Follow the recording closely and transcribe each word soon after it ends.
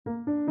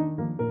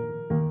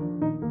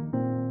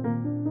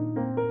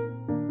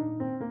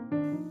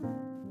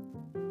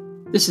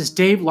This is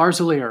Dave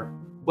Larzalier.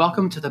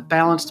 Welcome to the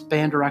Balanced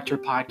Band Director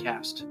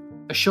Podcast,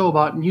 a show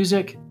about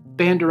music,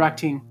 band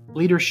directing,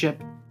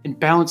 leadership, and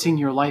balancing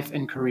your life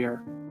and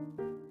career.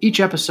 Each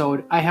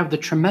episode, I have the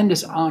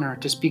tremendous honor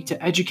to speak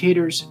to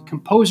educators,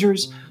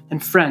 composers,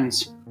 and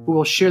friends who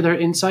will share their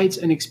insights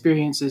and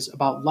experiences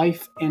about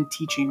life and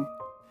teaching.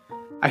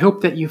 I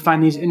hope that you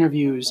find these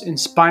interviews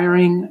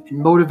inspiring and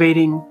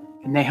motivating,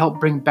 and they help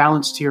bring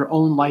balance to your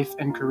own life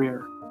and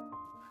career.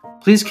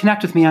 Please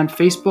connect with me on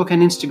Facebook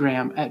and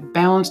Instagram at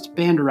Balanced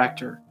Band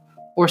Director,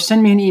 or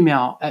send me an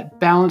email at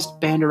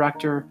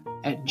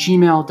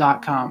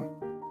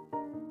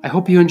balancedbanddirector@gmail.com. I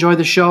hope you enjoy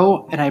the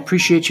show, and I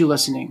appreciate you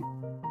listening.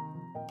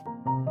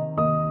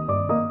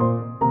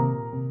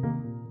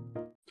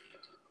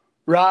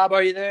 Rob,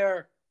 are you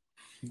there?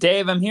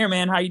 Dave, I'm here,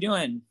 man. How you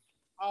doing?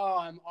 Oh,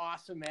 I'm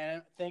awesome,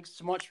 man. Thanks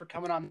so much for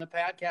coming on the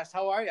podcast.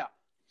 How are you?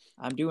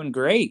 I'm doing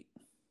great.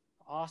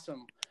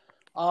 Awesome.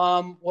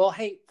 Well,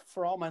 hey,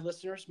 for all my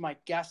listeners, my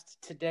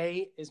guest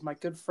today is my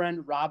good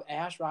friend, Rob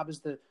Ash. Rob is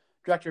the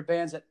director of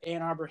bands at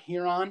Arbor,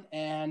 Huron.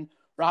 And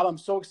Rob, I'm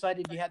so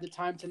excited you had the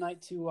time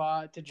tonight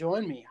to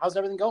join me. How's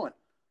everything going?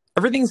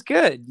 Everything's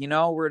good. You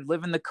know, we're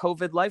living the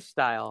COVID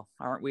lifestyle,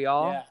 aren't we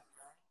all? Yeah,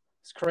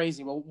 it's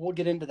crazy. Well, we'll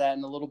get into that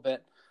in a little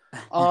bit.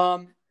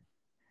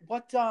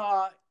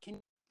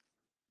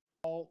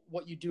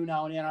 What you do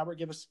now in Ann Arbor?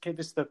 Give us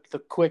the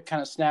quick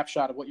kind of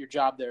snapshot of what your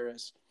job there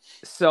is.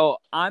 So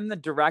I'm the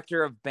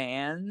director of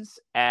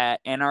bands at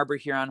Ann Arbor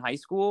Huron High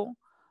School.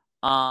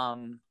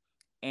 And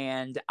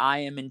I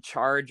am in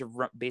charge of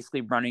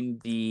basically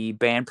running the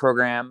band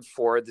program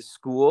for the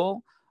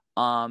school.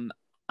 I'm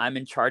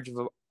in charge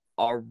of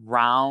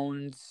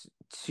around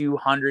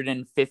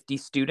 250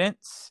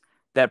 students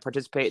that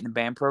participate in the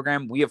band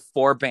program. We have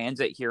 4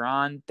 bands at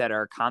Huron that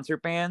are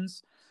concert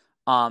bands.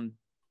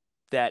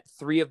 That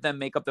 3 of them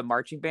make up the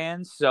marching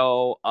band.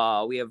 So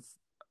we have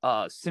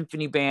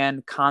symphony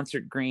band,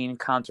 concert green,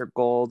 concert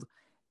gold,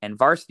 and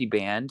varsity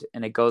band.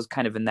 And it goes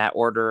kind of in that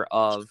order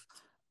of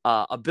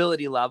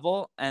ability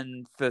level.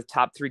 And the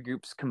top 3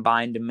 groups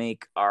combine to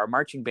make our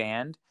marching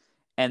band.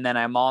 And then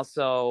I'm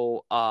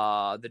also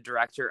the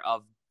director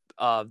of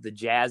the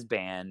jazz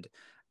band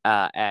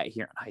at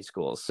Huron High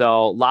School.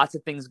 So lots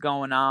of things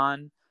going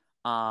on.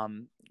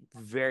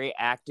 Very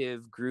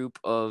active group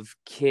of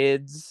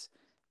kids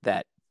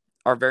that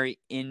are very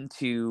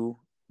into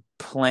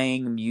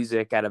playing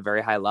music at a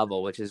very high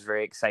level, which is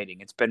very exciting.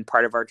 It's been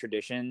part of our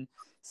tradition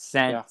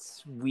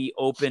since we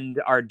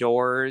opened our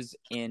doors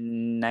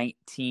in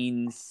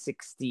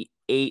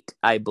 1968,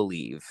 I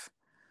believe.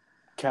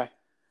 Okay.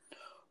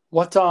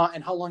 What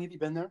and how long have you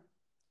been there?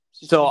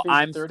 So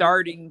I'm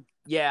starting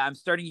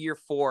year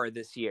 4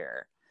 this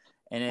year.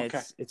 And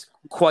it's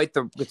quite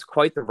the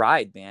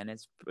ride, man.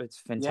 It's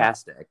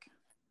fantastic. Yeah.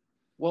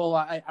 Well,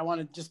 I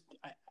want to just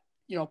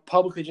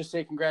publicly just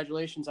say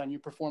congratulations on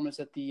your performance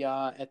at the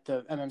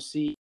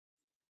MMC.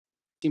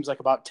 Seems like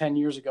about 10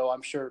 years ago,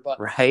 I'm sure, but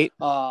right.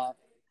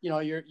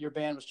 Your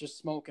band was just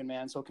smoking,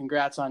 man. So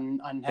congrats on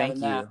having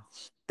that.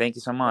 Thank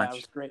you so much. Yeah, it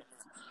was great.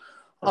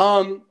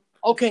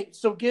 Okay,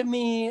 so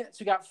you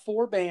got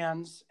 4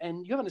 bands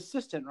and you have an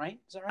assistant, right?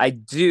 Is that right? I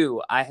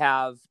do. I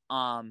have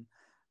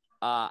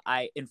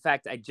in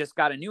fact, I just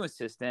got a new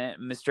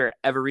assistant, Mr.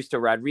 Evaristo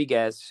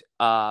Rodriguez,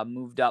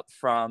 moved up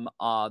from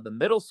the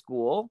middle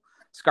school,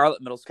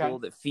 Scarlet Middle School,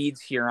 that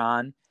feeds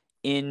Huron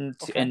and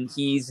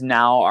he's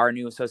now our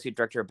new associate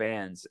director of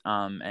bands.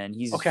 And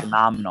he's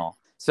phenomenal.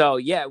 So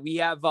yeah, we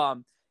have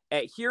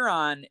at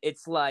Huron,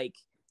 it's like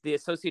the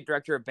associate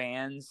director of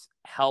bands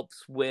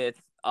helps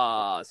with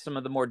some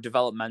of the more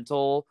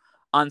developmental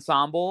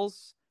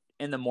ensembles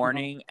in the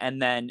morning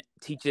and then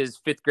teaches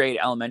 5th grade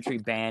elementary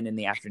band in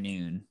the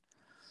afternoon.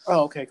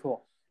 Oh, okay,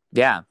 cool.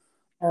 Yeah.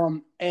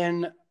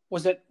 And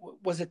was it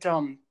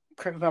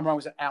correct me if I'm wrong,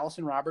 was it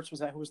Allison Roberts?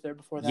 Was that who was there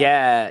before that?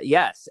 Yeah,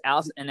 yes.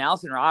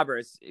 Allison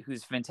Roberts,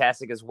 who's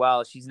fantastic as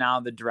well. She's now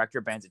the director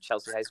of bands at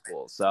Chelsea High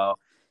School. So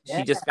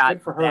she just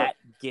got that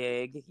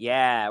gig.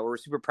 Yeah, we're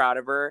super proud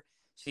of her.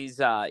 She's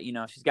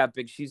she's got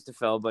big shoes to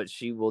fill, but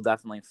she will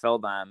definitely fill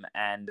them.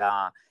 And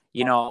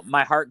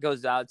my heart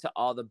goes out to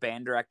all the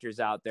band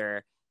directors out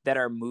there that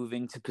are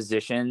moving to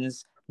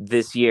positions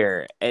this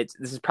year. This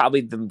is probably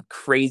the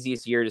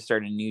craziest year to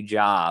start a new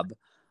job.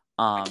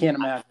 I can't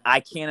imagine. I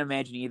can't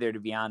imagine either, to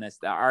be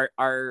honest.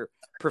 Our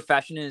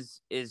profession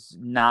is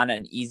not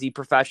an easy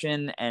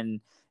profession,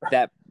 and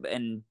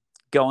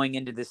going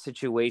into this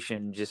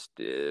situation just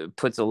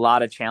puts a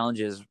lot of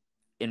challenges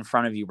in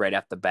front of you right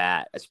off the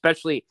bat,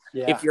 especially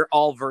if you're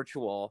all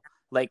virtual.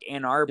 Like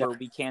Ann Arbor,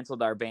 we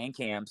canceled our band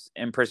camps,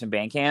 in-person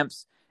band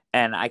camps,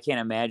 and I can't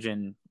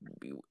imagine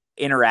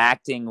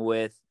interacting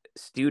with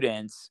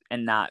students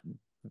and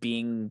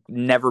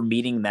never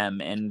meeting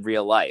them in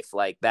real life.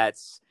 Like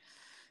that's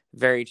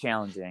very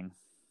challenging.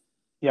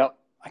 Yep.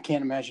 I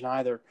can't imagine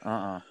either.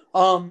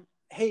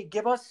 Hey,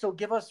 give us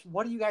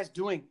what are you guys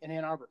doing in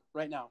Ann Arbor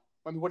right now?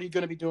 I mean, what are you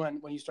going to be doing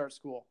when you start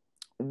school?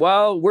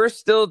 Well, we're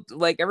still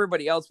like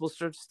everybody else.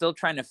 We're still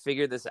trying to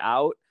figure this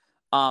out.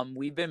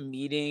 We've been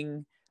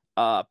meeting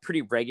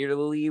pretty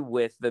regularly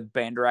with the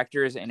band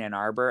directors in Ann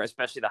Arbor,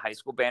 especially the high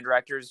school band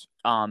directors.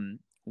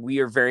 We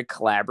are very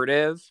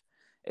collaborative.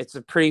 It's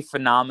a pretty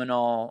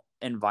phenomenal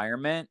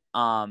environment,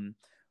 and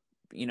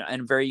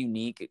very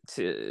unique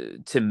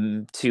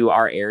to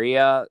our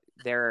area.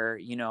 There,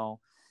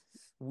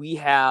 we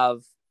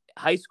have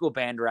high school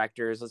band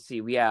directors. Let's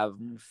see, we have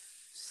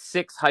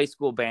 6 high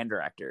school band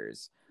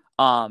directors.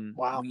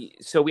 Wow.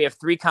 We have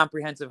 3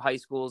 comprehensive high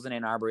schools in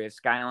Ann Arbor. We have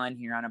Skyline,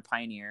 Huron, and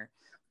Pioneer,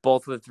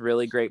 both with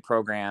really great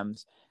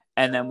programs.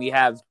 And then we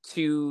have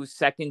 2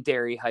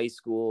 secondary high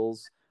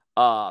schools,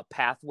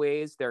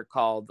 pathways. They're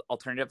called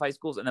alternative high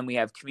schools. And then we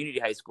have community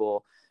high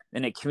school.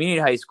 And at community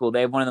high school,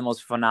 they have one of the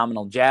most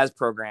phenomenal jazz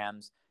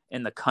programs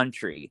in the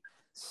country. Right.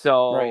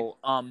 So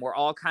we're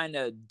all kind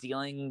of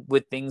dealing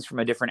with things from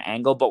a different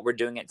angle, but we're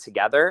doing it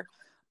together.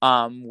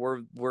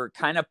 We're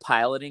kind of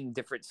piloting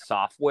different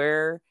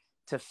software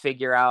to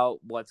figure out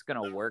what's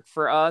going to work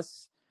for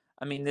us.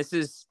 I mean, this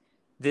is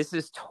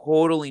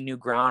totally new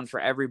ground for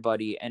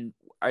everybody, and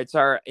it's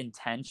our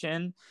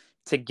intention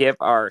to give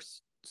our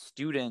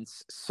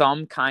students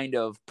some kind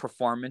of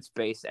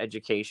performance-based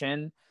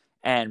education,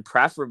 and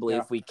preferably,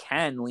 Yeah. if we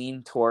can,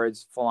 lean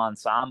towards full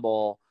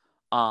ensemble,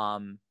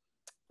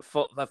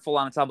 full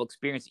ensemble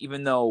experience.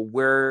 Even though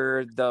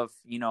we're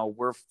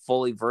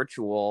fully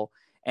virtual,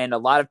 and a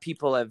lot of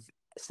people have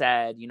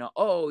said,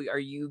 oh, are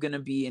you going to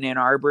be in Ann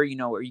Arbor? Are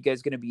you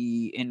guys going to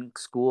be in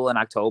school in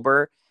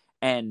October?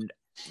 And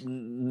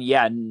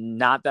yeah,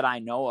 not that I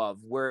know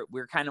of. We're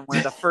kind of one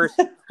of the first.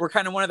 We're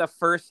kind of one of the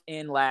first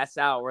in, last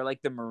out. We're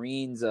like the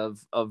Marines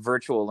of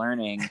virtual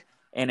learning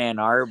in Ann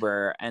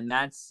Arbor, and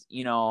that's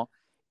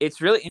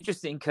it's really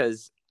interesting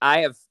because I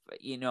have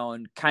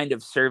and kind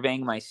of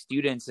surveying my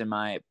students and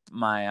my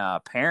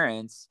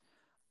parents.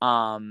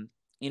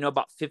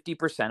 About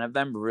 50% of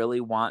them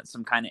really want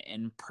some kind of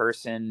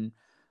in-person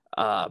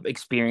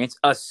experience,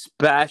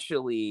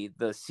 especially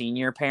the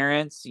senior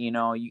parents,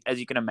 as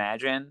you can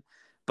imagine.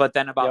 But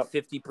then about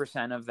Yep.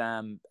 50% of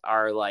them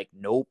are like,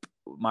 nope,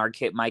 my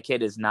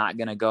kid is not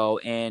going to go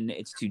in.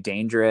 It's too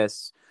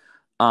dangerous.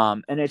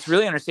 And it's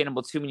really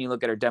understandable too when you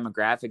look at our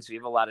demographics. We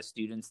have a lot of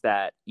students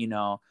that,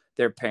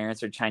 their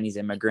parents are Chinese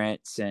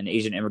immigrants and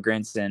Asian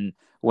immigrants. And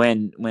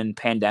when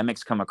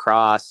pandemics come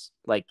across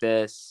like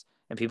this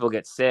and people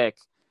get sick,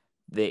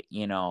 they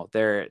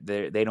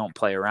they don't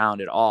play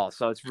around at all.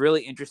 So it's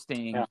really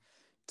interesting Yeah.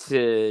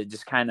 to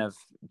just kind of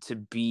to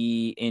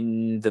be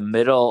in the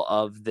middle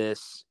of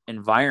this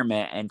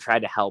environment and try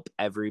to help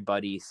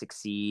everybody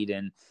succeed,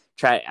 and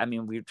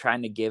we're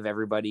trying to give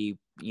everybody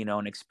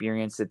an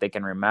experience that they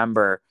can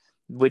remember,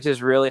 which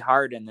is really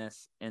hard in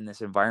this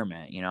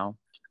environment.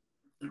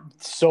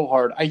 It's so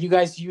hard. Are you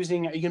going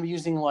to be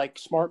using like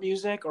smart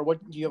music, or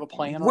what? Do you have a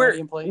plan already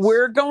in place?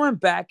 We're going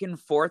back and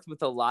forth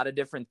with a lot of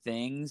different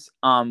things.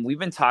 We've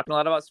been talking a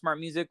lot about smart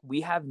music.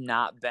 We have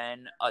not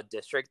been a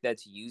district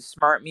that's used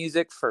smart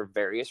music for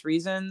various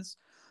reasons.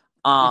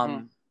 Mm-hmm.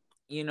 Um,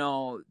 you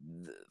know,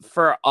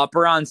 for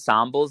upper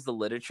ensembles, the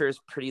literature is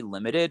pretty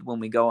limited when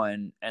we go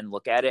and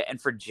look at it.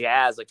 And for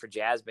jazz, like for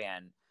jazz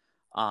band,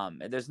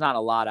 there's not a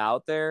lot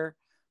out there.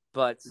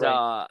 But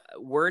Right.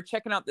 we're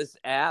checking out this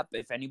app.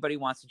 If anybody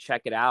wants to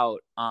check it out,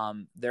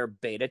 they're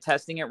beta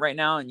testing it right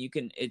now, and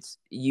it's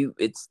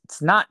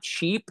not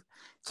cheap.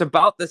 It's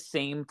about the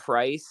same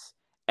price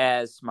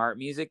as smart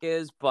music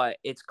is, but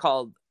it's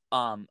called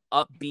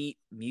Upbeat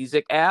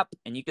Music App,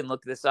 and you can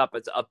look this up.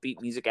 It's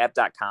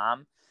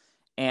upbeatmusicapp.com.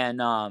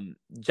 And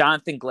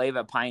Jonathan Glaive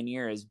at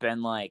Pioneer has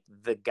been like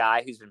the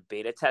guy who's been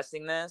beta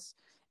testing this,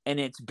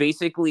 and it's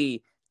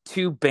basically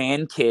 2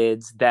 band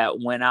kids that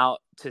went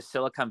out to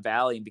Silicon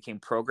Valley and became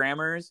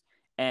programmers,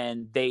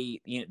 and they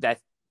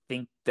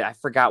I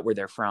forgot where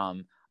they're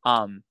from,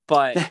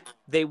 but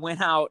they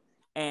went out,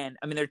 and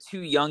they're 2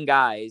 young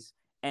guys,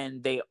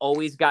 and they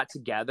always got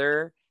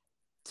together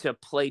to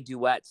play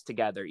duets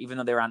together. Even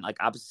though they were on like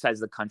opposite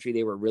sides of the country,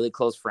 they were really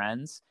close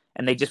friends,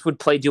 and they just would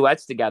play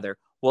duets together.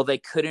 Well, they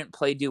couldn't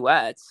play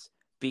duets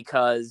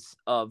because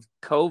of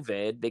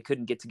COVID. They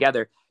couldn't get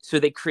together, so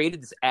they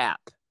created this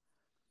app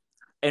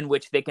in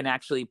which they can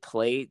actually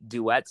play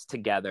duets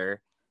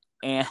together,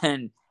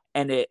 and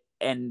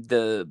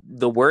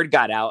the word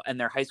got out, and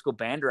their high school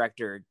band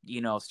director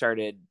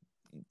started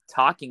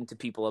talking to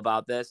people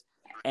about this,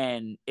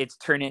 and it's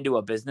turned into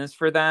a business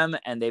for them,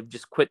 and they've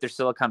just quit their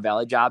Silicon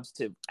Valley jobs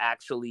to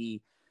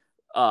actually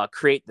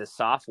create the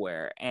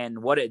software.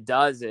 And what it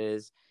does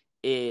is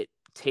it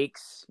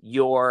takes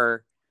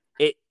you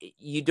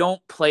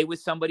don't play with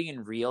somebody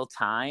in real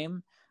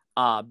time,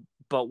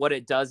 but what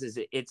it does is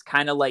it's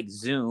kind of like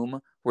Zoom,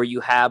 where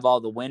you have all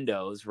the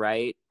windows,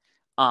 right?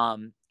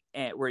 And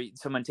where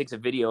someone takes a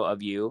video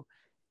of you,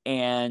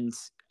 and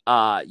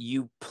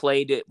you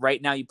played it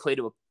right now. You play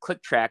to a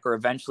click track, or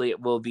eventually it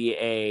will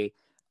be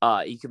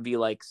you can be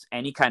like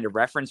any kind of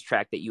reference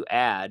track that you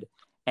add,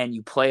 and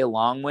you play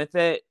along with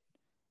it,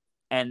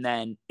 and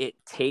then it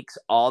takes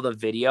all the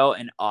video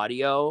and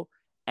audio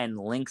and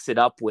links it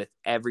up with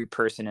every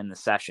person in the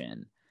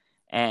session.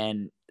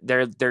 And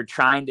they're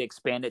trying to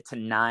expand it to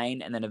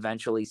 9 and then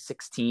eventually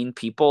 16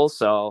 people.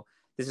 So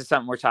this is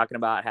something we're talking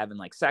about having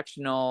like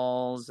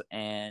sectionals,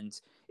 and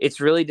it's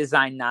really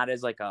designed not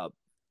as like a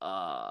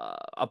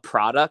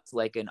product,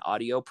 like an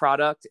audio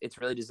product. It's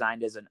really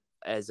designed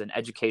as an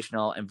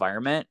educational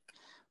environment.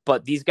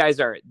 But these guys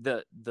are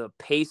the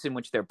pace in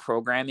which they're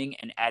programming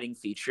and adding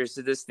features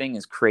to this thing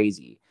is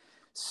crazy.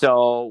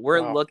 So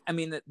I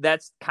mean,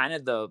 that's kind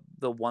of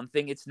the one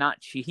thing. It's not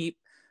cheap,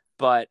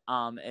 but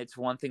it's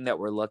one thing that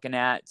we're looking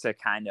at to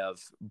kind of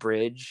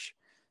bridge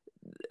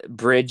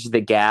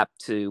the gap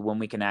to when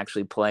we can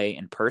actually play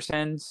in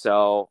person.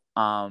 So,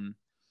 I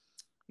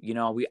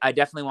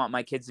definitely want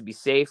my kids to be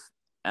safe.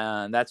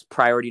 That's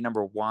priority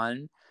number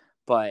one,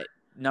 but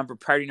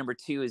priority number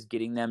two is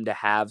getting them to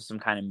have some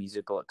kind of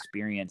musical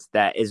experience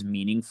that is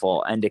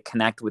meaningful and to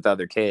connect with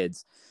other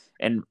kids.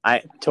 And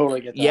I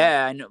totally get that.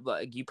 Yeah, I know,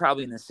 but you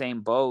probably in the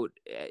same boat,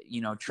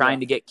 trying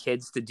to get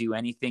kids to do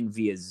anything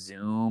via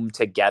Zoom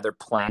together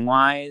playing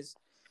wise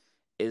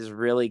is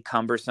really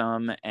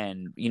cumbersome.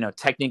 And,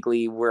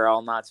 technically we're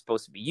all not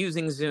supposed to be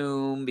using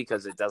Zoom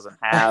because it doesn't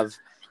have,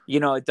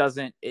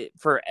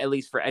 for at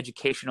least for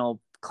educational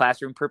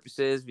classroom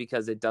purposes,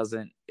 because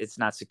it's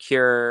not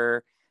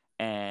secure,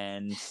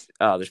 and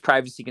there's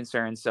privacy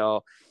concerns.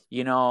 So,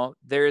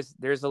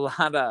 there's a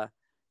lot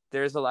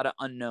of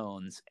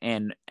unknowns,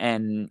 and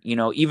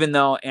even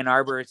though Ann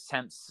Arbor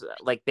attempts,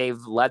 like,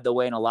 they've led the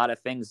way in a lot of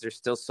things, there's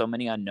still so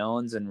many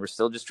unknowns, and we're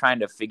still just trying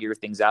to figure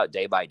things out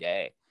day by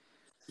day.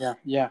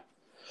 Yeah.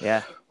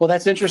 Well,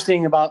 that's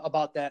interesting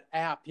about that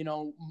app.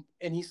 In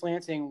East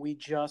Lansing, we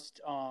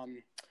just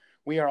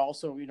we are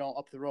also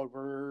up the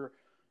road.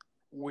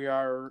 We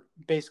are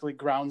basically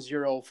ground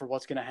zero for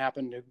what's going to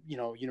happen to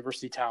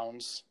university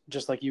towns,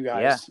 just like you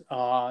guys.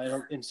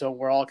 And so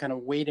we're all kind of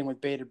waiting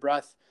with bated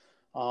breath.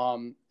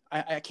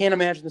 I can't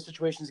imagine the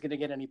situation is going to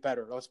get any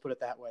better. Let's put it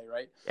that way,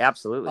 right?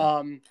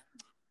 Absolutely.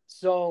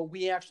 So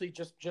we actually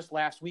just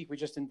last week we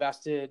just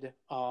invested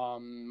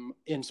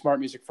in smart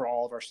music for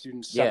all of our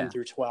students, 7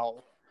 through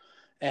 12,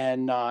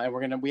 and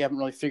we haven't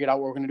really figured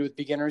out what we're going to do with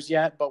beginners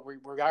yet, but we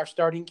are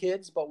starting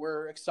kids, but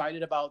we're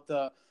excited about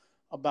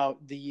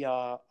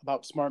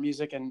smart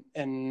music,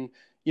 and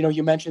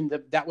you mentioned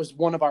that was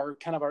one of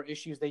our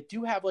issues. They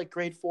do have like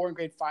grade 4 and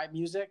grade 5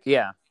 music,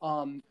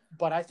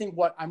 but I think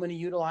what I'm going to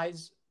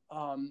utilize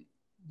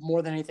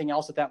more than anything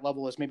else at that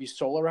level is maybe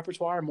solo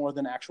repertoire more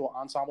than actual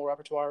ensemble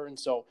repertoire. And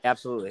so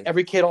absolutely,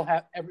 every kid's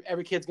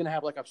going to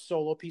have like a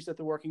solo piece that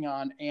they're working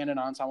on and an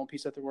ensemble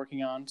piece that they're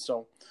working on.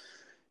 So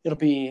it'll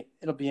be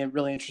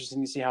really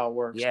interesting to see how it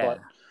works. But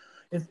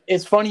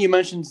it's funny you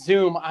mentioned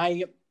Zoom.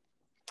 I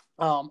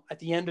at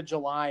the end of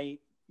July,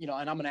 and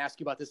I'm going to ask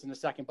you about this in a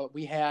second, but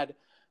we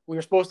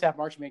were supposed to have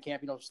marching band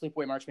camp,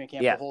 sleepaway marching band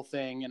camp, the whole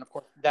thing. And of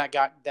course that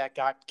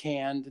got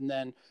canned. And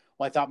then,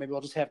 I thought maybe we'll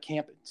just have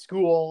camp at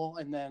school.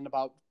 And then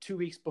about 2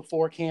 weeks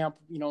before camp,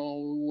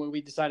 we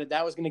decided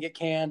that was going to get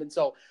canned. And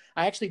so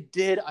I actually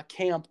did a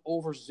camp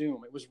over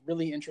Zoom. It was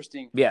really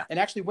interesting. Yeah. And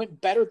actually went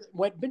better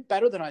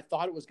than I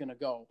thought it was going to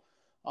go.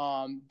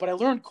 But I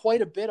learned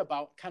quite a bit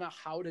about kind of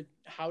how to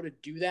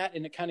do that.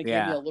 And it kind of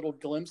gave me a little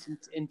glimpse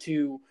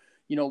into,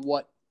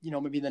 what,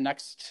 maybe the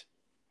next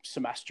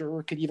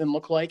semester could even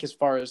look like, as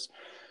far as,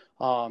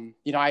 I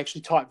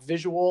actually taught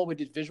visual. We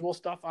did visual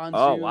stuff on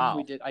Zoom.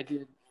 Wow.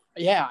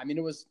 Yeah, I mean,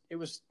 it was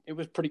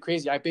pretty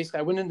crazy. I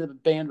went into the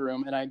band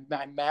room and I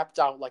mapped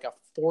out like a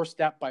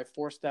 4-step by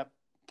 4-step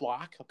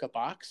block, like a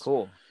box.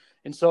 Cool.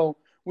 And so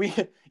we,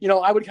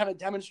 I would kind of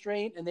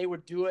demonstrate and they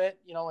would do it,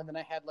 and then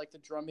I had like the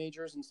drum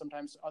majors and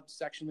sometimes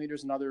section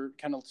leaders and other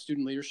kind of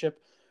student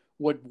leadership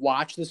would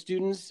watch the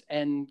students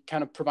and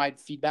kind of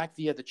provide feedback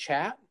via the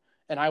chat.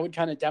 And I would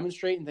kind of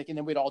demonstrate and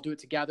then we'd all do it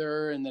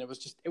together. And then I was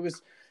just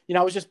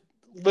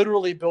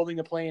literally building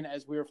the plane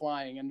as we were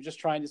flying and just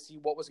trying to see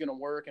what was going to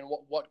work and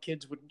what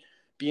kids would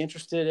be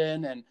interested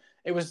in. And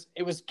it was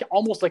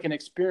almost like an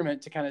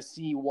experiment to kind of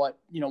see what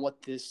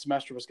this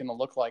semester was going to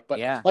look like. But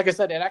like I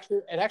said, it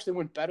actually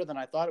went better than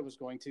I thought it was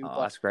going to. Oh,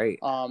 but that's great.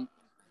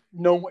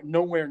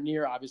 Nowhere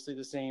near obviously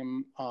the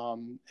same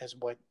as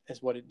what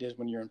it is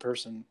when you're in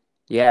person.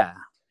 Yeah.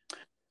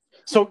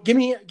 So give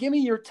me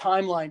your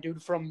timeline,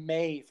 dude, from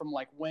May, from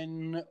like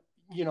when,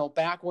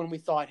 back when we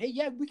thought, hey,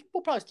 yeah,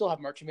 we'll probably still have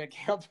marching band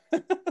camp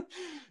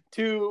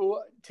to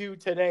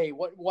today.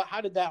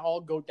 How did that all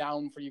go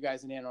down for you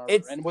guys in Ann Arbor?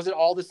 And was it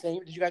all the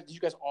same? Did you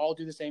guys all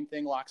do the same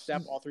thing,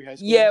 lockstep, all 3 high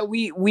schools? Yeah,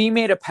 we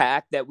made a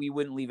pact that we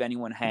wouldn't leave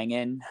anyone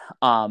hanging.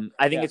 I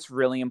think it's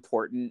really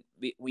important.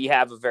 We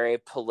have a very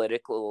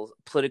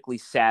politically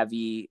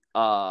savvy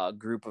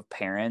group of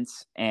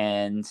parents,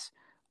 and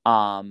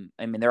I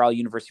mean, they're all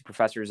university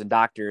professors and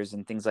doctors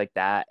and things like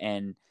that.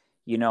 And,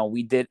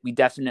 we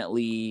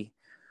definitely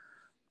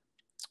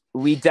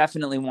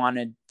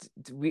wanted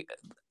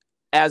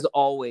as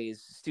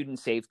always, student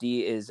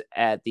safety is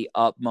at the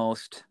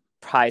utmost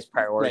highest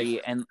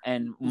priority. Right.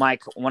 And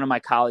one of my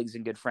colleagues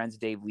and good friends,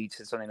 Dave Leach,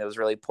 said something that was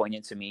really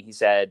poignant to me. He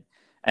said,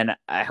 and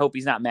I hope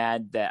he's not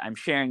mad that I'm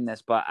sharing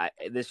this, but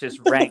this just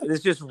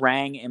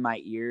rang in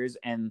my ears.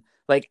 And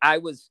like,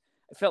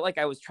 felt like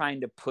I was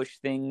trying to push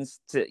things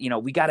to,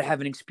 we got to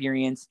have an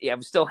experience. I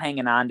was still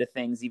hanging on to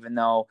things, even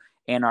though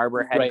Ann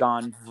Arbor had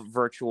gone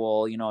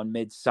virtual, in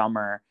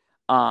midsummer.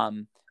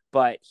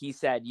 But he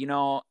said,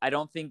 I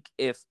don't think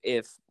if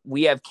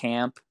we have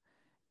camp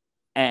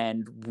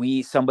and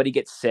somebody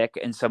gets sick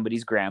and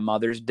somebody's grandma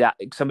dies,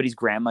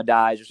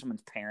 or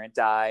someone's parent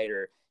died,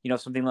 or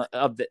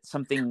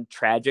something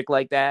tragic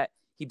like that,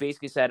 he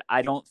basically said,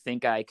 I don't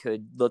think I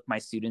could look my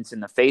students in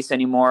the face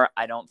anymore.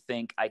 I don't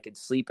think I could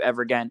sleep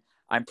ever again.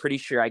 I'm pretty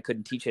sure I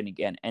couldn't teach it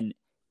again. And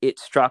it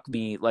struck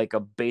me like a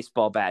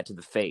baseball bat to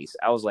the face.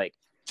 I was like,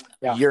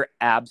 you're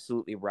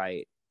absolutely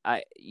right.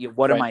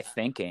 What am I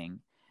thinking?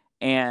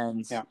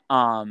 And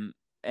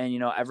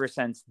ever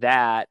since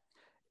that,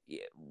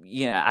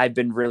 I've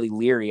been really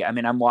leery. I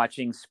mean, I'm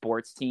watching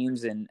sports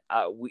teams, and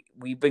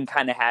we've been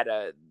kind of had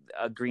a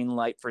green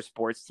light for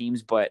sports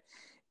teams, but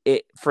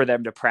for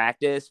them to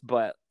practice,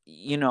 but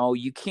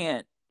you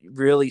can't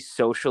really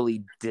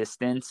socially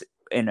distance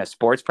in a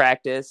sports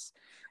practice.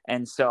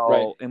 And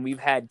so, and we've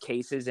had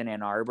cases in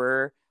Ann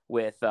Arbor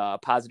with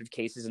positive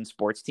cases in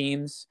sports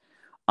teams.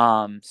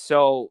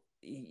 So,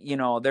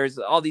 there's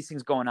all these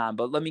things going on,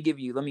 but let me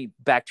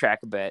backtrack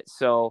a bit.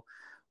 So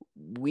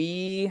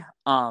we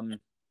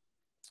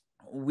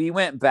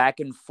went back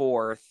and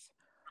forth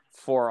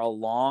for a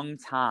long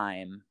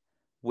time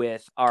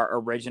with our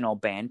original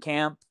band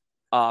camp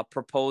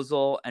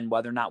proposal and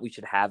whether or not we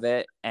should have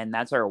it. And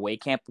that's our away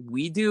camp.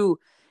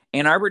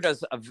 Ann Arbor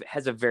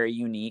has a very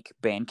unique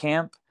band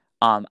camp.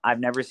 I've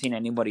never seen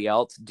anybody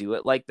else do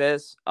it like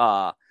this.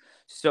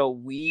 So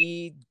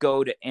we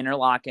go to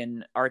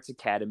Interlochen Arts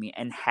Academy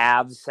and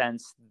have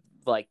since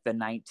like the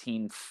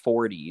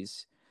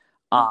 1940s.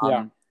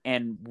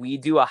 And we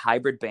do a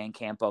hybrid band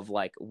camp of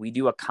we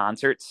do a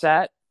concert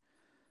set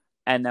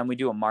and then we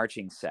do a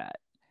marching set.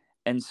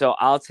 And so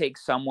I'll take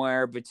about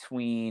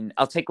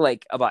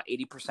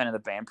 80% of the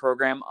band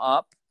program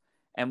up,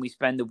 and we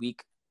spend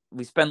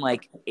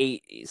like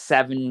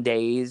 7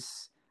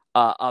 days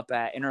up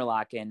at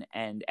Interlochen.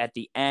 And at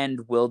the end,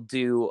 we'll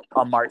do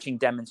a marching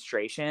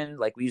demonstration.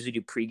 Like we usually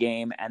do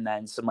pregame and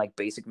then some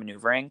basic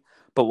maneuvering,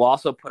 but we'll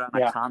also put on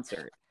a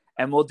concert.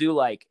 And we'll do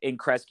in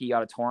Kresge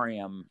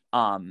Auditorium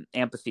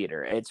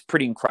amphitheater. It's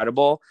pretty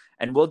incredible.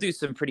 And we'll do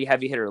some pretty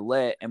heavy hitter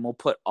lit, and we'll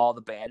put all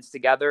the bands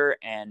together,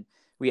 and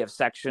we have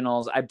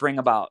sectionals. I bring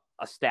about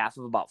a staff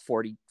of about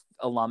 40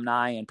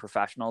 alumni and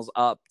professionals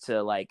up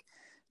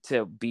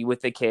to be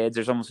with the kids.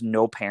 There's almost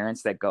no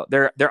parents that go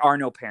there. There are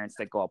no parents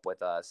that go up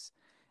with us.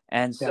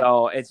 And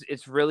so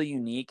it's really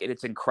unique, and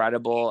it's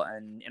incredible,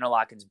 and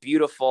Interlochen's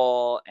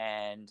beautiful,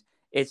 and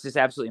it's just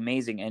absolutely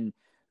amazing. And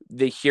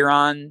the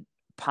Huron,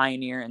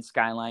 Pioneer, and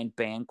Skyline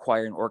band,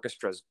 choir, and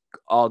orchestras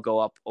all go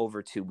up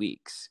over 2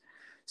 weeks.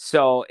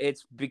 So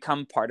it's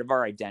become part of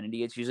our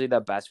identity. It's usually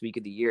the best week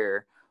of the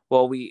year.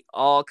 Well, we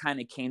all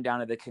kind of came down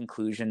to the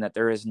conclusion that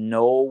there is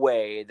no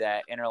way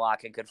that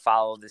Interlochen could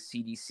follow the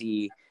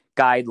CDC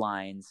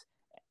guidelines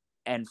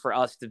and for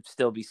us to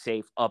still be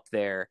safe up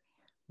there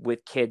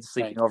with kids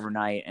sleeping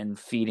overnight and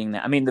feeding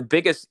them. I mean, the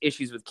biggest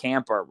issues with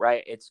camp are,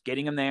 it's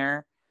getting them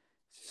there,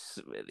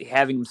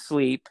 having them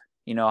sleep,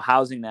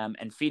 housing them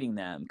and feeding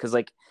them. Cause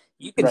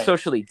you can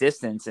socially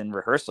distance in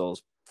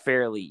rehearsals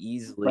fairly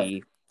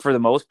easily for the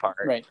most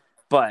part.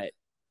 But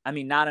I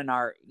mean, not in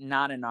our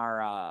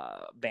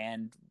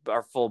band,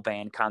 our full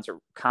band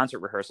concert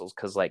rehearsals.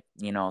 Cause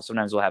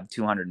sometimes we'll have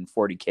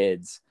 240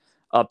 kids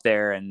up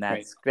there, and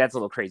that's a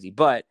little crazy,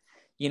 but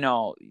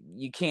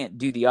you can't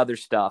do the other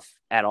stuff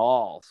at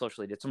all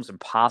socially. It's almost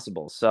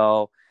impossible.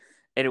 So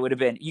it would have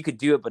been, you could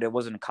do it, but it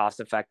wasn't cost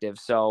effective.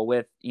 So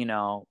with,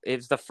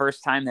 it's the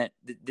first time that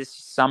this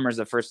summer is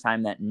the first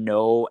time that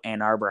no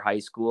Ann Arbor high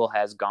school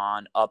has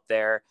gone up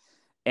there.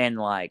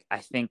 And I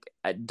think,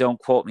 don't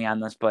quote me on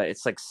this, but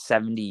it's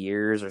 70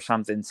 years or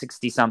something,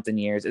 60 something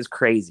years. It's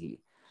crazy.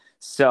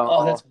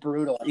 So that's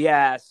brutal.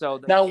 Yeah.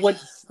 So now would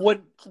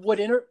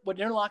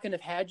Interlochen have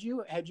had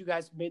you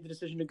guys made the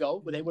decision to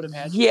go? They would have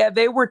had you? Yeah,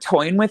 they were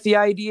toying with the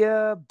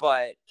idea,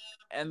 but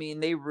I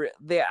mean,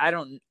 I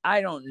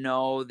don't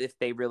know if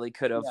they really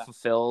could have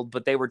fulfilled,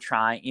 but they were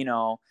trying,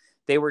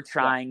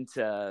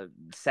 to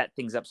set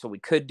things up so we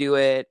could do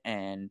it.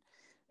 And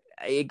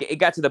it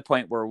got to the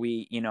point where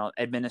we,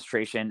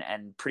 administration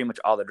and pretty much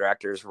all the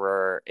directors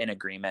were in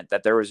agreement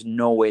that there was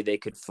no way they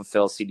could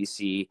fulfill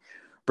CDC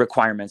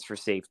requirements for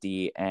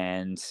safety.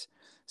 And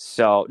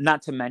so,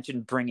 not to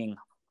mention bringing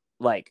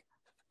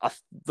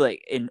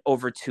in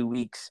over 2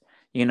 weeks,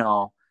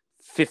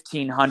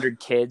 1,500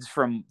 kids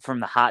from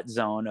the hot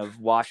zone of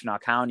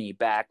Washtenaw County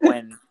back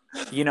when,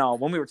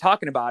 when we were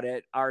talking about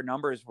it, our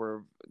numbers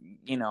were,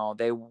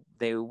 they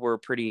were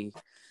pretty,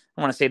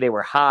 I want to say they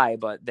were high,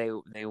 but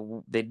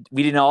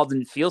we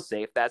didn't feel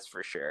safe. That's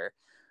for sure.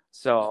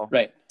 So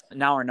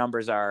now our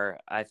numbers are,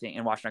 I think,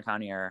 in Washtenaw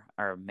County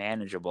are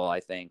manageable, I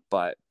think.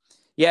 But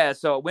yeah,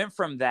 so it went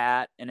from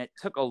that, and it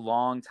took a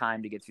long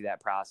time to get through that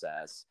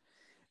process.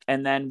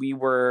 And then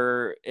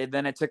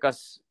it took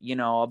us,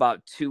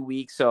 about 2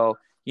 weeks. So,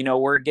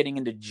 we're getting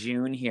into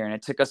June here, and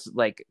it took us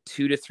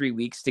 2 to 3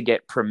 weeks to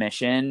get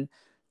permission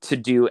to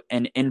do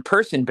an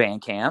in-person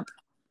band camp,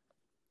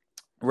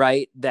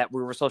 right? That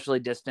we were socially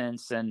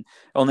distanced and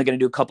only going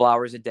to do a couple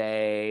hours a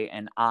day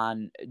and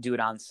do it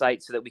on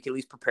site so that we could at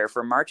least prepare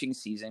for a marching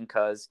season.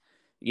 Cause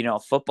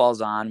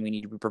football's on, we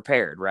need to be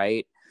prepared.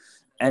 Right.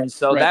 And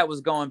so that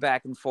was going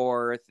back and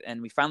forth,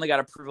 and we finally got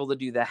approval to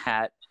do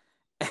that.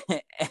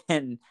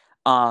 and,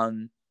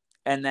 and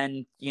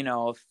then,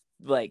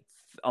 like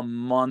a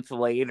month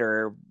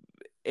later,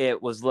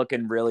 it was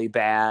looking really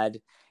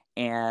bad,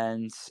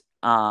 and,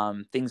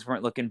 things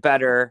weren't looking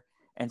better.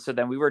 And so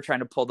then we were trying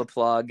to pull the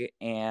plug,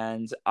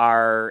 and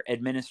our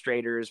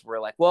administrators were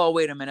like, "Whoa,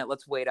 wait a minute,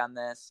 let's wait on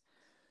this."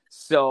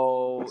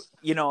 So,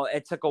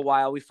 it took a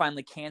while. We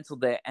finally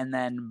canceled it. And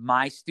then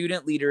my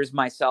student leaders,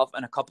 myself,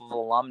 and a couple of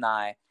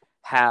alumni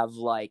have,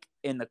 like,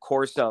 in the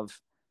course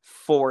of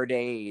 4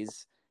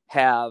 days,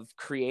 have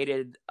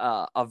created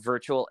a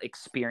virtual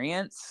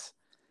experience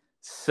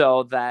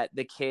so that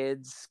the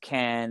kids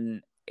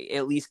can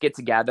at least get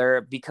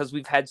together, because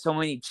we've had so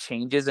many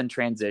changes and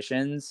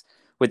transitions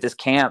with this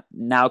camp.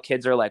 Now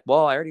kids are like,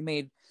 well, I already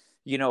made,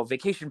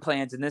 vacation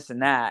plans and this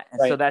and that.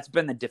 And so that's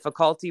been the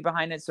difficulty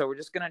behind it. So we're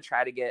just going to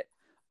try to get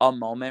a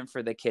moment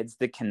for the kids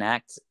to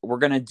connect. We're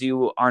going to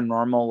do our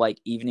normal, like,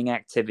 evening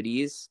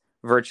activities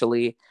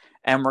virtually.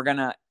 And we're going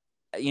to,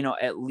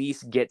 at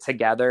least get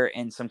together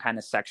in some kind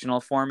of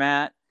sectional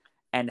format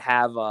and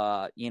have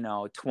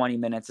 20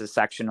 minutes of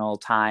sectional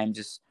time,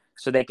 just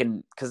so they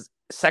can, because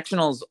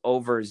sectionals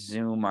over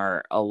Zoom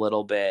are a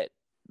little bit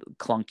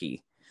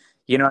clunky.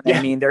 You know what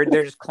I mean? They're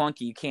just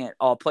clunky. You can't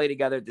all play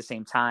together at the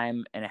same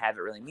time and have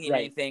it really mean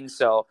anything.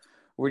 So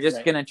we're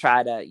just going to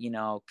try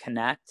to,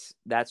 connect.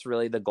 That's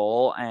really the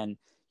goal. And,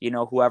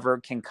 whoever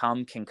can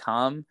come can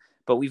come.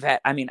 But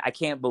I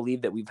can't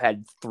believe that we've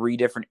had 3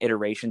 different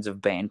iterations of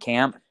band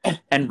camp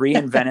and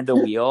reinvented the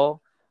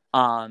wheel.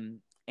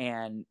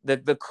 And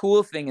the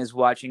cool thing is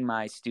watching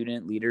my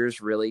student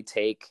leaders really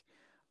take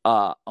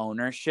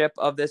ownership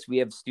of this. We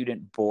have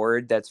student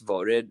board that's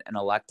voted and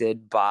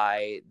elected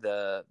by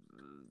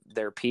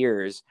their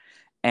peers,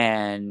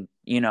 and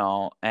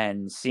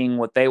and seeing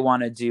what they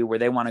want to do, where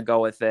they want to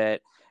go with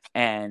it,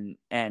 and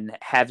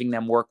having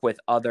them work with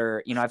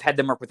other, I've had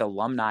them work with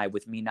alumni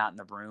with me not in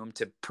the room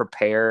to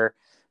prepare.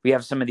 We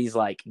have some of these,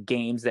 like,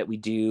 games that we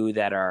do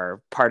that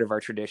are part of our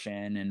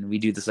tradition, and we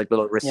do this, like,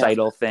 little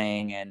recital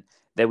thing, and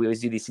that we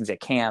always do these things at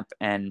camp,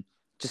 and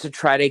just to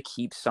try to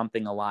keep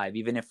something alive,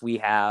 even if we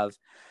have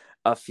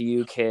a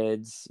few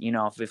kids.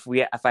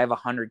 If I have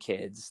 100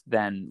 kids,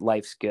 then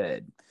life's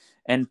good.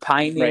 And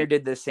Pioneer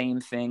did the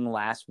same thing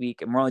last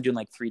week, and we're only doing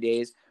like 3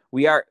 days.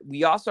 We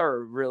also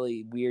are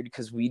really weird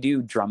because we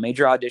do drum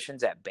major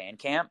auditions at band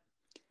camp,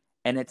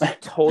 and it's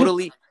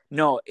totally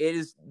no, it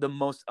is the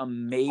most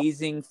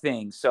amazing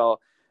thing.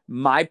 So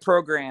my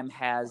program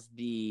has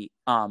the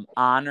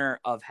honor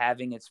of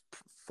having its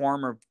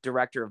former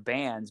director of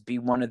bands be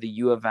one of the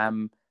U of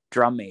M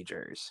drum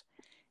majors,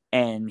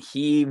 and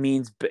he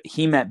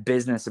meant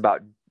business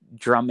about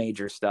drum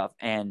major stuff,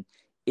 and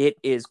it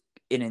is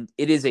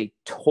a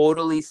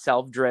totally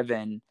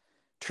self-driven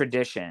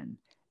tradition.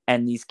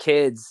 And these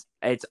kids,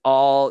 it's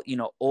all,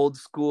 old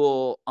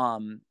school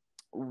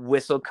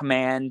whistle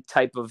command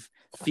type of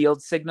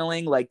field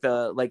signaling, like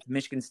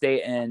Michigan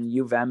State and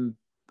U of M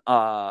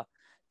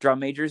drum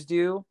majors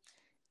do.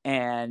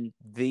 And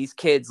these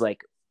kids,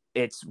 like,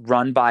 it's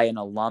run by an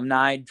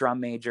alumni drum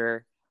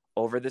major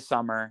over the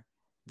summer.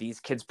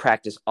 These kids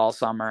practice all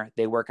summer.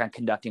 They work on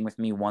conducting with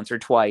me once or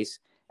twice.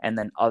 And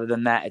then other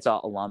than that, it's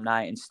all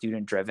alumni and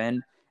student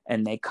driven.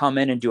 And they come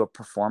in and do a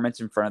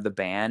performance in front of the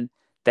band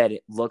that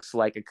it looks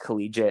like a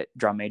collegiate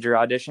drum major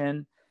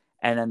audition.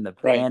 And then the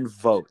band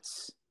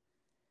votes.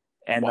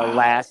 And the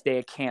last day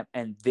of camp,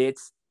 and it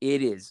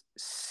is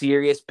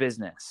serious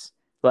business.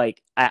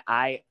 Like,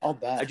 I'll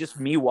bet. Just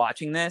me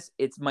watching this,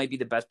 it might be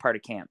the best part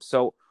of camp.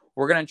 So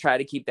we're going to try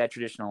to keep that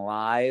tradition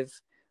alive.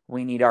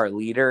 We need our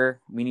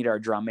leader. We need our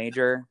drum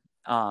major.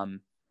 And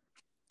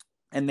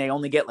they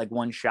only get like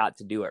one shot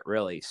to do it,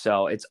 really.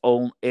 So it's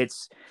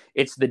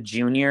the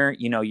junior,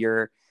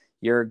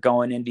 you're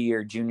going into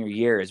your junior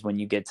year is when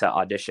you get to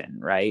audition,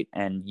 right?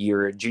 And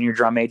you're a junior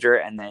drum major,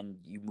 and then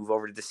you move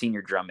over to the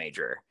senior drum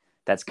major.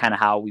 That's kind of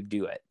how we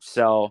do it.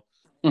 So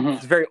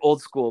it's very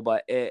old school,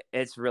 but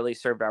it's really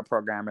served our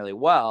program really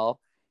well.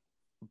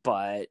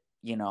 But,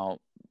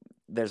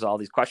 there's all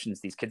these questions.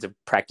 These kids have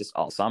practiced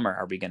all summer.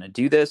 Are we going to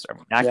do this? Are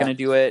we not going to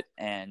do it?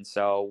 And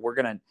so we're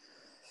going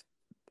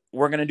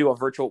to do a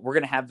virtual, we're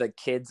going to have the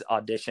kids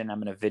audition. I'm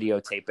going to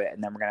videotape it,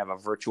 and then we're going to have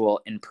a virtual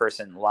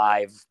in-person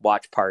live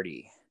watch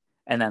party,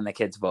 and then the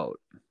kids vote.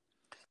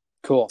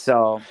 Cool.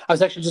 So I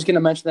was actually just going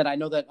to mention that I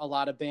know that a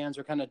lot of bands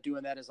are kind of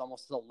doing that as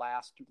almost the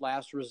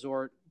last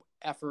resort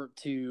effort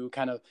to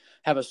kind of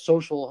have a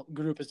social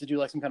group, is to do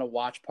like some kind of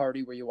watch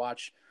party where you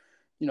watch,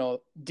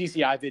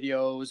 DCI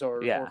videos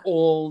or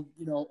old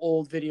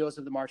videos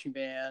of the marching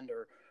band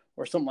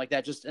or something like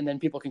that. Just, and then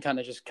people can kind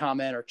of just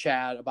comment or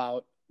chat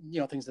about,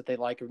 things that they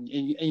like.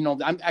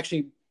 I'm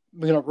actually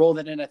going to roll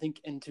that in, I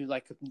think, into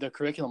like the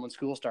curriculum when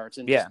school starts,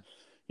 and just,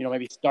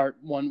 maybe start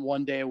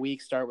one day a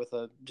week, start with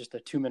just a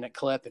 2-minute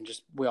clip, and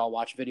just we all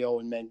watch video,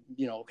 and then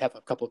have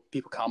a couple of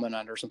people comment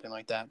on it or something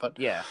like that. But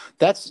Yeah,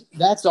 that's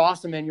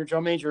awesome, man. Your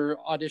drum major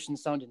auditions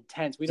sound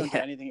intense. We don't do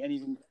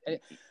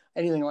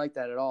anything like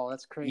that at all.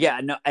 That's crazy. Yeah,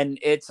 no, and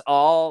it's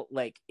all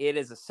like, it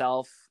is a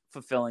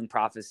self-fulfilling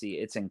prophecy.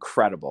 It's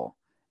incredible.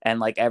 And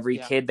like every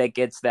kid that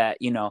gets that,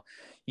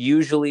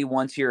 usually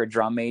once you're a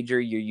drum major,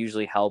 you're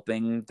usually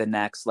helping the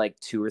next like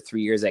 2 or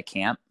 3 years at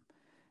camp.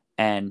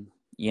 And,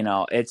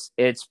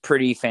 it's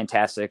pretty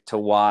fantastic to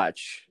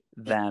watch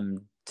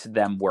them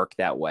work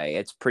that way.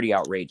 It's pretty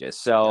outrageous.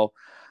 So,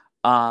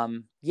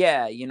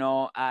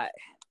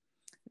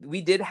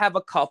 we did have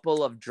a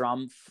couple of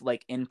drum,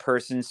 like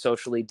in-person,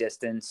 socially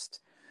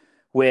distanced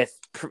with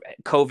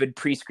COVID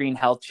pre-screen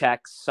health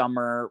checks,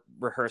 summer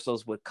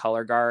rehearsals with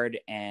color guard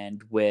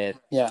and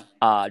with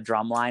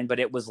drumline, but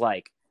it was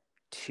like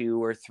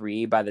 2 or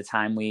 3 by the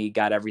time we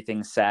got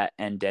everything set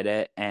and did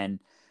it. And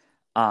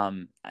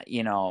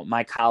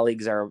my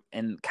colleagues are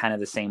in kind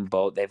of the same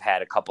boat. They've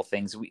had a couple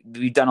things.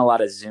 We've done a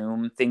lot of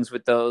Zoom things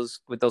with those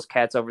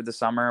cats over the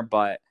summer,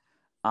 but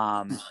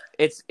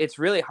it's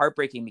really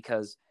heartbreaking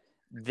because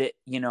it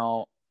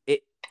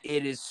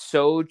is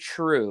so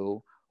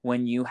true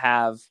when you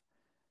have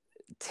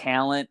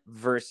talent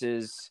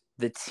versus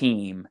the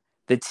team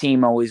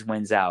always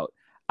wins out.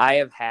 I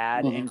have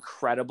had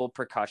incredible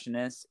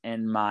percussionists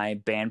in my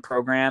band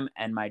program,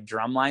 and my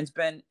drum line's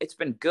it's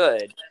been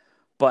good,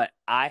 but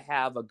I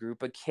have a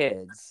group of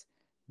kids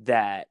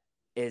that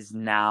is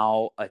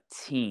now a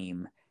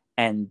team,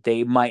 and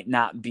they might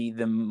not be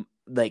the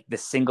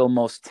single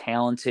most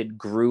talented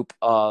group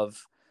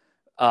of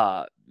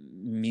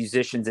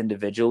musicians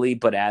individually,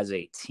 but as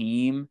a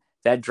team,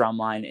 that drum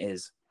line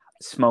is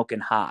smoking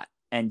hot.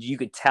 And you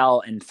could tell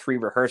in 3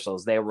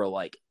 rehearsals, they were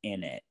like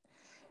in it.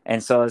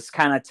 And so it's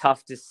kind of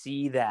tough to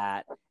see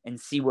that and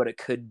see what it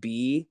could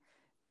be.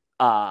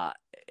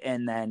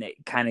 And then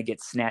it kind of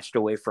gets snatched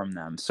away from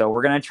them. So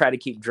we're going to try to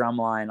keep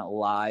drumline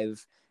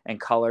alive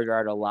and color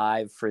guard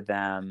alive for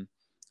them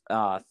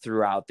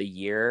throughout the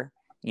year.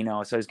 So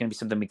it's going to be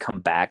something we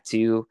come back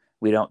to.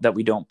 We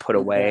don't put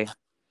away.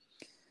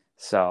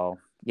 So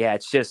yeah,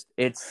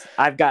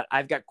 I've got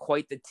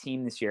quite the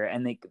team this year.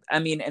 And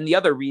and the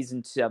other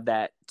reason of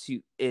that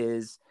too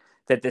is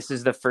that this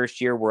is the first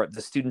year where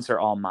the students are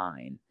all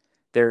mine.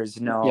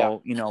 There's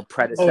no,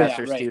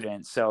 predecessor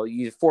students. So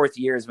 4th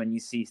year is when you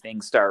see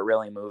things start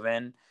really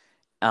moving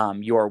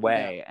your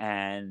way.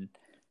 Yeah. And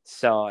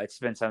so it's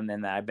been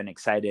something that I've been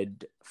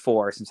excited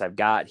for since I've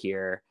got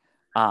here.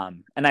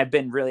 And I've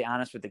been really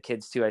honest with the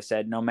kids too. I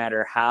said, no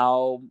matter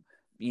how,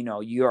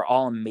 you're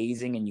all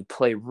amazing and you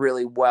play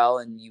really well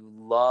and you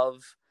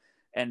love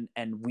and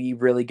we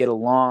really get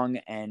along,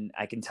 and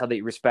I can tell that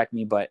you respect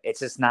me, but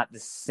it's just not the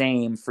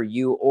same for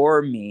you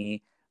or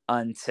me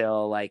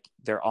until like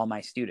they're all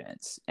my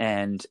students.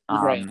 And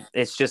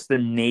it's just the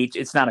nature.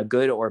 It's not a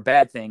good or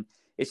bad thing.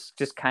 It's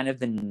just kind of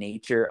the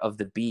nature of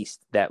the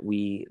beast that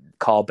we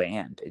call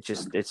band.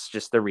 It's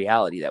just the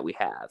reality that we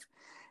have.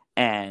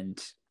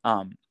 And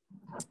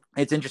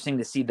it's interesting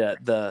to see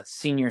the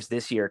seniors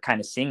this year kind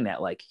of seeing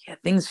that, like, yeah,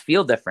 things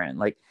feel different.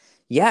 Like,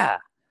 yeah,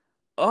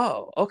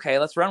 oh, okay,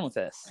 let's run with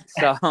this.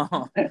 So,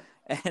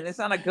 and it's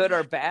not a good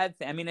or bad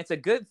thing. I mean, it's a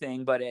good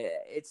thing, but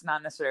it's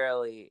not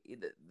necessarily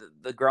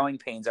the growing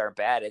pains are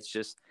bad. It's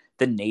just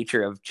the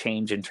nature of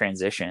change and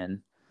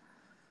transition.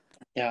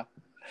 Yeah.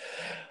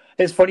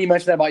 It's funny you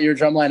mentioned that about your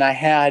drumline.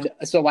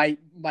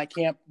 My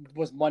camp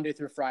was Monday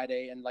through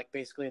Friday, and like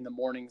basically in the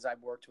mornings I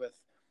worked with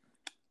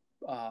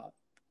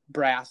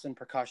brass and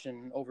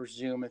percussion over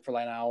Zoom and for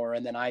like an hour,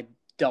 and then I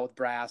dealt with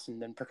brass,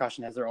 and then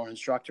percussion has their own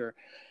instructor.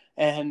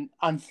 And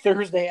on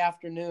Thursday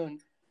afternoon,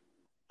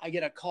 I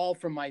get a call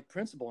from my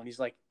principal, and he's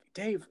like,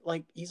 Dave,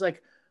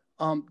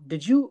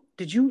 did you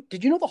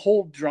know the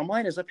whole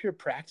drumline is up here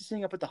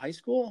practicing up at the high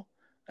school?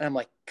 And I'm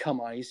like, come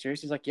on, are you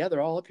serious? He's like, yeah,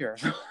 they're all up here.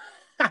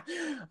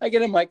 I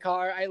get in my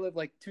car. I live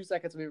like 2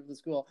 seconds away from the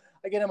school.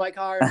 I get in my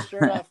car, and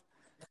sure enough,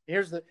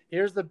 here's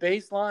the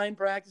bass line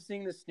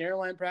practicing, the snare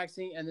line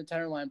practicing, and the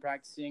tenor line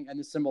practicing, and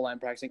the cymbal line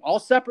practicing, all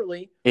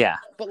separately. Yeah.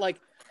 But like,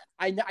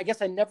 I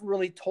guess I never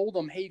really told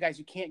them, hey, you guys,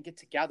 you can't get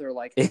together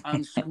like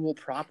on school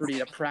property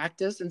to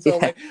practice. And so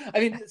like, I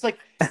mean, it's like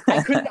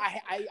I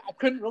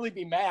couldn't really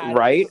be mad.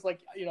 Right. It was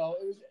like, it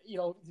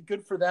was,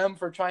 good for them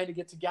for trying to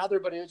get together,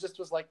 but it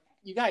was like,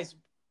 you guys,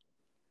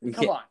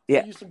 come on,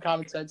 use some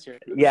common sense here.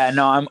 Yeah,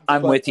 no,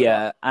 I'm with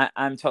you.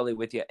 I'm totally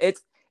with you.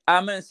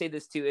 I'm going to say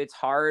this too. It's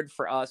hard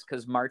for us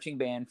because marching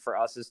band for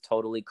us is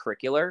totally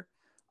curricular.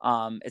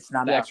 It's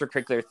not an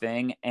extracurricular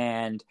thing.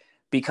 And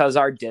because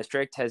our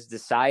district has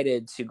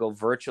decided to go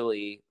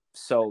virtually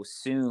so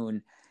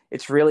soon,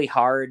 it's really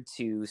hard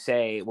to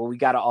say, well, we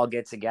got to all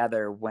get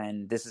together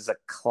when this is a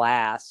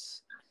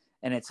class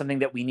and it's something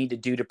that we need to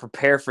do to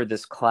prepare for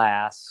this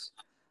class.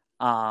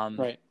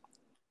 Right.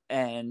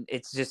 And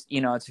it's just,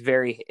 it's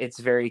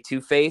very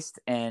two-faced,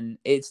 and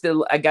it's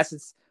still, I guess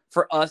it's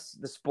for us,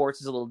 the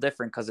sports is a little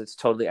different because it's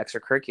totally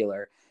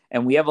extracurricular.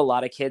 And we have a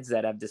lot of kids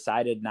that have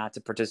decided not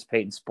to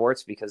participate in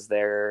sports because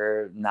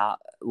they're not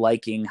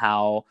liking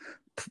how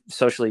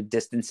socially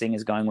distancing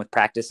is going with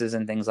practices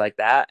and things like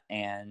that.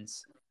 And,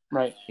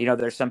 Right.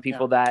 there's some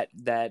people that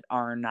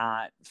are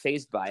not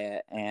fazed by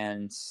it.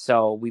 And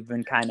so we've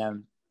been kind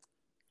of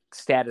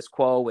status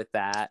quo with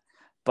that.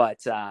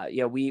 But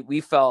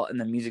we felt in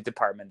the music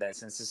department that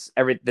since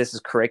this is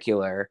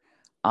curricular,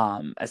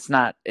 it's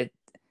not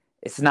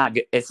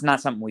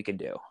something we can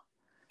do.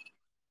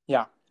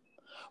 Yeah.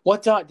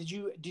 What did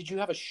you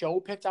have a show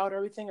picked out,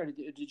 everything, or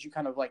did you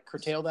kind of like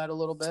curtail that a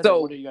little bit? So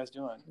or what are you guys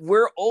doing?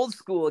 We're old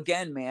school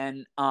again,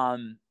 man.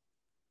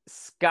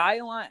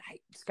 Skyline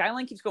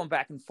keeps going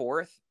back and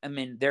forth. I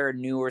mean, they're a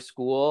newer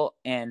school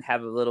and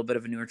have a little bit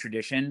of a newer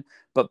tradition,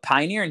 but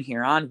Pioneer and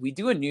Huron, we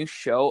do a new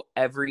show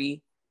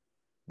every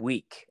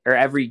week or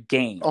every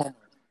game. Oh.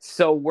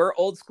 So we're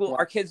old school. Yeah.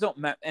 Our kids don't,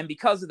 and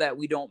because of that,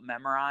 we don't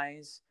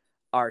memorize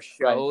our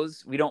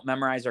shows. Right. We don't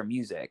memorize our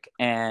music.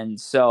 And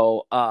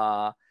so,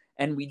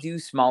 and we do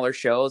smaller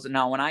shows.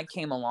 Now, when I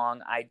came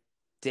along, I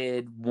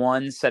did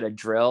one set of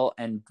drill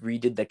and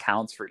redid the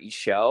counts for each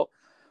show,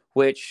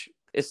 which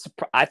is,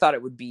 I thought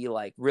it would be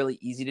like really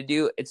easy to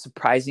do. It's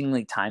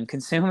surprisingly time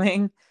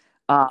consuming.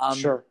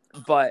 Sure.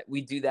 But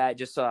we do that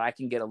just so I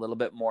can get a little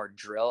bit more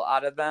drill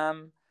out of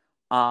them.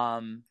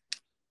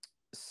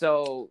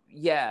 So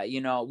yeah,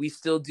 we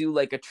still do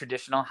like a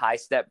traditional high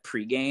step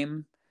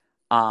pregame,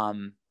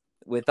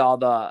 with all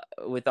the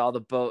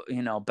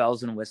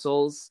bells and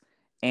whistles,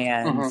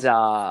 and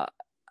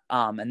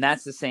and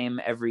that's the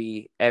same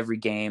every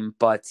game.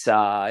 But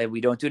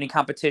we don't do any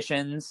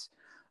competitions.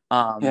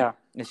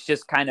 It's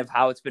just kind of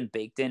how it's been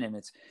baked in, and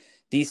it's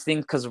these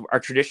things because our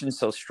tradition is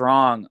so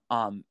strong.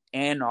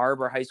 Ann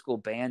Arbor high school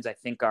bands, I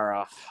think, are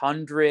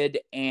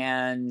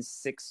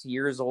 106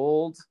 years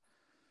old.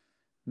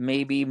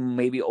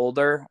 Maybe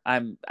older.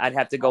 I'd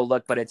have to go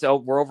look, but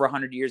we're over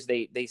 100 years.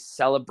 They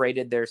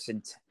celebrated the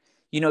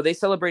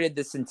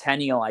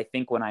centennial. I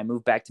think when I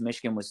moved back to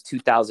Michigan was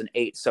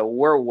 2008. So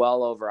we're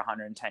well over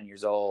 110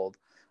 years old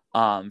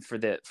for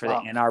the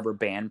Ann Arbor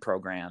band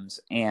programs.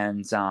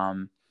 And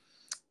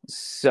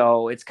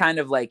so it's kind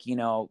of like,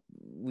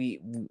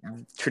 we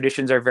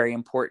traditions are very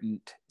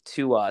important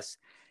to us.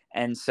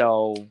 And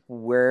so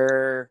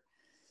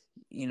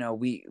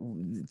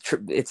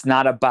it's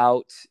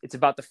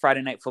about the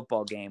Friday night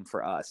football game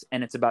for us,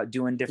 and it's about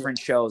doing different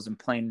shows and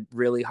playing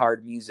really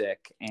hard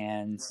music.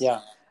 And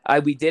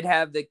we did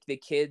have the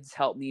kids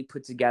help me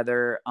put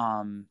together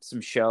some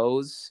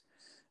shows.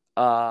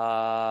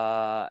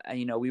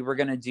 And we were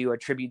going to do a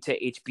tribute to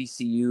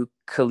HBCU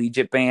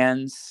collegiate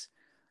bands.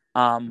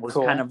 Was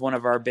cool. Kind of one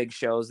of our big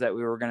shows that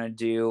we were going to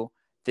do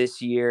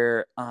this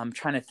year. I'm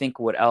trying to think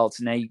what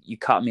else. Now you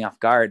caught me off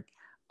guard.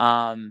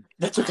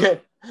 That's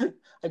okay.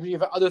 I mean, you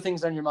have other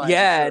things on your mind.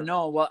 Yeah, sure.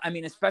 No. Well, I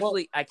mean,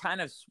 especially I kind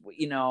of,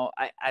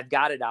 I've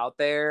got it out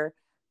there,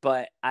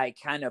 but I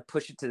kind of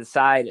push it to the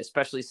side,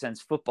 especially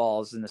since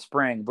football's in the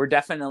spring. We're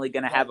definitely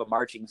going to have a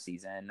marching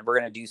season. We're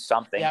going to do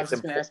something. Yeah, I was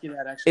just going to ask you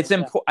that, actually.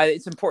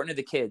 It's important to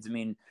the kids. I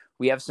mean,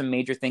 we have some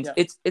major things.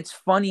 Yeah. It's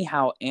funny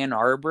how Ann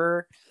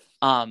Arbor,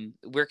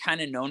 we're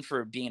kind of known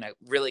for being a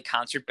really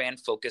concert band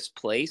focused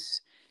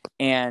place,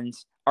 and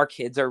our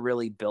kids are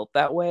really built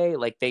that way.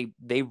 Like they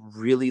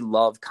really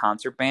love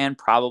concert band,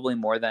 probably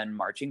more than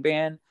marching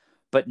band.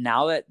 But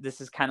now that this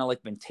has kind of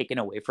like been taken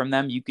away from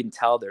them, you can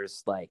tell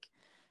there's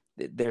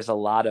a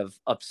lot of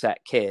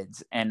upset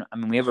kids. And I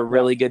mean, we have a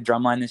really good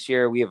drum line this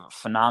year. We have a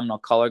phenomenal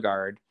color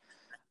guard.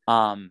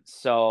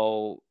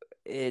 So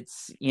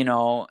it's,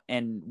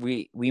 and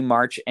we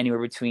march anywhere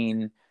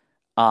between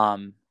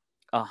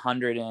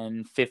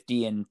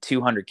 150 and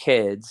 200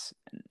 kids,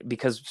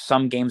 because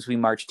some games we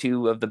march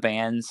 2 of the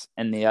bands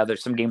and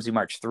some games we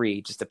march 3.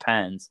 It just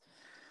depends.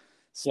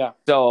 Yeah.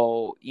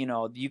 So,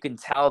 you can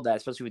tell that,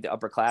 especially with the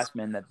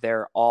upperclassmen, that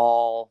they're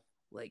all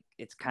like,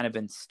 it's kind of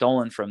been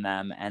stolen from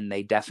them, and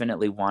they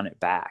definitely want it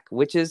back,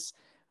 which is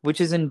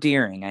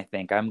endearing. I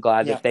think I'm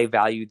glad that they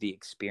value the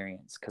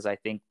experience, because I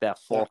think that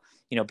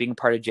being a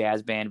part of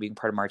jazz band, being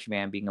part of marching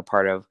band, being a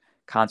part of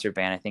concert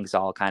band, I think is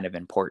all kind of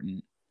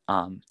important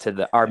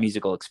to our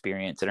musical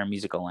experience and our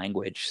musical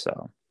language.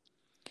 So,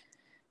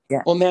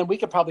 yeah. Well, man, we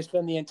could probably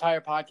spend the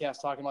entire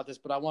podcast talking about this,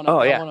 but I want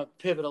to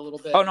pivot a little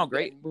bit. Oh, no,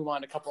 great. And move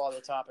on to a couple other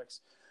topics.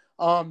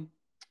 Can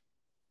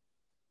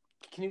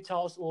you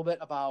tell us a little bit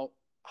about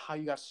how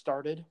you got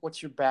started?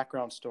 What's your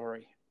background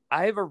story?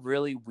 I have a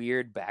really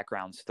weird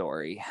background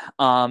story.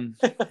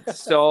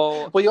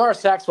 So well, you are a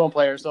saxophone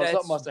player, so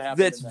something must have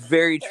happened. That's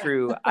very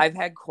true. I've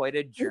had quite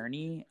a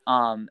journey,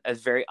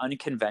 as very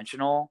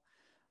unconventional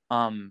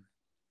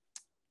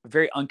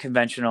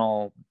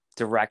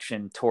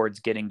direction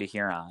towards getting to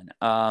Huron.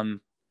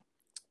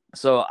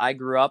 So I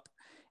grew up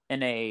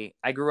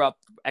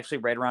actually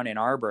right around Ann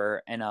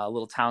Arbor in a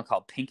little town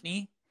called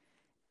Pinckney.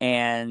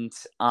 And,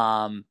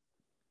 I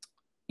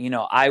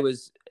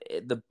was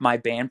my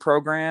band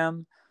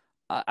program.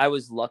 I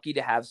was lucky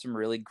to have some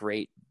really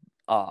great,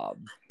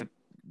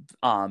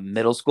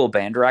 middle school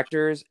band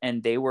directors,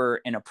 and they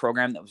were in a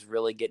program that was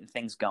really getting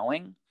things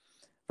going.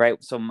 Right.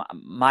 So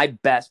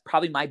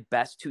probably my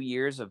best 2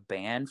 years of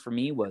band for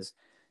me was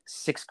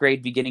sixth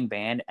grade beginning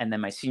band and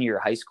then my senior year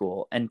of high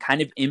school. And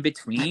kind of in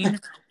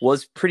between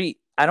was pretty,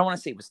 I don't want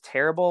to say it was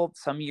terrible.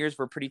 Some years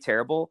were pretty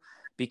terrible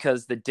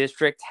because the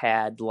district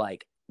had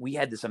we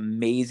had this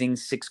amazing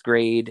sixth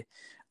grade,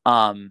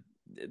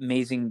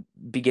 amazing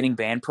beginning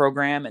band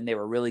program, and they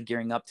were really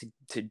gearing up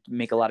to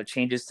make a lot of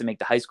changes to make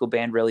the high school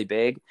band really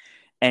big.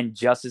 And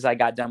just as I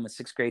got done with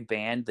sixth grade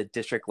band, the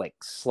district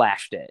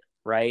slashed it.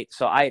 Right.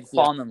 So I had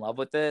fallen in love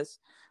with this.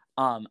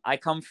 I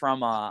come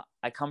from a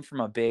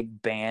big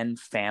band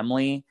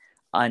family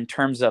in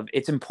terms of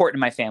it's important in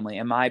my family.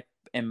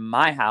 In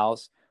my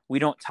house, we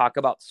don't talk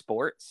about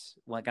sports.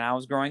 Like when I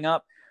was growing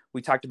up,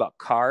 we talked about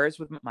cars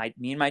with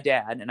me and my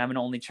dad, and I'm an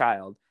only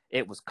child.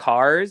 It was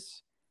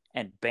cars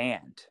and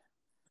band.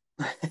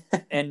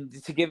 And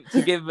to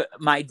give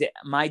my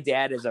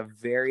dad is a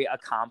very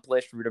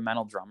accomplished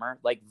rudimental drummer,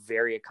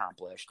 very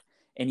accomplished.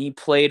 And he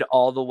played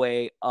all the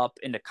way up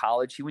into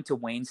college. He went to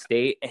Wayne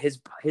State. His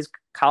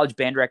college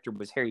band director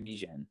was Harry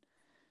Bijan.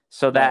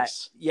 So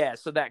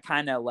so that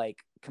kind of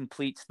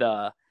completes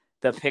the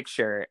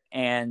picture.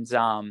 And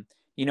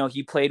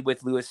he played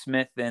with Lewis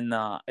Smith and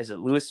is it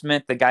Lewis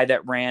Smith, the guy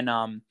that ran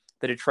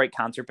the Detroit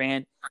concert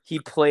band? He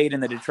played in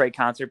the Detroit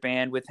concert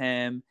band with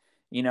him.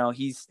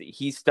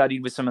 He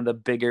studied with some of the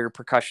bigger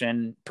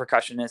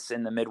percussionists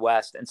in the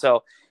Midwest. And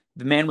so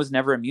the man was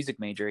never a music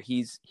major.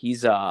 He's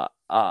an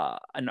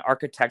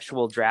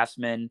architectural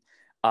draftsman,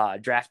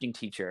 drafting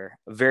teacher,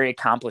 a very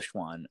accomplished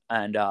one,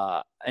 and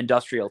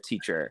industrial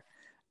teacher.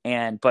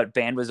 But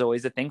band was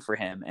always a thing for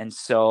him. And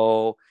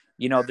so,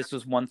 this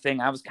was one thing.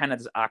 I was kind of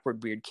this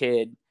awkward, weird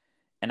kid,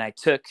 and I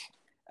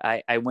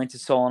went to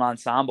solo and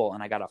ensemble,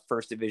 and I got a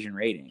first division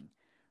rating,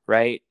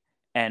 right?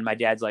 And my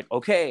dad's like,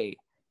 okay,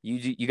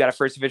 you got a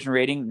first division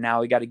rating. Now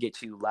we got to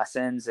get you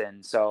lessons.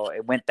 And so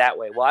it went that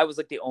way. Well, I was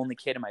the only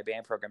kid in my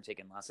band program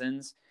taking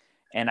lessons,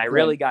 and I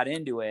really got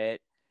into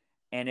it.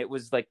 And it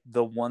was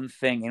the one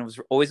thing, and it was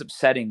always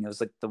upsetting. It was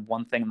the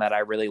one thing that I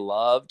really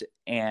loved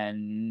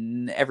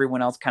and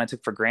everyone else kind of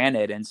took for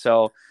granted. And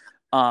so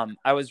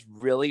I was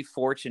really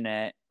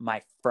fortunate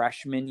my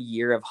freshman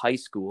year of high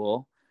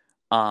school,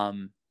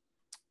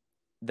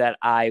 that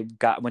I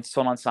went to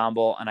solo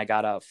ensemble and I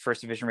got a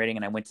first division rating,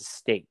 and I went to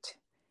state.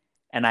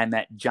 And I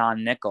met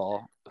John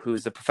Nickel,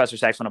 who's the professor of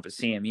saxophone up at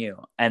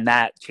CMU. And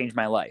that changed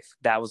my life.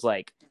 That was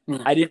I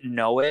didn't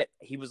know it.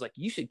 He was like,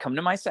 you should come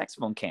to my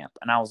saxophone camp.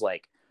 And I was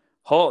like,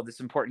 oh, this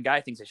important guy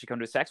thinks I should come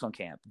to a saxophone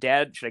camp.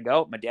 Dad, should I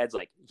go? My dad's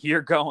like,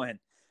 you're going.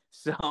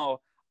 So,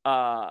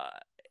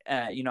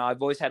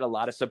 I've always had a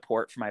lot of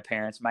support from my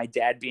parents, my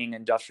dad being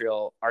an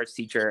industrial arts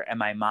teacher and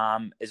my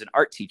mom is an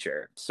art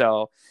teacher.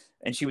 So,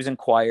 and she was in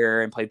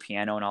choir and played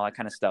piano and all that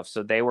kind of stuff.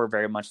 So they were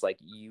very much like,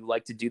 you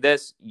like to do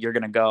this, you're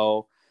going to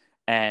go.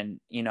 And,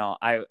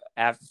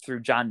 through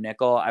John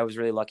Nickel, I was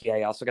really lucky.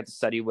 I also got to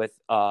study with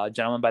a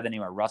gentleman by the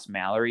name of Russ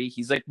Mallory.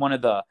 He's one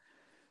of the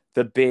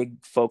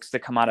big folks that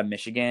come out of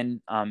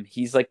Michigan.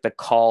 He's the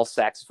call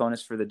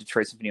saxophonist for the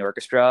Detroit Symphony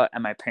Orchestra.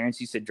 And my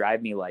parents used to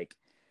drive me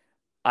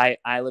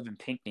I live in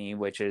Pinckney,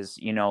 which is,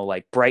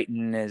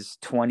 Brighton is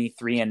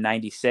 23 and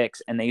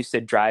 96. And they used to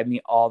drive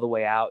me all the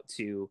way out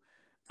to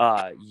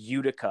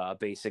Utica,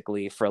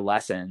 basically, for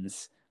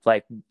lessons,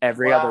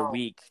 every other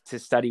week to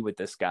study with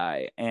this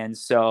guy. And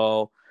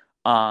so,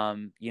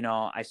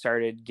 I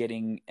started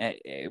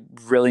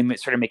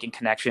started making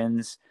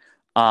connections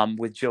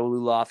with Joe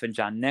Luloff and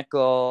John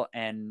Nickel.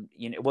 And,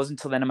 it wasn't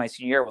until the end of my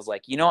senior year I was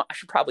like, I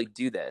should probably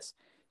do this.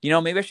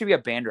 Maybe I should be a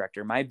band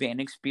director. My band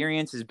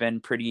experience has been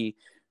pretty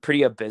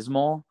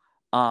abysmal.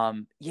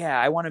 I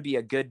want to be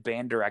a good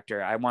band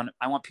director. I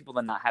want people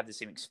to not have the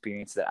same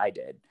experience that I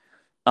did.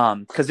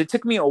 Because it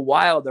took me a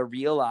while to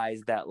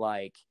realize that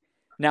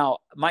now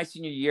my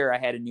senior year I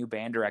had a new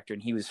band director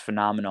and he was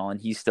phenomenal and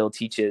he still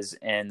teaches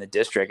in the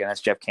district, and that's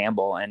Jeff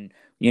Campbell. And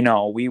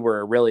we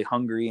were really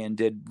hungry and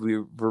we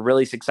were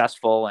really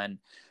successful and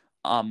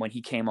when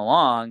he came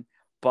along,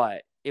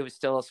 but it was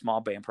still a small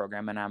band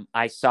program. And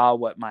I saw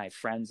what my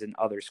friends in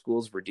other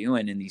schools were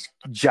doing in these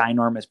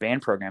ginormous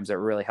band programs that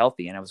were really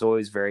healthy, and I was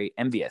always very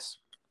envious.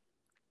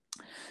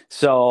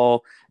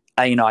 So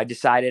I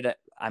decided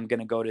I'm going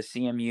to go to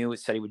CMU,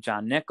 study with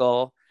John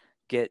Nickel,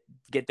 get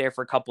there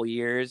for a couple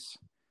years.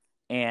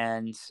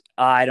 And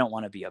I don't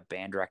want to be a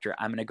band director.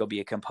 I'm going to go be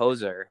a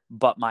composer.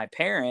 But my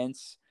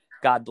parents,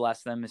 God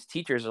bless them, as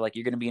teachers, are like,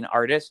 you're going to be an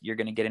artist. You're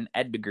going to get an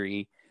ed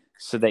degree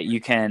so that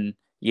you can,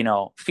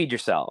 feed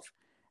yourself.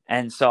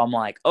 And so I'm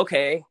like,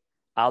 okay,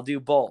 I'll do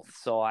both.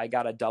 So I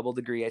got a double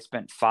degree. I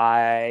spent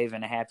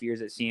 5.5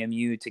 years at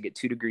CMU to get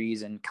 2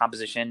 degrees in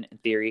composition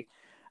and theory.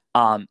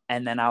 And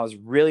then I was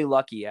really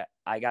lucky.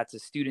 I got to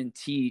student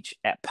teach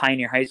at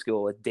Pioneer High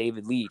School with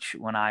David Leach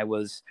when I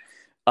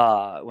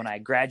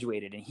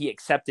graduated, and he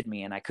accepted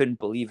me, and I couldn't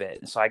believe it.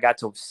 And so I got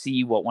to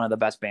see what one of the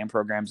best band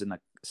programs in the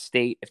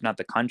state, if not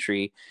the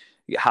country,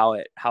 how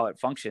it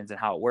functions and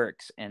how it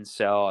works. And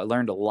so I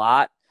learned a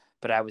lot,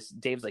 but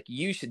Dave's like,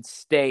 you should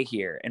stay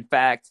here. In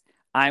fact,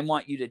 I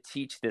want you to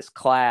teach this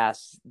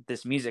class,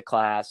 this music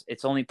class.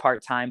 It's only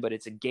part-time, but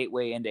it's a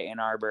gateway into Ann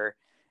Arbor,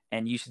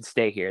 and you should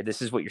stay here.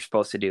 This is what you're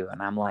supposed to do.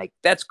 And I'm like,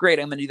 that's great.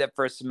 I'm going to do that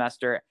first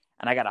semester.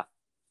 And I got a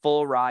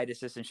full ride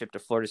assistantship to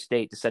Florida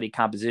State to study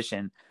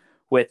composition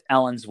with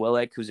Ellen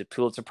Zwillick, who's a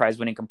Pulitzer Prize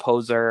winning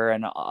composer.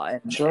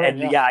 Sure,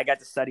 yeah. Yeah, I got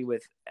to study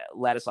with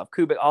Ladislav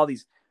Kubik, all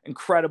these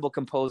incredible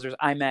composers.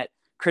 I met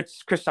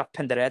Krzysztof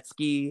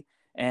Penderecki,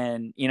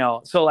 and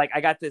so like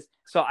I got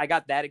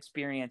that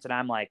experience, and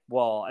I'm like,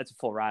 well, it's a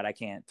full ride, I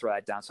can't throw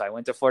that down. So I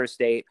went to Florida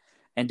State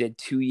and did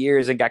 2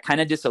 years and got kind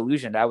of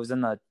disillusioned. I was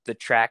in the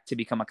track to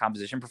become a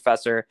composition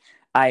professor.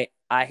 I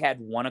had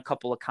won a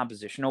couple of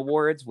composition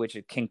awards, which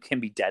it can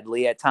be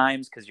deadly at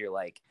times because you're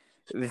like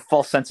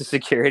false sense of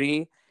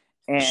security.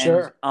 And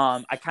Sure.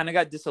 I kind of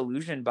got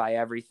disillusioned by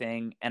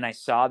everything, and I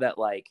saw that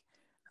like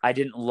I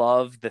didn't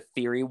love the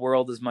theory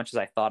world as much as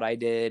I thought I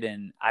did.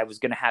 And I was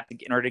going to have to,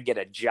 in order to get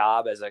a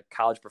job as a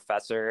college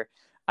professor,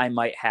 I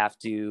might have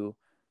to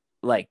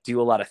like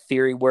do a lot of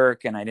theory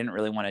work. And I didn't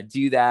really want to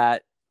do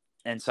that.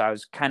 And so I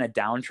was kind of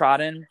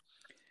downtrodden,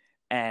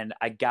 and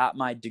I got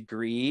my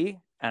degree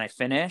and I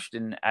finished,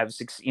 and I was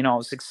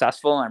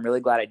successful, and I'm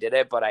really glad I did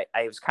it. But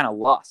I was kind of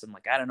lost. I'm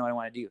like, I don't know what I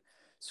want to do.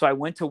 So I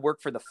went to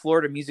work for the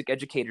Florida Music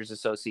Educators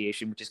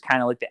Association, which is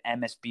kind of like the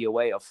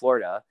MSBOA of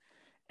Florida.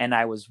 And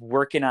I was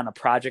working on a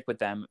project with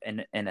them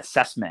in an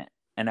assessment,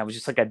 and I was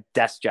just like a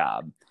desk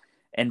job.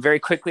 And very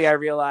quickly I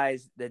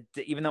realized that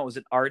even though it was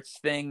an arts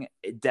thing,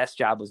 a desk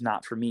job was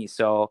not for me.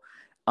 So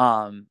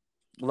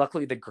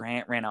luckily the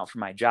grant ran out for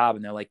my job,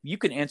 and they're like, you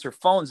can answer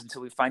phones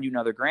until we find you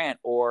another grant.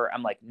 Or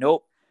I'm like,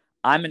 nope,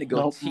 I'm going to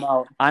go.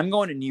 Nope, I'm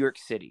going to New York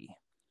City.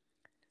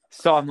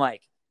 So I'm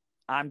like,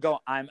 I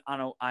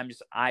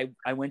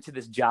went to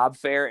this job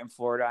fair in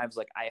Florida. I was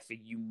like, if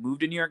you move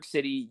to New York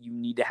City, you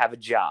need to have a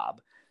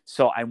job.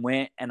 So I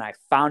went and I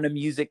found a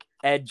music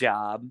ed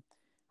job,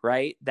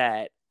 right?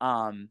 That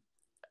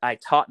I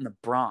taught in the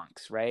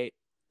Bronx, right?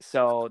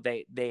 So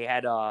they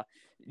had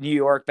New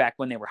York, back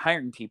when they were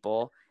hiring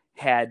people,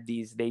 had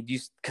these, they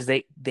used, because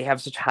they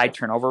have such a high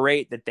turnover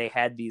rate, that they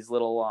had these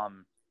little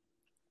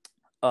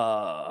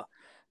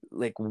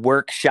like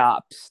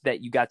workshops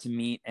that you got to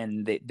meet,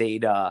 and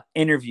they'd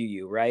interview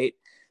you, right?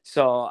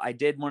 So I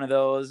did one of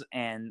those,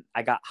 and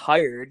I got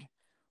hired,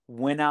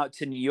 went out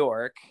to New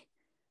York.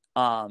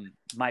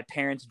 My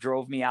parents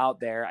drove me out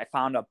there. I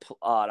found an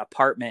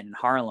apartment in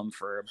Harlem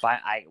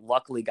I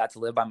luckily got to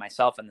live by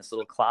myself in this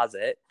little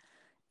closet.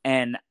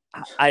 And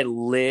I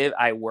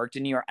worked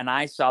in New York, and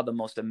I saw the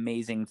most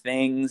amazing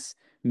things,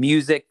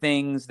 music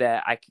things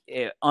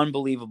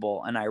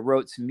unbelievable. And I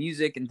wrote some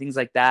music and things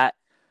like that.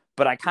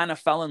 But I kind of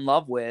fell in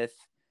love with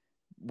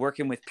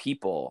working with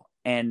people.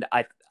 And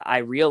I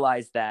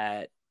realized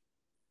that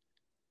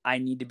I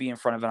need to be in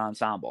front of an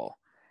ensemble,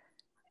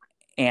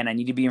 and I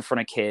need to be in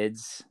front of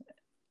kids.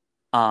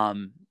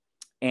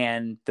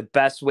 And the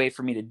best way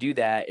for me to do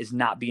that is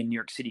not be in New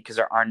York City, because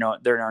there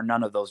are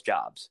none of those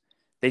jobs.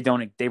 They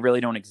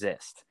really don't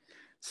exist.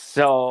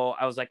 So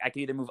I was like, I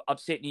could either move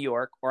upstate New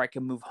York, or I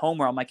can move home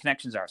where all my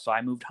connections are. So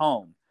I moved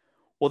home.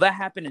 Well, that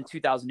happened in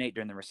 2008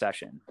 during the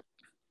recession.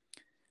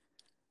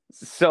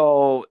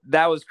 So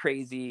that was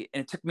crazy.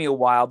 And it took me a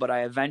while, but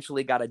I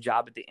eventually got a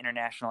job at the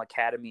International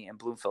Academy in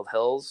Bloomfield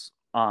Hills,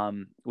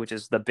 which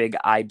is the big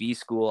IB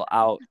school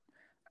out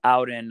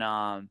in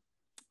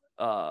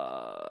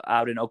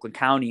Oakland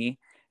County,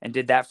 and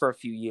did that for a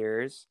few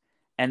years.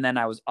 And then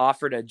I was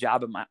offered a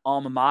job at my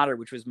alma mater,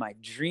 which was my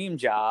dream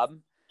job.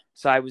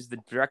 So I was the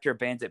director of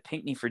bands at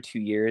Pinckney for 2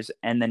 years.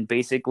 And then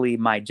basically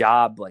my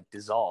job like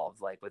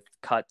dissolved, like with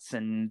cuts,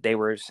 and they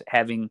were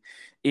having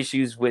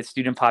issues with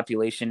student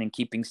population and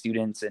keeping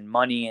students and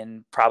money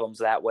and problems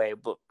that way,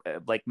 but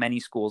like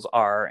many schools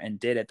are and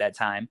did at that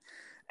time.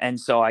 And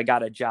so I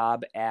got a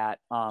job at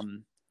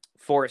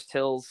Forest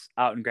Hills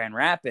out in Grand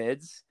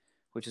Rapids,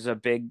 which is a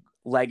big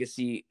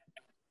legacy,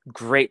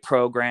 great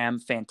program,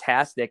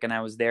 fantastic. And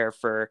I was there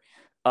for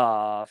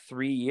 3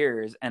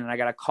 years. And I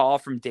got a call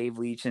from Dave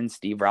Leach and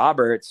Steve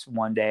Roberts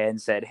one day,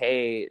 and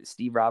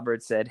Steve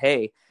Roberts said,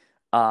 hey,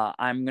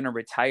 I'm going to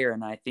retire,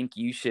 and I think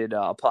you should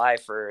apply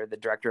for the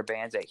director of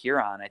bands at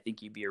Huron. I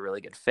think you'd be a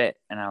really good fit.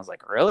 And I was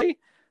like, really?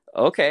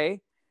 Okay.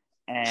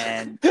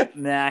 And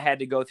then I had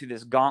to go through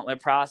this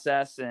gauntlet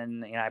process,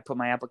 and I put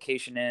my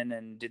application in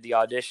and did the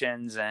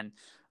auditions, and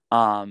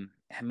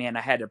man,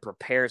 I had to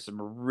prepare some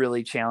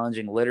really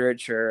challenging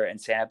literature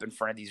and stand up in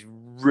front of these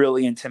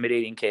really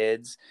intimidating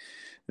kids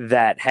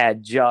that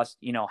had just,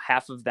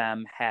 half of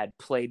them had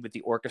played with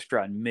the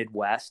orchestra in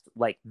Midwest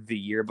like the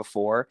year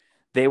before.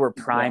 They were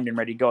primed and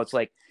ready to go. It's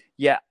like,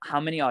 yeah, how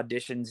many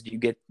auditions do you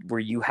get where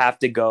you have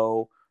to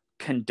go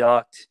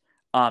conduct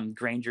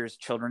Granger's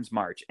Children's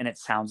March, and it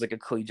sounds like a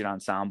collegiate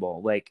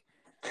ensemble? Like,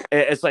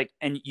 it's like,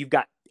 and you've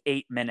got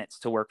 8 minutes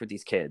to work with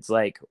these kids.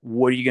 Like,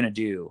 what are you gonna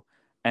do?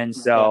 And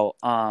so,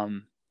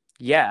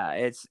 yeah,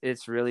 it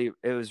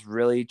was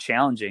really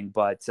challenging,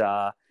 but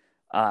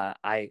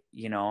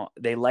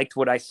they liked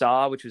what I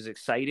saw, which was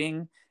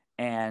exciting,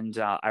 and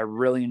I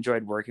really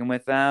enjoyed working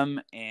with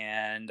them.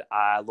 And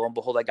lo and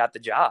behold, I got the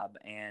job,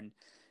 and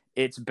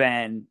it's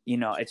been,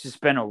 it's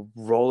just been a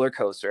roller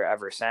coaster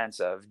ever since,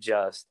 of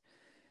just,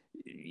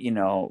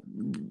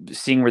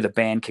 seeing where the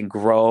band can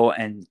grow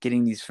and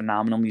getting these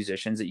phenomenal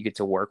musicians that you get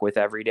to work with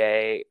every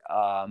day.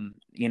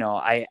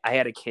 I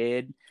had a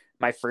kid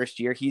my first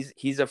year.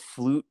 He's a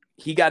flute.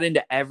 He got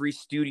into every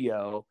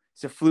studio.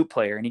 He's a flute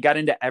player, and he got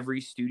into every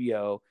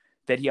studio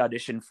that he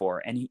auditioned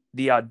for. And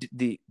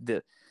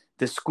the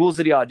schools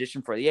that he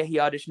auditioned for, he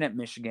auditioned at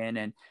Michigan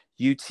and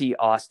UT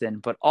Austin,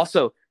 but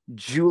also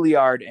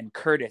Juilliard and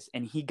Curtis,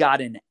 and he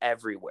got in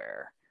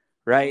everywhere.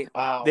 Right?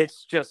 Wow.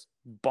 That's just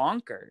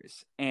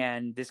bonkers.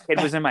 And this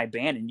kid was in my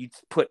band, and you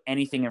put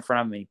anything in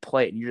front of him and he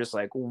played, and you're just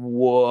like,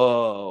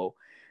 whoa.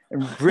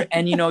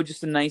 And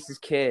just the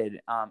nicest kid.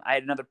 I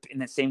had another in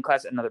the same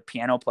class, another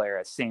piano player,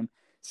 same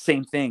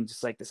thing.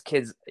 Just like, this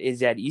kid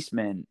is at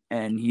Eastman,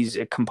 and he's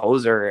a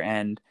composer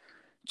and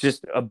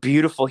just a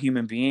beautiful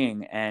human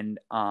being, and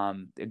a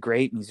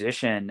great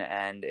musician.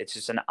 And it's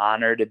just an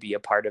honor to be a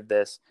part of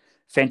this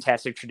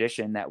fantastic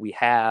tradition that we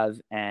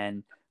have,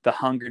 and the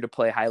hunger to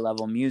play high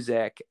level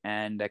music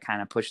and to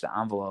kind of push the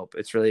envelope.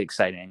 It's really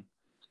exciting.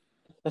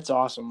 That's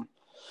awesome.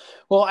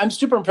 Well, I'm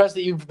super impressed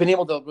that you've been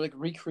able to like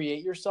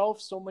recreate yourself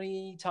so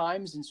many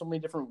times in so many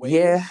different ways.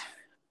 Yeah.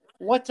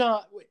 What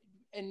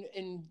and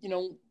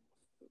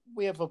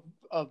we have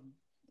a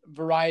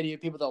variety of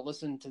people that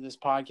listen to this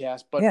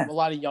podcast, but a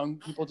lot of young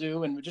people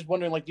do, and we're just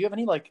wondering, like, do you have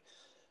any like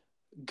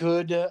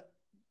good,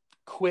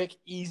 quick,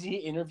 easy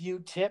interview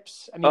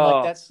tips? I mean,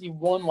 like, you've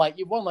won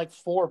like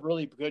 4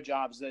 really good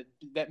jobs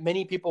that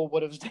many people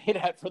would have stayed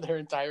at for their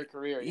entire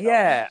career. You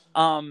know?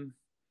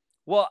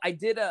 Well, I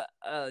did a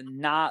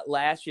not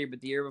last year, but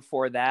the year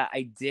before that,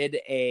 I did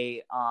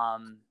an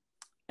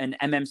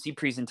MMC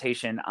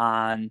presentation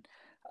on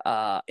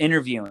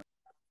interviewing.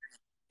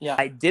 Yeah.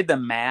 I did the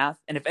math,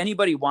 and if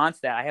anybody wants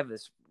that, I have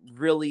this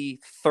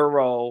really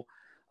thorough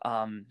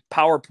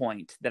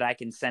PowerPoint that I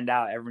can send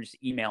out. Everyone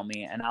just email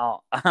me, and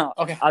I'll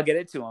get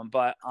it to them.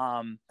 But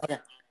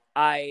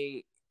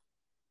I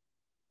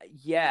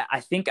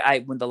think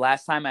when the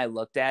last time I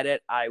looked at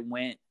it, I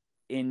went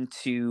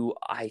into,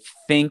 I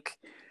think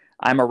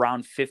I'm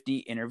around 50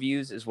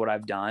 interviews is what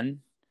I've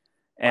done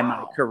in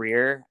my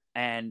career,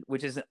 and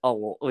which is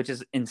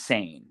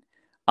insane.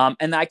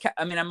 And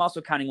I'm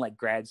also counting like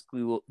grad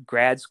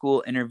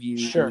school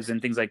interviews and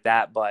things like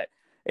that, but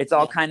it's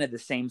all kind of the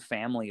same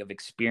family of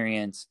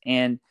experience.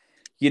 And,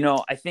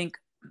 I think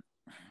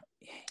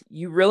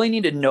you really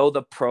need to know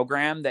the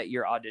program that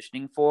you're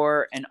auditioning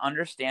for and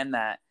understand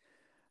that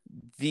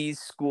these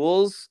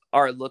schools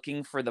are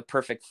looking for the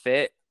perfect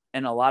fit.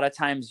 And a lot of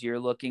times you're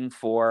looking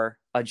for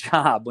a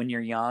job when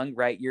you're young,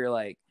 right? You're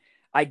like,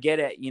 I get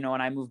it.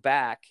 When I moved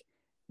back,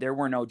 there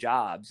were no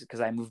jobs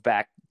because I moved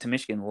back to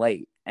Michigan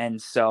late.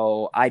 And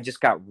so I just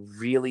got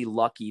really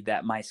lucky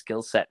that my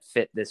skill set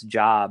fit this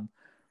job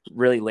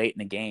really late in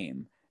the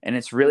game. And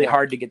it's really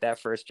hard to get that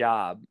first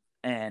job.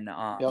 And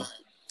I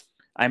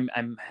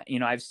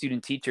have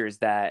student teachers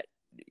that,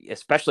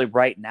 especially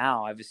right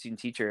now, I have a student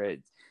teacher,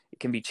 it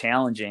can be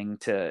challenging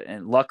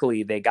and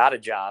luckily they got a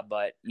job,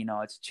 but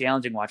it's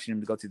challenging watching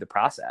them to go through the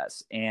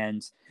process.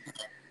 And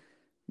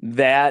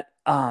that,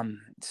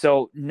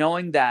 so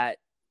knowing that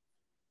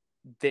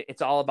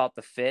it's all about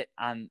the fit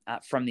on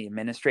from the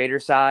administrator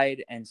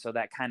side. And so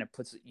that kind of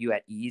puts you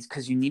at ease,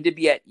 because you need to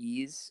be at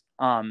ease.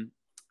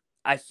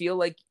 I feel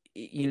like,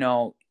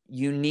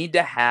 you need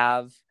to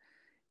have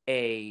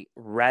a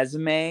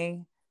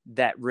resume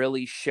that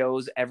really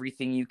shows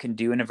everything you can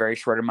do in a very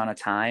short amount of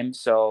time.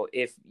 So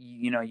if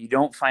you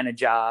don't find a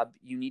job,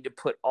 you need to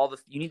put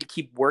you need to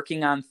keep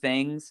working on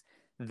things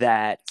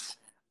that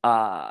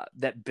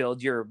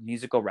build your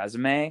musical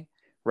resume,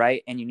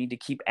 right? And you need to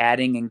keep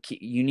adding, and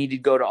you need to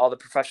go to all the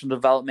professional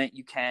development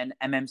you can,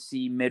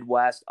 MMC,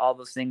 Midwest, all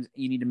those things.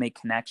 You need to make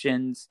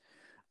connections.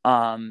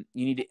 You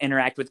need to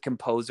interact with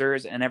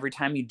composers, and every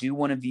time you do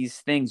one of these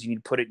things, you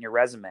need to put it in your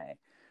resume,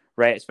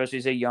 right? Especially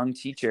as a young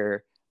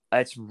teacher,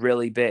 it's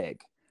really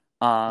big.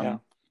 And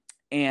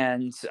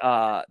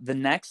the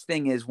next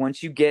thing is,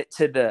 once you get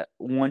to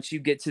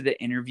the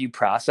interview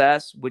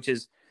process, which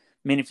is,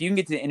 if you can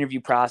get to the interview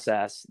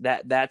process,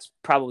 that's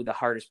probably the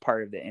hardest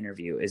part of the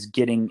interview, is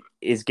getting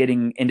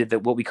into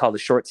what we call the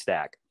short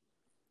stack,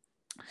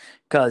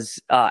 because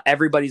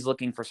everybody's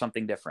looking for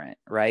something different,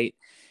 right?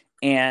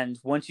 And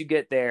once you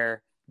get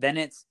there, then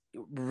it's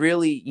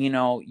really,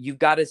 you've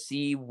got to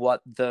see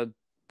what the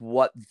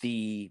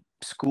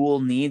school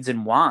needs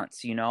and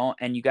wants,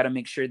 and you got to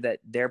make sure that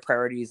their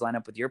priorities line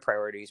up with your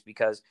priorities.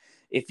 Because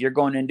if you're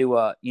going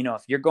into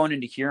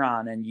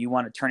Huron and you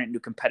want to turn it into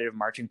a competitive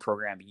marching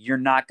program, you're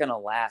not going to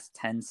last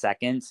 10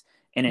 seconds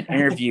in an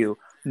interview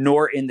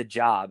nor in the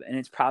job. And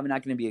it's probably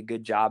not going to be a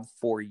good job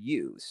for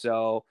you.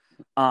 So,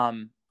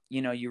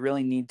 you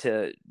really need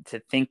to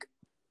think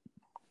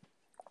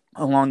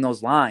along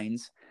those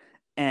lines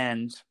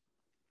and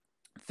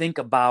think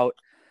about,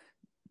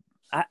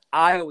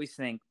 I always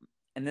think,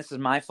 and this is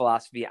my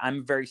philosophy, I'm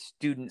a very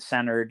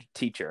student-centered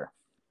teacher,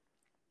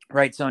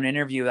 right? So in an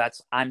interview,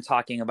 I'm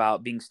talking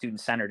about being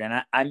student-centered,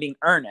 and I'm being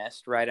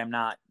earnest, right? I'm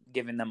not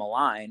giving them a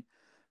line,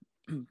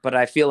 but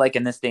I feel like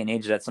in this day and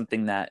age, that's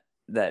something that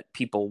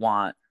people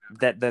want,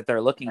 that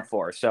they're looking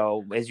for.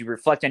 So as you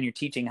reflect on your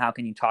teaching, how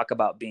can you talk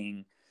about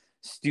being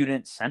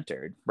student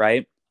centered,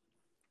 right?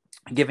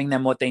 Giving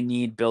them what they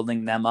need,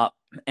 building them up.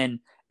 And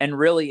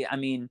really, I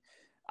mean,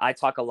 I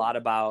talk a lot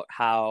about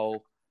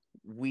how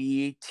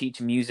we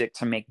teach music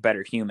to make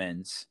better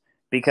humans,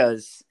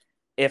 because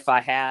if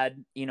I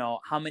had,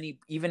 how many,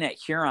 even at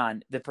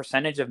Huron, the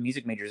percentage of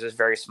music majors is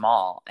very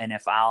small. And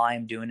if all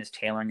I'm doing is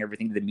tailoring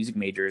everything to the music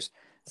majors,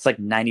 it's like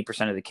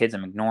 90% of the kids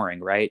I'm ignoring.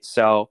 Right.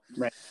 So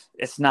Right.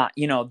 it's not,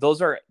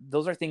 those are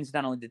things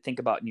not only to think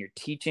about in your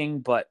teaching,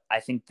 but I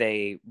think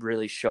they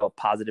really show up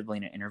positively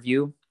in an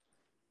interview.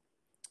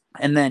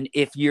 And then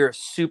if you're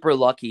super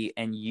lucky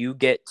and you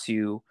get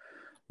to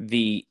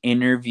the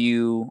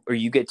interview, or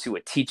you get to a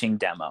teaching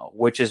demo,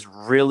 which is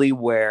really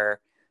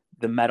where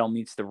the metal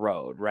meets the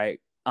road, right?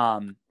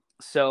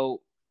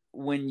 So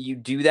when you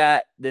do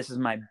that, this is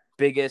my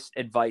biggest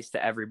advice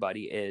to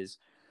everybody: is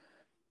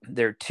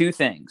there are two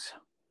things.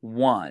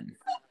 One,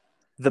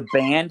 the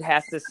band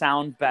has to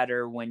sound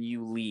better when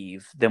you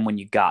leave than when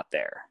you got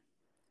there.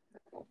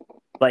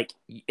 Like,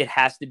 it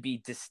has to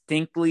be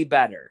distinctly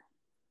better.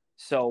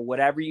 So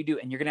whatever you do,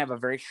 and you're going to have a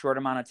very short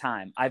amount of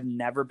time. I've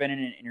never been in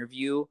an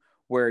interview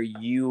where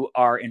you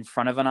are in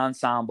front of an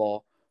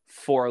ensemble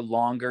for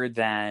longer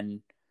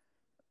than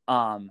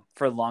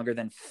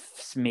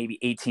maybe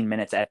 18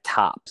 minutes at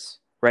tops,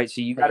 right?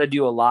 So you got to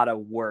do a lot of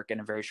work in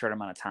a very short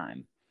amount of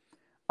time.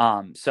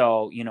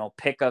 So,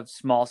 pick a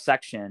small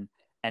section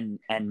and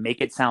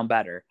make it sound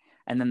better.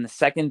 And then the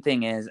second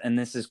thing is, and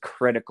this is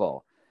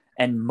critical,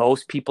 and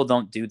most people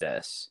don't do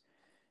this,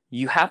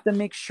 you have to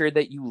make sure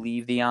that you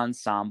leave the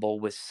ensemble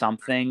with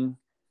something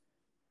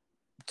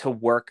to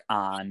work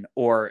on,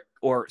 or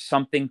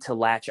something to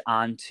latch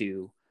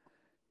onto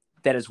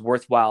that is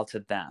worthwhile to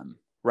them,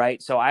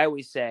 right? So I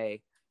always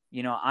say,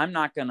 I'm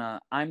not gonna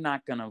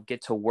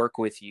get to work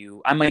with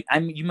you.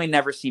 You may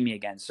never see me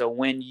again. So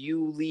when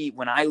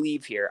I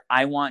leave here,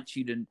 I want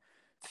you to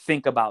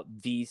think about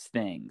these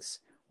things.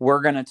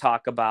 We're gonna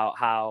talk about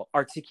how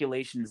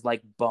articulation is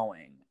like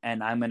bowing,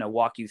 and I'm gonna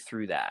walk you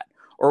through that,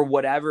 or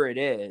whatever it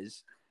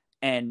is,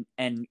 and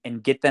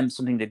get them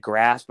something to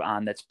grasp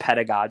on that's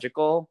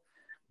pedagogical,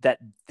 that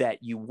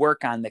you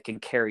work on, that can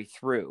carry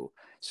through.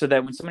 So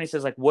that when somebody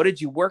says, like, what did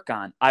you work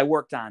on? I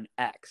worked on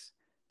X,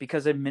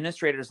 because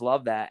administrators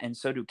love that. And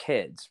so do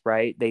kids,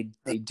 right? They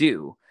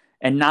do.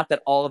 And not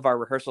that all of our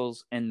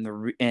rehearsals in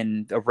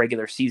the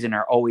regular season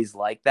are always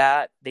like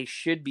that. They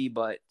should be,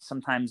 but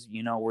sometimes,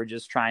 we're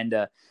just trying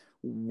to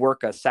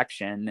work a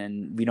section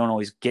and we don't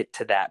always get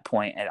to that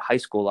point at high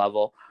school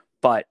level.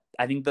 But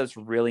I think that's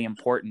really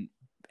important.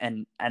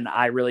 And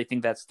I really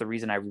think that's the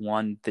reason I've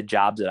won the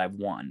jobs that I've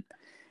won.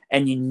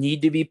 And you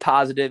need to be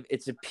positive.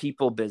 It's a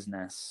people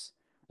business,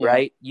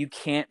 right? You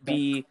can't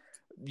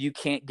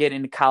get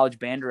into college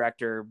band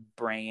director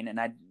brain. And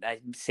I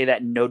say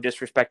that in no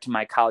disrespect to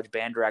my college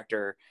band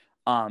director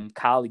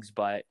colleagues,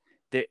 but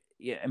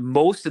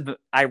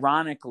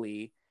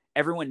ironically,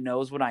 everyone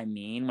knows what I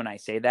mean when I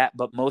say that,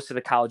 but most of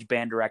the college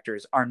band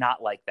directors are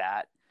not like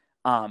that.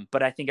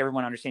 But I think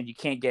everyone understands you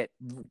can't get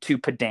too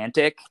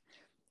pedantic,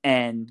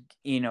 and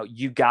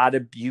you've got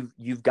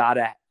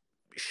to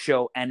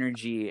show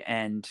energy,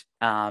 and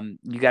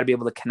you got to be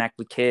able to connect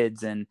with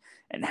kids and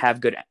have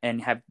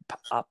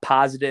a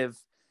positive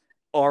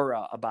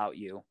aura about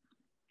you,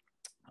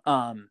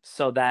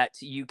 so that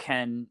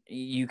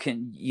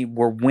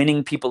we're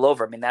winning people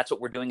over. I mean, that's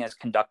what we're doing as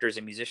conductors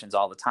and musicians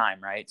all the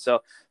time, right?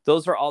 So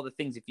those are all the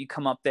things. If you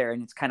come up there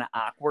and it's kind of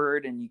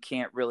awkward and you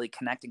can't really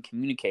connect and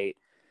communicate,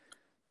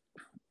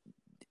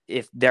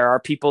 if there are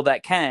people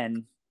that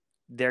can,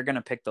 they're going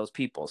to pick those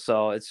people.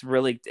 So it's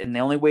really, and the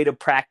only way to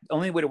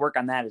work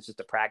on that is just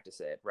to practice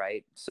it.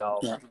 Right. So,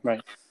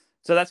 right.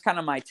 So that's kind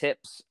of my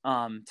tips,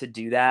 to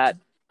do that.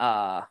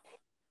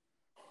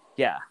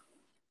 Yeah.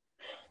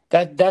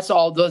 That's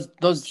all.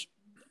 Those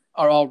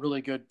are all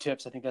really good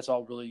tips. I think that's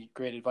all really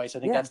great advice. I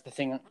think that's the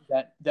thing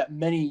that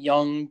many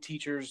young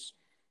teachers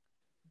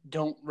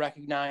don't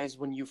recognize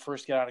when you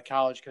first get out of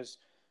college. Cause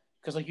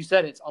like you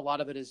said, a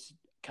lot of it is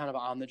kind of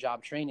on the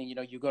job training.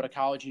 You go to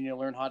college and you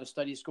learn how to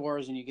study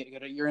scores, and you get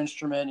good at your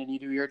instrument and you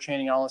do your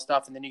training and all this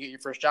stuff. And then you get your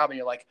first job and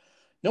you're like,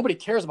 nobody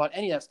cares about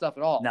any of that stuff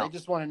at all. No. They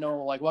just want to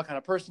know like what kind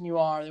of person you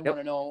are. They want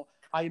to know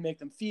how you make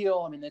them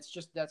feel. I mean,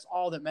 that's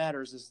all that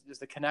matters is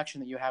the connection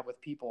that you have with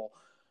people.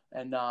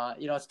 And,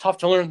 it's tough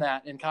to learn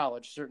that in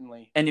college,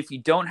 certainly. And if you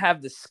don't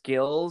have the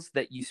skills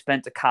that you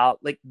spent to college,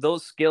 like,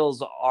 those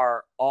skills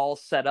are all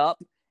set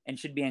up and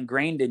should be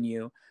ingrained in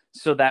you,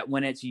 so that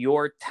when it's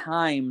your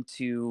time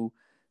to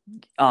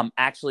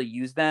actually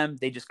use them,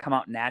 they just come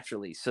out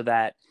naturally. So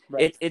that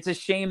it's a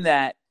shame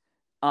that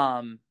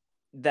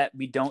that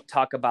we don't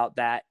talk about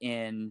that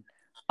in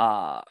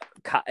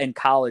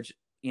college.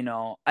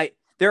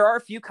 There are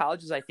a few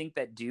colleges I think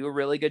that do a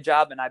really good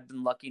job, and I've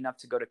been lucky enough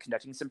to go to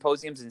conducting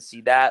symposiums and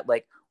see that.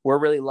 Like, we're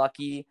really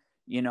lucky,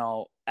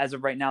 as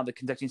of right now, the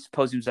conducting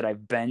symposiums that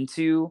I've been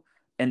to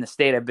in the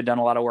state, I've been done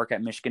a lot of work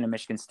at Michigan and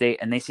Michigan State,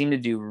 and they seem to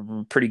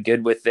do pretty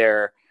good with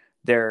their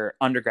their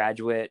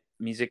undergraduate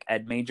music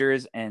ed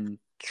majors and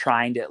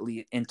trying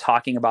to and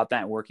talking about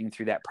that and working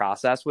through that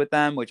process with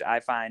them, which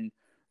I find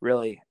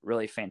really,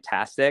 really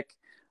fantastic.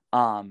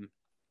 But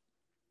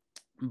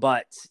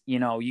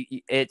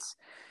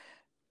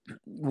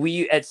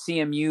we at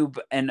CMU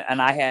and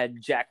I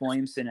had Jack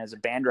Williamson as a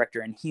band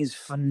director, and he's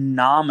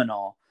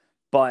phenomenal.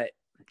 But,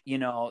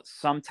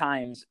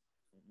 sometimes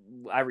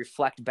I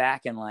reflect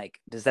back and like,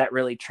 does that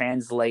really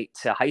translate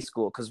to high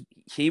school? Because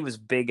he was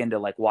big into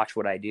like Watch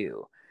What I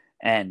Do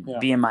and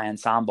be in my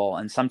ensemble.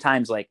 And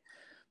sometimes like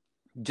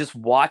just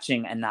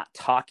watching and not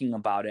talking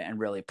about it and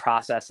really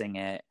processing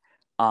it,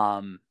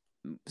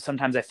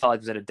 sometimes I felt like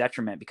it was at a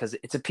detriment because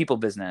it's a people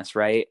business,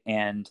 right?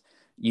 And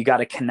you got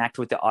to connect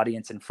with the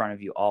audience in front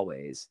of you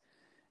always.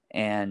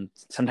 And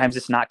sometimes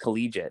it's not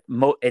collegiate.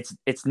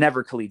 It's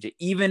never collegiate.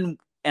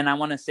 And I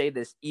want to say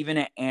this, even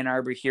at Ann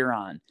Arbor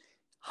Huron,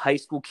 high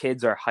school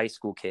kids are high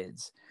school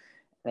kids.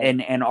 Right.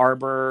 In Ann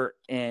Arbor,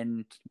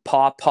 in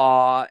Paw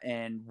Paw,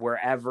 and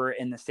wherever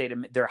in the state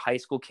of, they're high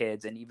school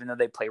kids. And even though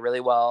they play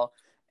really well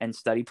and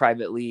study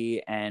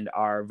privately and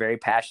are very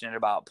passionate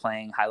about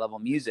playing high level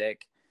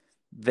music,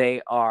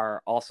 they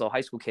are also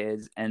high school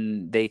kids,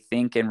 and they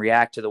think and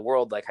react to the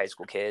world like high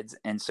school kids.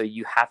 And so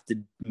you have to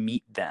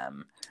meet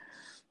them.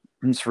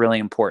 It's really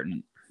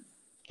important.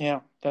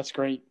 Yeah, that's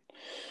great.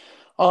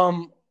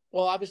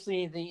 Well,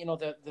 obviously the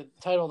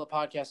title of the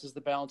podcast is The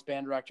Balanced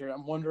Band Director.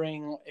 I'm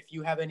wondering if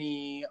you have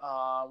any,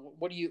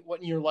 what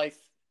in your life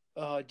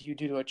do you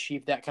do to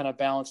achieve that kind of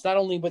balance, not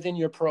only within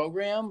your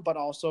program, but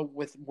also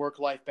with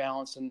work-life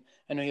balance? And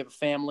I know you have a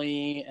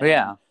family,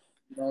 and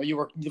you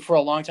were, for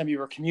a long time, you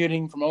were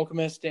commuting from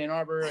Okemos to Ann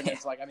Arbor, and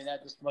it's like, I mean,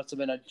 that just must have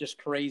been just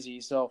crazy.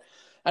 So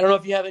I don't know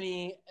if you have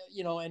any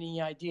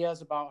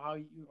ideas about how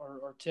you,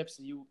 or tips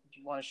that you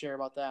want to share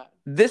about that.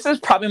 This is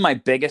probably my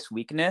biggest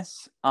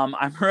weakness. I'm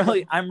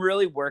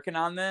really working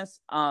on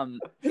this.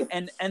 And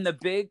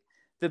the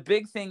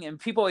big thing, and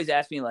people always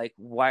ask me like,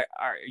 why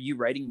are you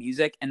writing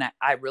music? And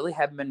I really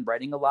haven't been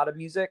writing a lot of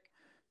music.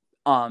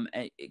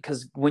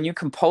 Because when you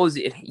compose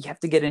it, you have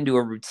to get into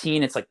a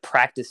routine. It's like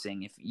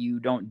practicing. If you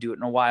don't do it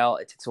in a while,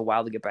 it takes a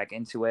while to get back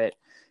into it.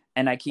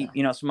 And I keep,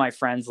 some of my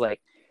friends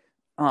like,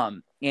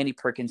 Andy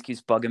Perkins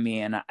keeps bugging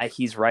me, and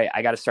he's right.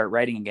 I got to start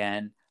writing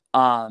again.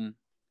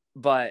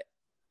 But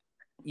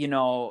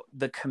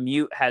the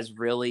commute has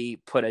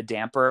really put a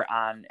damper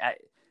on,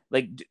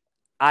 like,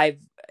 I've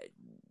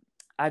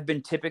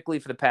been typically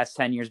for the past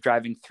 10 years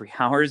driving 3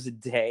 hours a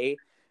day.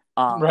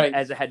 Right.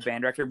 As a head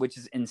band director, which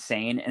is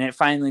insane. And it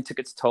finally took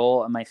its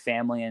toll, and my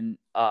family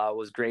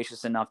was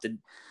gracious enough to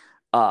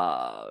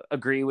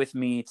agree with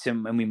me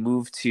and we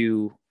moved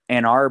to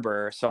Ann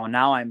Arbor. So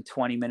now I'm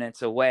 20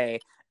 minutes away.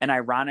 And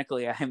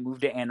ironically, I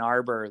moved to Ann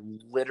Arbor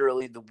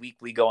literally the week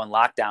we go in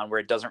lockdown, where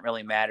it doesn't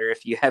really matter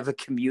if you have a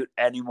commute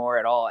anymore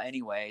at all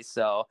anyway.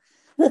 So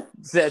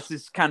that's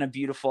just kind of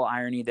beautiful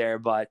irony there.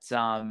 But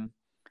I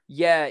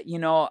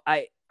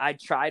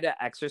try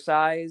to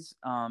exercise.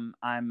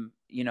 I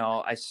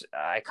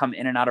come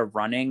in and out of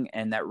running,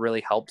 and that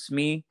really helps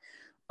me.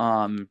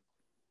 I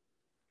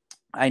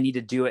need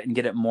to do it and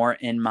get it more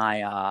in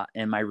my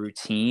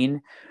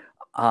routine.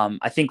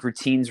 I think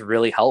routines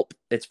really help.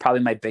 It's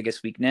probably my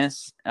biggest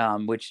weakness,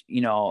 which,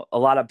 a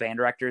lot of band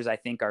directors, I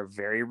think, are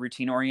very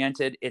routine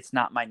oriented. It's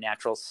not my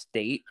natural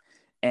state.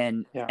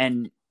 And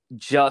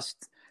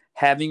just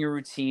having a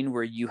routine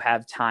where you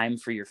have time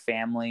for your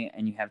family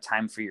and you have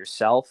time for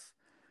yourself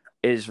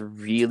is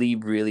really,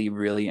 really,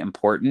 really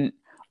important.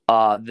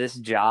 This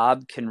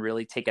job can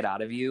really take it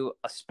out of you,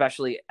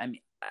 especially,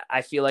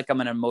 I feel like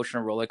I'm an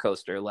emotional roller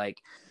coaster.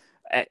 Like,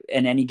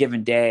 in any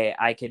given day,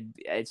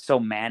 it's so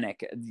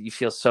manic. You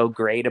feel so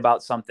great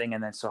about something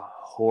and then so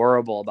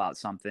horrible about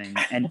something.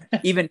 And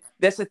even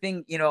that's the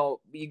thing, you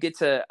get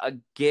to a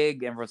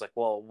gig and everyone's like,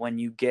 well, when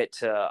you get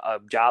to a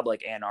job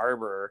like Ann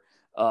Arbor,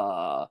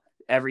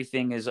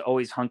 everything is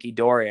always hunky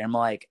dory. And I'm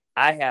like,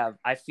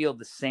 I feel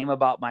the same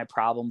about my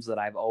problems that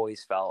I've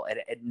always felt.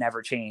 It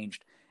never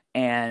changed.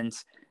 And,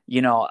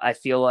 I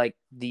feel like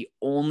the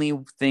only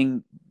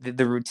thing,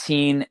 the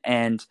routine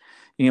and,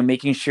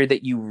 making sure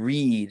that you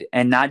read,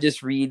 and not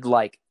just read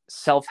like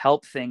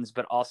self-help things,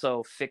 but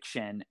also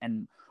fiction,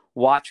 and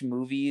watch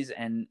movies,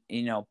 and,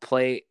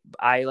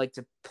 I like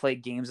to play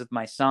games with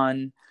my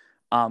son.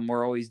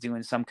 We're always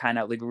doing some kind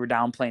of, like, we were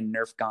down playing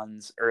Nerf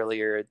guns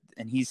earlier,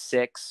 and he's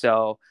 6.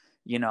 So,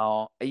 you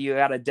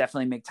got to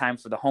definitely make time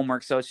for the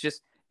homework. So it's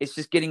just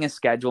getting a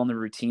schedule and the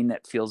routine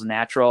that feels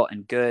natural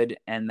and good,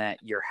 and that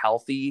you're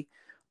healthy.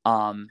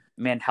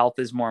 Man, health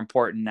is more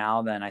important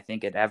now than I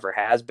think it ever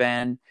has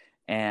been.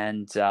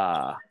 And,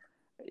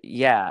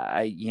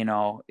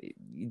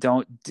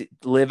 don't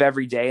live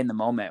every day in the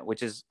moment,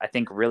 which is, I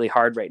think, really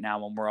hard right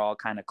now when we're all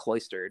kind of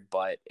cloistered,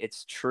 but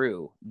it's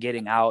true.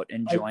 Getting out,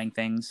 enjoying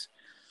things.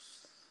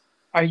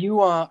 Are you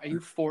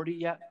 40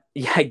 yet?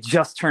 Yeah, I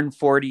just turned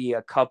 40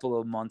 a couple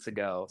of months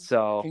ago.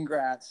 So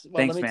congrats. Well,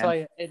 thanks, let me man. tell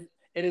you,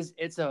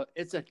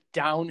 it's a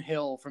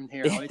downhill from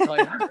here. Let me tell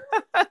you.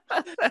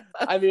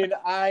 I mean,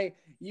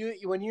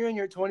 when you're in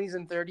your 20s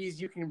and 30s,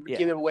 you can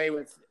get away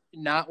with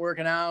not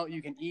working out,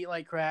 you can eat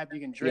like crap, you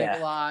can drink a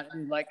Yeah. lot,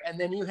 and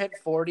then you hit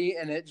 40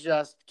 and it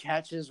just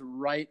catches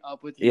right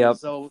up with you. Yep.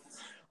 So,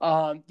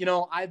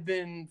 I've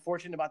been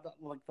fortunate about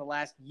the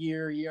last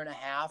year and a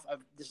half.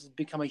 This has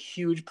become a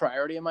huge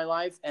priority in my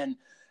life, and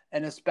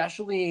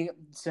especially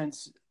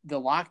since the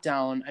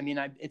lockdown. I mean,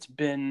 it's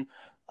been,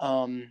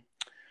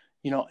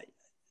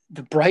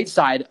 the bright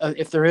side,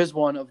 if there is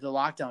one, of the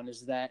lockdown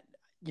is that,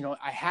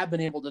 I have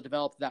been able to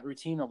develop that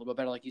routine a little bit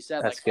better. Like you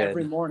said, That's like good.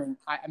 every morning,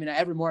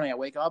 every morning I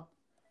wake up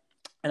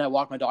and I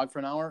walk my dog for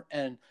an hour,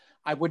 and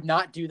I would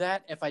not do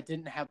that if I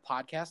didn't have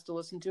podcasts to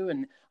listen to.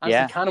 And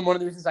honestly, kind of one of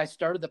the reasons I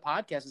started the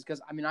podcast is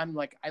because,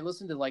 I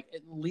listen to like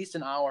at least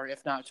an hour,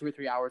 if not 2 or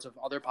 3 hours of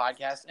other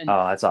podcasts. And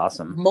that's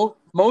awesome.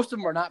 Most of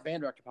them are not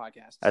band director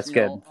podcasts. That's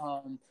good.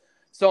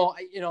 So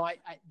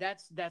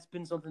that's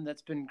been something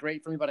that's been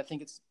great for me, but I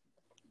think it's,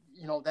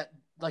 that,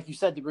 like you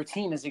said, the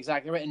routine is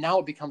exactly right. And now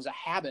it becomes a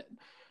habit,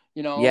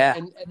 Yeah.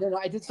 and then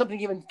I did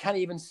something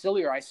even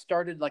sillier. I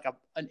started like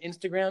an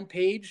Instagram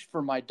page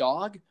for my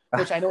dog,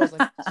 which I know is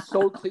like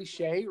so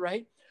cliche,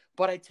 right?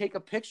 But I take a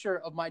picture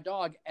of my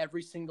dog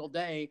every single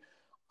day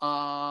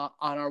on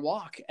our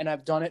walk. And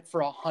I've done it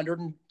for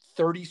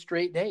 130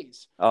 straight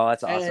days. Oh,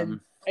 that's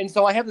awesome. And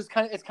so I have it's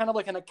kind of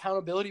like an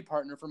accountability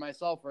partner for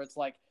myself, where it's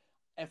like,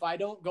 if I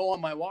don't go on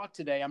my walk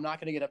today, I'm not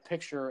going to get a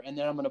picture, and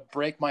then I'm going to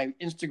break my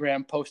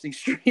Instagram posting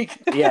streak.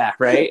 Yeah,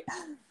 right.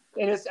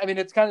 And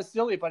it's kind of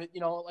silly, but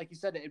like you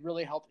said, it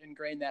really helped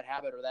ingrain that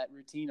habit or that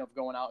routine of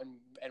going out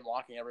and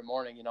walking every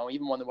morning,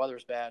 even when the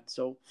weather's bad.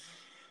 So,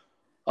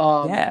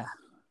 yeah.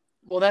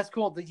 Well, that's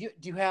cool. Do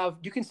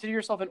you consider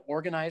yourself an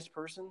organized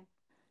person?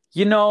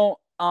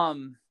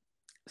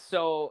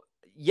 So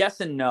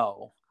yes and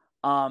no.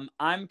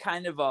 I'm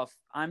kind of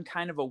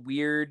a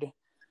weird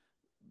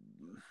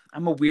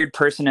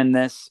person in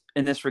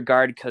this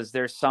regard, because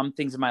there's some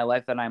things in my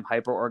life that I'm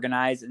hyper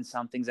organized and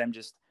some things I'm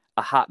just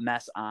a hot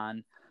mess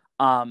on.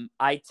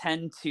 I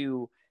tend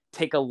to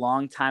take a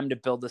long time to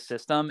build the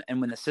system,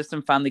 and when the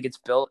system finally gets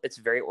built, it's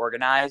very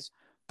organized,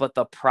 but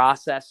the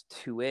process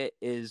to it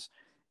is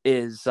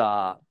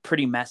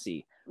pretty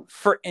messy.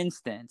 For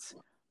instance,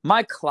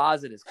 my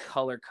closet is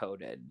color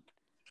coded.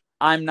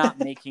 I'm not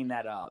making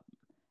that up.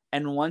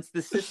 And once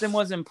the system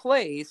was in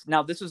place,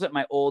 now this was at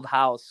my old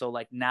house, so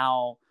like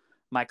now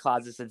my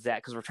closet's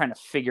exact, because we're trying to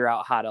figure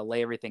out how to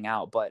lay everything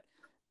out, but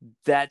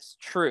that's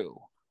true,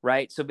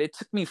 right? So it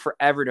took me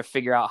forever to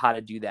figure out how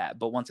to do that,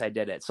 but once I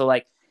did it, so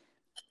like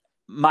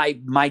my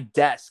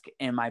desk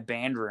in my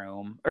band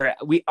room, or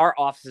our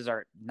offices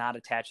are not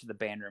attached to the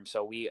band room,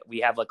 so we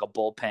have like a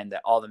bullpen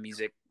that all the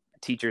music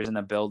teachers in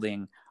the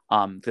building,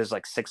 there's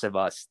like 6 of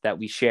us that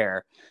we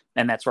share,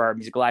 and that's where our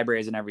music library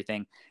is and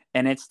everything.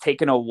 And it's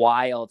taken a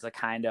while to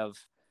kind of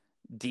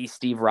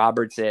Steve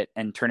Roberts it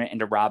and turn it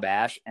into Rob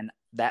Ash, and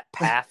that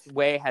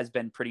pathway has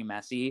been pretty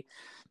messy.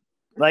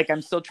 Like,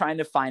 I'm still trying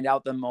to find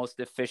out the most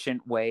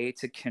efficient way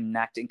to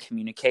connect and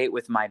communicate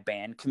with my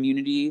band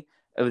community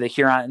of the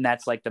Huron, and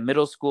that's like the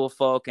middle school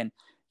folk. And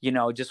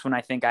just when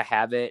I think I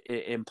have it,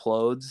 it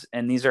implodes.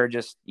 And these are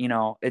just,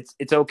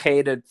 it's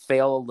okay to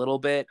fail a little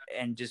bit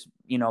and just,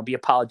 be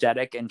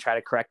apologetic and try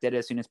to correct it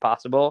as soon as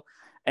possible.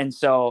 And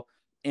so,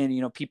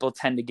 people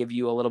tend to give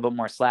you a little bit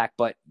more slack,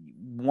 but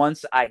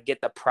once I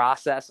get the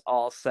process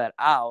all set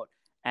out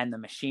and the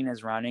machine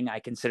is running, I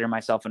consider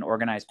myself an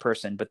organized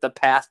person, but the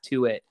path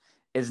to it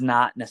is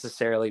not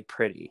necessarily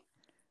pretty.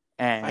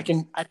 And I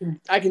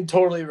can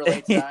totally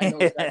relate to that. I know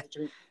exactly what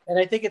you mean. And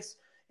I think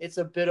it's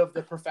a bit of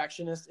the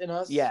perfectionist in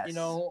us, yes,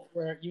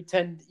 where you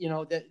tend,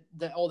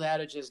 the old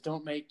adage is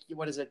don't make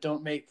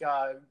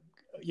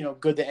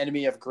good the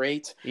enemy of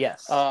great.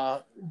 Yes.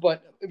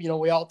 But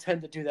we all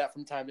tend to do that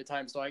from time to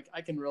time. So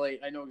I can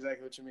relate. I know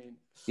exactly what you mean.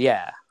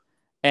 Yeah.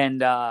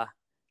 And, I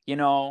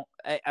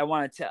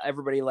want to tell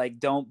everybody, like,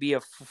 don't be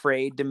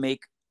afraid to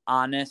make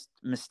honest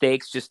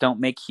mistakes. Just don't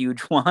make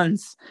huge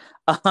ones.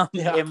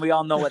 And we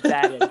all know what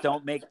that is.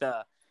 Don't make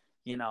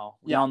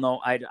we all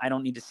know, I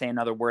don't need to say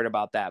another word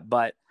about that,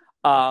 but,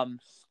 but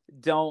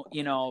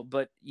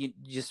you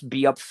just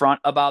be upfront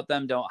about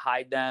them. Don't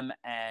hide them.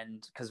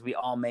 And cause we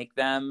all make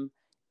them.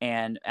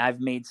 And I've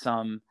made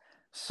some,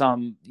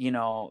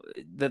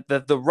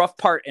 the rough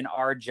part in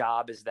our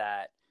job is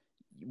that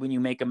when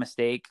you make a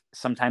mistake,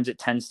 sometimes it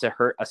tends to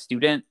hurt a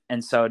student.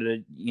 And so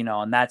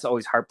and that's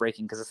always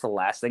heartbreaking because it's the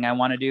last thing I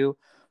want to do.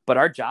 But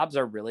our jobs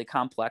are really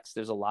complex.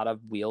 There's a lot of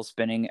wheels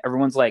spinning.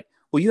 Everyone's like,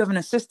 well, you have an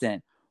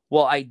assistant.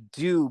 Well, I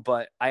do,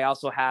 but I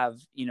also have,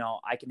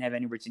 I can have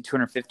anywhere between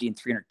 250 and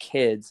 300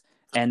 kids,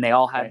 and they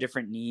all have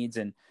different needs.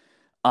 And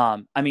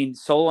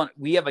solo,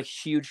 we have a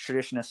huge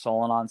tradition of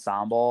solo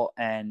ensemble.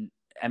 And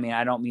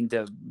I don't mean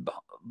to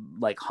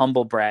like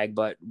humble brag,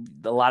 but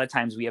a lot of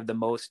times we have the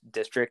most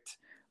district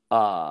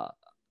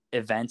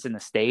events in the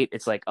state.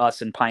 It's like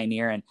us and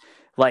Pioneer, and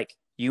like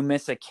you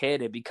miss a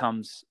kid, it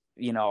becomes,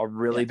 a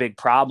really big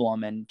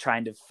problem, and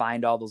trying to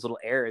find all those little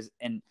errors.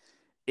 And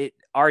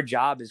our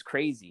job is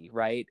crazy,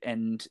 right?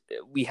 And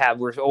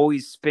we're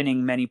always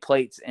spinning many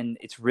plates, and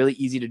it's really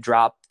easy to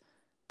drop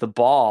the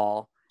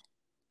ball.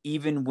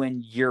 even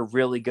when you're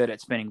really good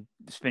at spinning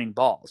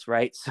balls,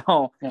 right?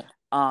 So Yeah.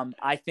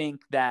 I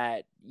think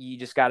that you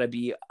just got to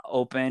be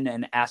open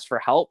and ask for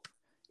help.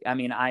 I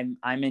mean, I'm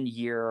in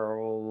year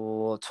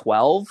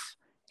 12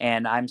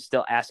 and I'm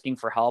still asking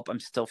for help. I'm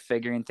still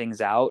figuring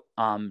things out.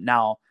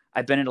 Now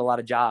I've been in a lot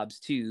of jobs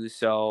too.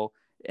 So,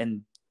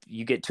 and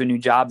you get to a new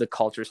job, the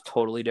culture is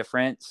totally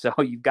different. So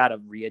you've got to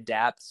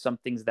readapt. Some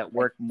things that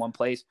work in one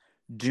place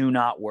do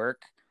not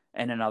work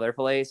in another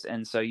place.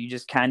 And so you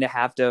just kind of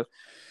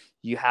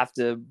you have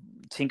to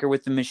tinker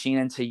with the machine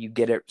until you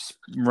get it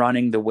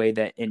running the way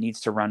that it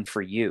needs to run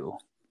for you.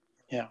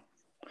 Yeah.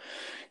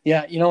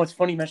 Yeah, it's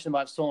funny you mentioned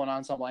about solo and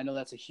ensemble. I know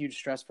that's a huge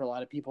stress for a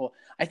lot of people.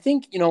 I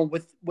think,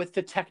 with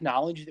the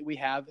technology that we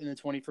have in the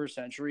 21st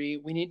century,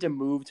 we need to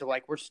move to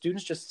like where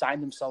students just sign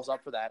themselves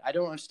up for that. I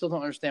still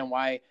don't understand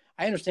why.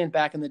 I understand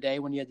back in the day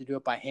when you had to do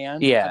it by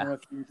hand. I Yeah. don't know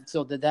if you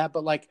still did that,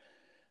 but like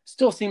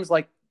still seems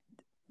like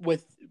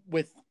with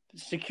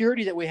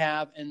security that we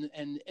have and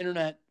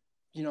internet,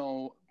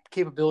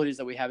 capabilities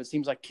that we have, it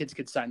seems like kids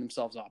could sign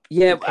themselves up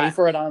Yeah. and pay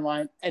for it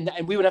online and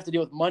we would have to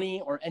deal with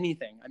money or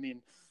anything. I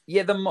mean,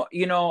 Yeah.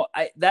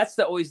 That's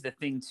always the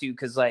thing too.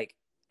 Cause like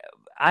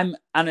I'm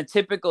on a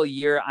typical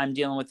year, I'm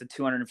dealing with the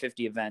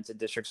 250 events at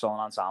District Solo and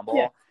yeah,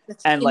 Ensemble.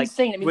 that's And like,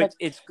 insane. I mean,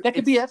 it's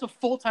that's a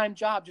full-time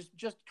job,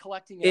 just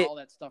collecting it all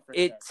that stuff right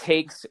it there.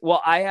 takes,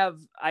 well, I have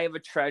a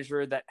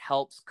treasurer that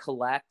helps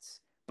collect,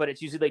 but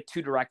it's usually like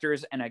two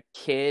directors and a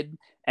kid,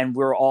 and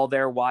we're all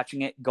there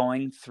watching it,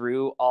 going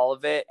through all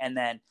of it. And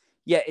then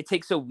yeah, it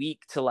takes a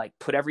week to like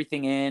put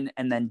everything in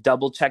and then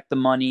double check the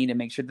money to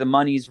make sure the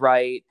money's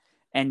right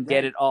and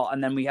get it all.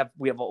 And then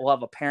we'll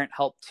have a parent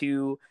help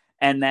too.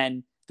 And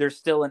then there's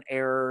still an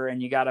error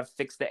and you got to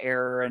fix the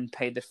error and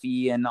pay the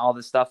fee and all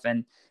this stuff.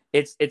 And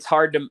it's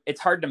hard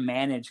to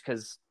manage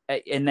because,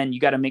 and then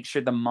you got to make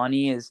sure the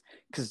money is,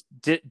 because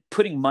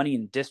putting money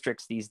in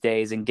districts these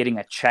days and getting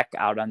a check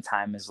out on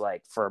time is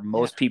like, for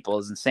most people,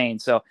 is insane.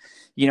 So,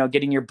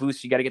 getting your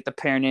booster, you got to get the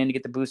parent in to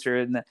get the booster,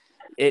 and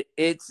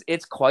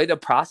it's quite a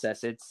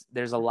process.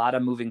 There's a lot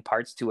of moving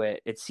parts to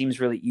it. It seems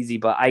really easy,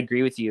 but I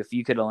agree with you. If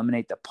you could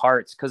eliminate the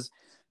parts, because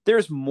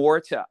there's more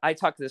to, I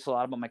talk to this a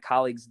lot about my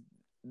colleagues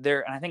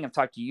there, and I think I've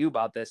talked to you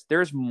about this.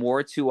 There's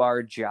more to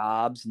our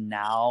jobs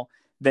now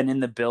than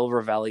in the Bill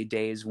Ravelli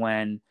days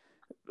when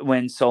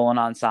solo and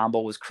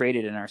ensemble was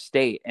created in our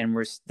state. And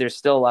there's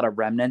still a lot of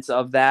remnants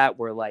of that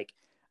where like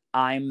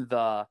I'm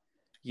the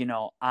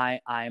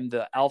I'm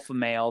the alpha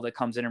male that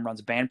comes in and runs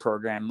a band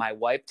program. My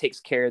wife takes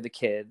care of the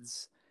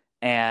kids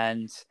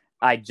and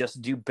I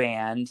just do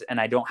band, and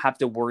I don't have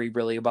to worry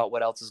really about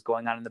what else is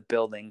going on in the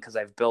building because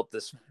I've built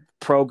this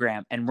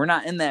program. And we're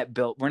not in that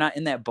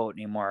boat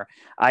anymore.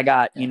 I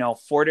got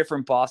 4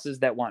 different bosses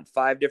that want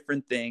 5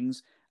 different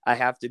things. I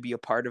have to be a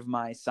part of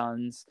my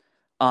son's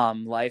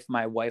life.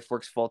 My wife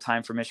works full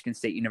time for Michigan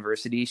State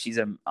University. She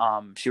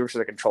works for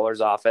the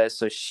controller's office,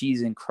 so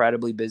she's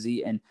incredibly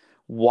busy and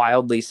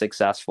wildly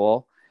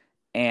successful.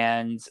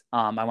 And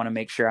I want to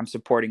make sure I'm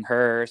supporting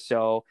her.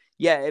 So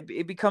yeah,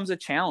 it becomes a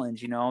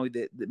challenge.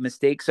 The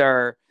mistakes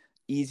are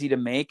easy to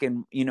make,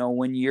 and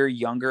when you're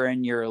younger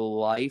in your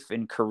life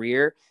and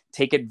career,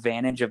 take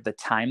advantage of the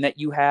time that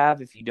you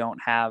have if you don't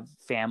have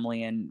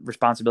family and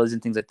responsibilities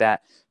and things like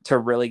that to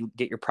really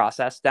get your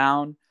process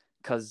down,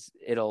 because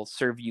it'll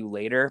serve you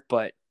later.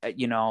 But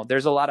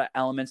there's a lot of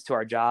elements to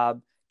our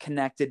job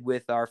connected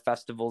with our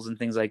festivals and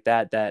things like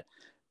that that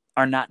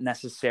are not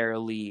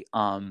necessarily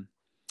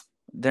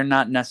they're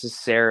not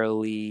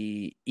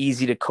necessarily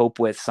easy to cope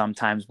with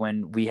sometimes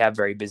when we have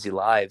very busy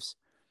lives.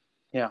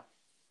 Yeah.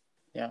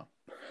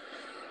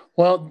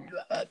 Well,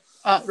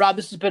 Rob,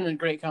 this has been a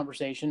great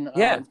conversation.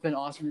 Yeah. It's been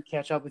awesome to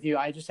catch up with you.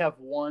 I just have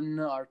 1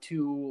 or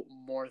 2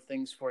 more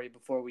things for you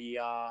before we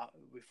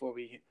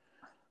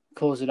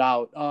close it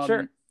out.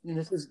 Sure. And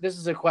this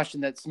is a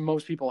question that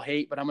most people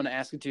hate, but I'm going to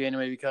ask it to you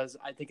anyway because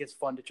I think it's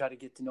fun to try to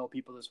get to know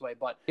people this way.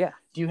 But yeah,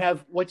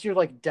 what's your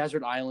like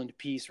desert island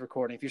piece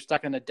recording? If you're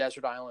stuck on a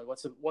desert island,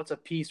 what's a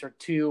piece or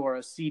 2 or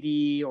a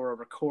CD or a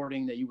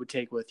recording that you would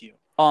take with you?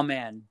 Oh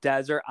man,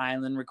 desert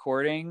island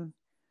recording.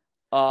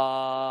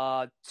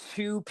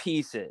 2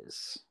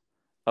 pieces.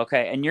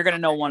 Okay, and you're gonna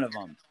know one of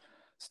them.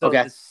 So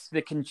Okay.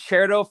 the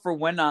Concerto for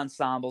Wind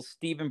Ensemble,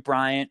 Stephen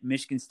Bryant,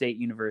 Michigan State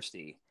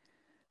University.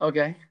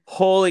 Okay.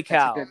 Holy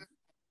cow.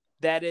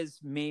 That is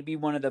maybe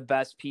one of the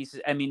best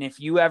pieces. I mean, if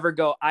you ever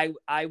go,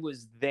 I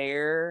was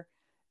there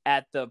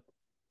at the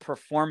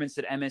performance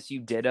that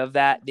MSU did of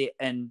that.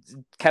 And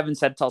Kevin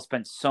Sedtel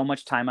spent so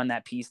much time on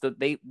that piece that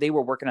they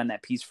were working on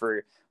that piece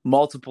for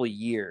multiple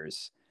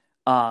years.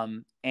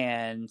 And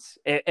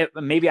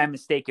maybe I'm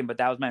mistaken, but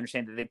that was my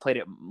understanding, that they played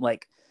it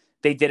like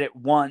they did it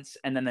once,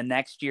 and then the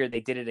next year they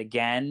did it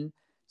again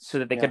so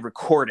that they could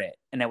record it,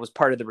 and it was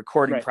part of the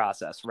recording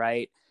process,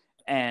 right?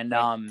 And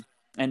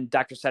and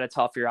Dr.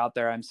 Sedetol, if you're out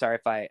there, I'm sorry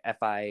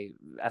if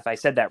I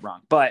said that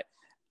wrong, but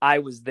I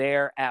was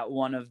there at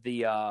one of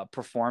the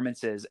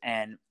performances,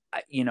 and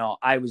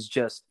I was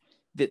just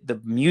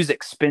the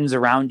music spins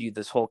around you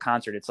this whole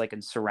concert. It's like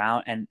in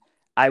surround, and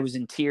I was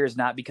in tears,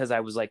 not because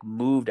I was like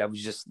moved. I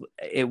was just,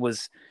 it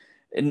was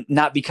and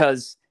not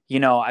because,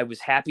 I was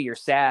happy or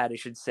sad, I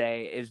should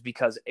say. It was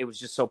because it was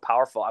just so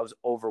powerful. I was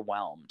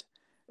overwhelmed.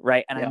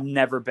 Right. And I've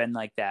never been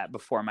like that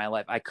before in my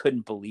life. I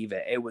couldn't believe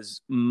it. It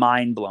was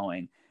mind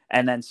blowing.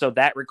 And then, so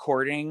that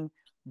recording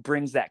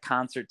brings that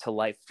concert to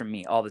life for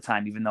me all the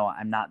time, even though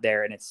I'm not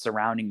there and it's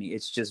surrounding me.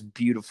 It's just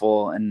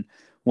beautiful. And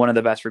one of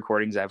the best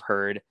recordings I've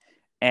heard.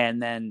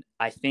 And then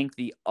I think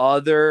the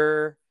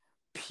other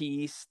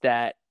piece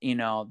that,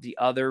 the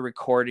other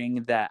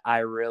recording that I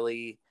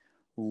really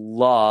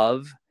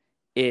love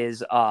is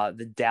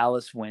the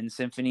Dallas Wind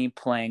Symphony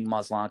playing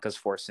Maslanka's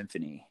Fourth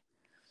Symphony.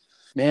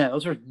 Man,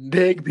 those are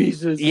big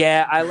pieces.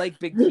 Yeah, I like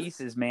big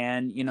pieces,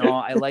 man.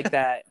 I like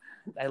that.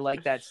 I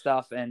like that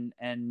stuff. And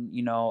I'm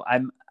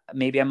on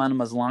a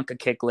Maslanka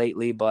kick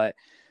lately, but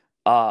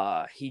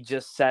he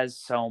just says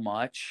so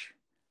much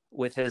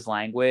with his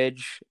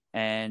language,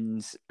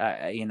 and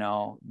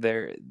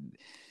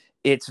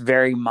it's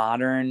very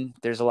modern.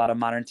 There's a lot of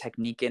modern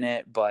technique in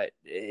it, but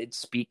it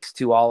speaks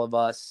to all of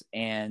us,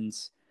 and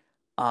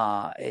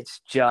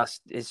it's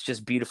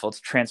just beautiful. It's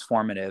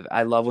transformative.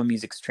 I love when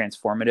music's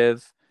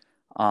transformative.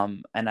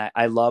 And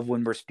I love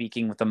when we're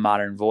speaking with a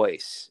modern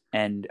voice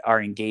and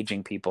are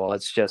engaging people.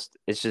 It's just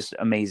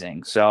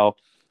amazing. So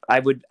I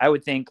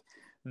would think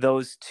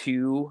those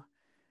two,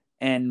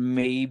 and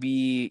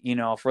maybe,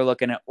 if we're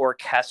looking at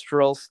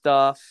orchestral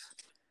stuff,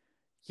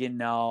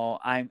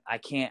 I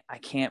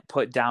can't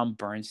put down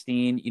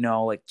Bernstein,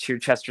 like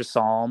Chichester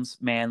Psalms,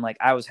 man. Like,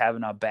 I was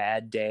having a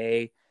bad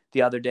day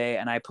the other day,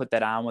 and I put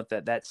that on with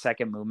that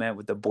second movement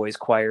with the boys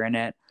choir in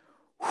it.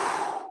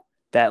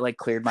 That like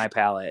cleared my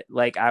palate.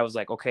 Like, I was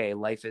like, okay,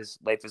 life is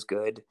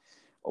good.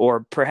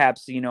 Or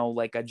perhaps,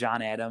 like a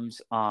John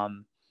Adams,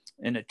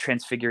 in a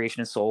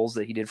Transfiguration of Souls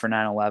that he did for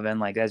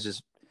 9/11. Like, that's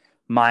just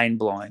mind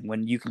blowing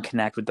when you can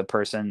connect with the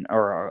person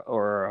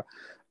or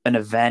an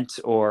event,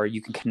 or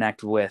you can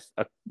connect with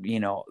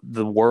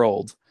the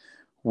world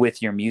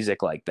with your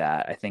music like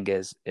that. I think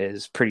is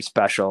pretty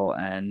special.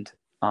 And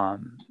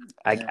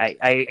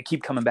I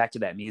keep coming back to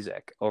that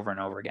music over and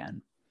over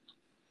again.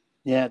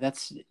 Yeah,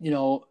 that's,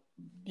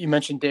 you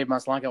mentioned Dave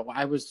Maslanka.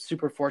 I was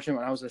super fortunate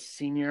when I was a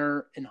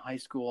senior in high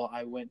school.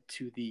 I went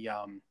to the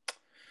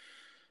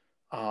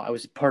I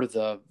was part of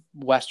the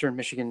Western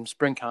Michigan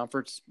Spring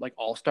Conference, like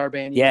all-star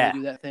band. Yeah. They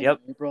do that thing Yep.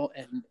 in April,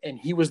 and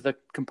he was the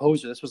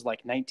composer. This was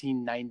like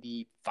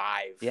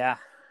 1995. Yeah.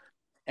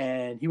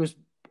 And he was,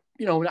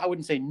 I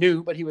wouldn't say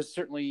new, but he was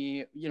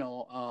certainly,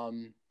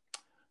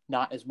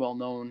 not as well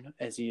known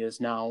as he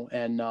is now.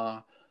 And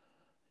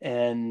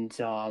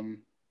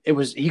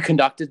he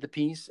conducted the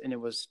piece, and it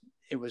was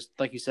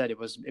like you said, it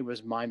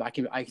was mind.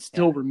 I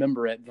still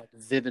remember it like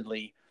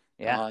vividly.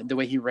 Yeah. The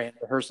way he ran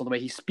rehearsal, the way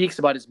he speaks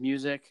about his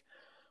music.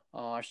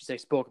 I should say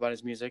spoke about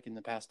his music in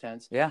the past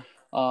tense. Yeah.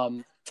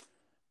 And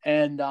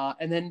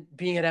then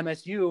being at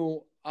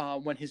MSU,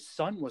 when his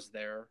son was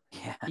there,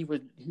 he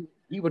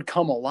would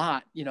come a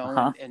lot,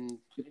 and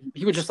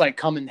he would just like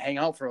come and hang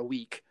out for a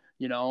week,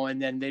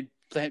 and then they'd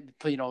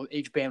play,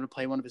 each band would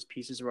play one of his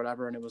pieces or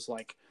whatever, and it was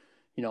like,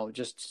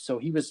 just so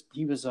he was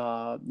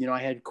I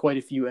had quite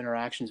a few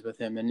interactions with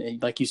him,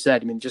 and like you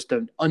said, I mean, just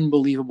an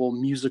unbelievable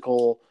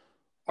musical,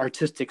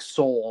 artistic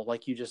soul.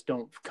 Like, you just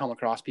don't come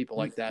across people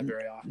like that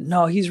very often.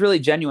 No, he's really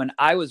genuine.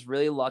 I was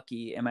really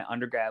lucky in my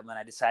undergrad when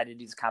I decided to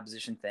do this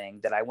composition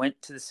thing that I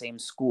went to the same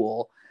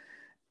school.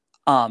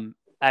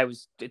 I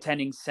was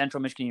attending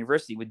Central Michigan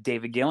University with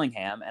David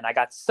Gillingham, and I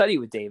got to study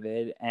with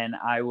David, and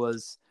I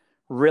was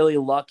really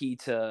lucky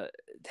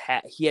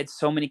he had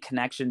so many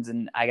connections,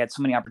 and I got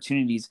so many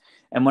opportunities.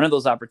 And one of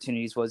those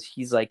opportunities was,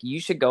 he's like, you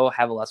should go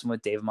have a lesson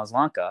with David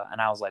Maslanka. And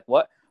I was like,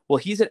 what? Well,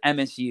 he's at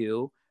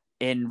MSU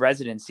in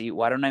residency.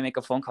 Why don't I make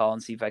a phone call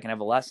and see if I can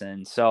have a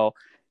lesson? So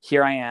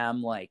here I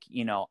am, like,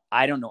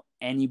 I don't know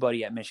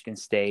anybody at Michigan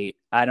State.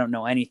 I don't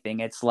know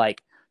anything. It's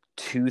like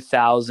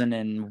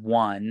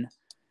 2001.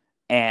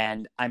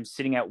 And I'm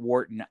sitting at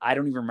Wharton. I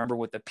don't even remember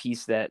what the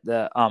piece that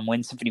the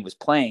Wind Symphony was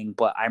playing,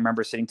 but I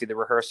remember sitting through the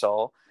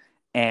rehearsal,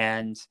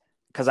 and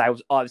because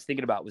all I was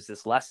thinking about was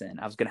this lesson.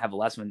 I was going to have a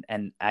lesson,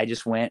 and I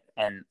just went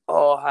and,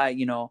 oh, hi,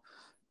 Mr.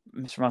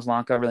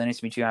 Maslanka, really nice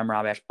to meet you. I'm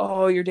Rob Ash.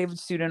 Oh, you're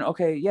David's student.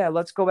 Okay, yeah,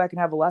 let's go back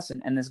and have a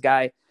lesson. And this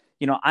guy,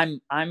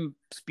 I'm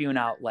spewing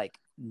out like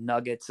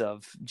nuggets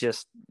of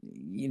just,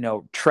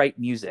 trite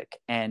music,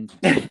 and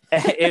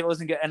it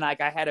wasn't good. And like,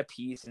 I had a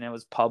piece and it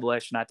was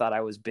published, and I thought I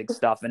was big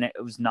stuff, and it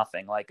was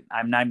nothing. Like,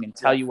 I'm not even gonna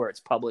tell you where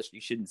it's published.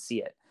 You shouldn't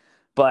see it.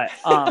 But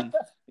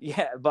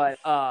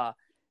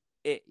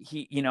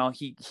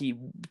he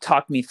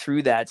talked me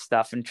through that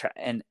stuff,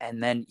 and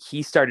then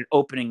he started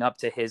opening up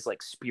to his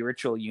like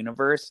spiritual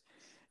universe.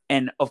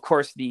 And of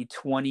course the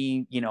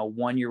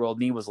 21-year-old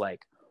me was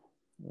like,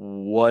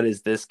 what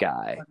is this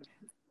guy?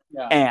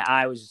 Yeah. And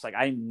I was just like,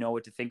 I didn't know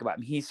what to think about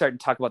him. He started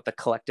to talk about the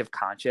collective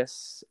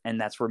conscious, and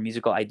that's where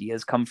musical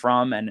ideas come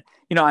from. And,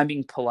 I'm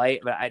being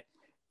polite, but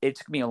it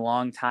took me a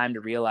long time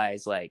to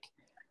realize like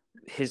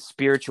his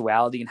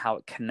spirituality and how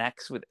it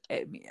connects with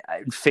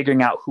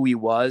figuring out who he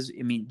was.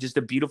 I mean, just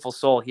a beautiful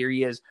soul. Here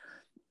he is,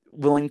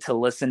 willing to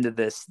listen to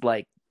this,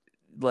 like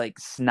like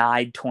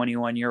snide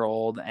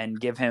 21-year-old and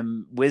give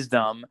him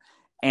wisdom.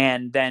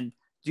 And then,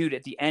 dude,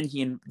 at the end,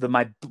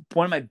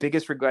 one of my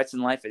biggest regrets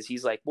in life is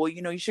he's like, well,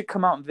 you should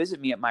come out and visit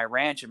me at my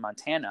ranch in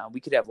Montana. We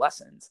could have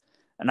lessons.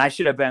 And I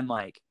should have been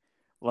like,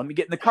 let me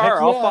get in the car.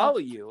 Heck I'll yeah. follow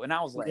you. And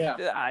I was like,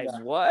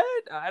 what?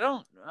 I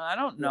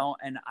don't know.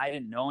 And I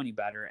didn't know any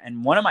better.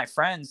 And one of my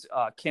friends,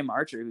 Kim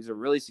Archer, who's a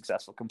really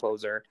successful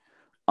composer,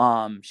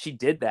 she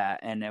did that,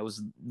 and it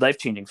was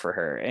life-changing for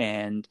her.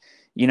 And,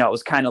 it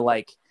was kind of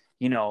like,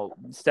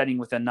 studying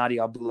with a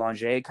Nadia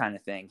Boulanger kind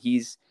of thing.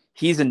 He's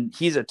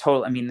a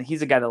total, I mean,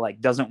 he's a guy that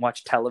like doesn't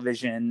watch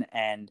television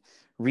and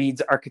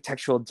reads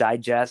Architectural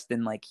Digest.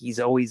 And like, he's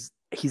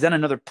on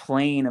another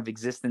plane of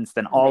existence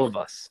than all of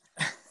us.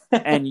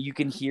 And you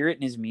can hear it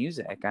in his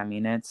music. I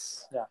mean,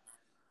 it's,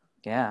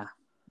 yeah.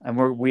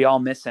 And we all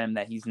miss him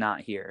that he's not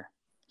here.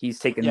 He's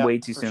taken way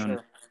too soon.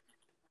 Sure.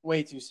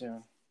 Way too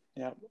soon.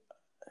 Yeah.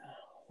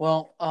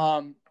 Well,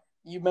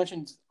 you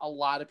mentioned a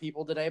lot of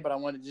people today, but I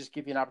wanted to just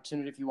give you an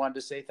opportunity if you wanted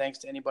to say thanks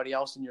to anybody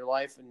else in your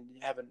life and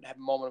have a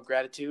moment of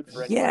gratitude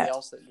for anybody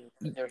else that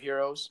they're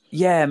heroes.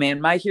 Yeah, man.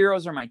 My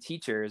heroes are my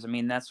teachers. I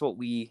mean, that's what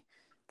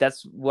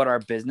our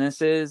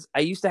business is. I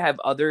used to have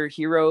other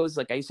heroes.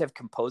 Like I used to have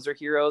composer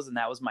heroes, and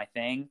that was my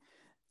thing.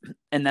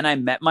 And then I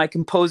met my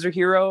composer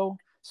hero.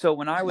 So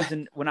when I was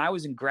in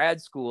grad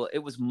school, it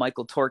was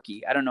Michael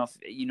Torkey. I don't know if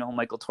you know who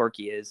Michael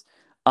Torkey is.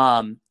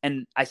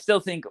 And I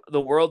still think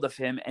the world of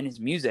him and his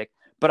music,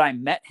 but I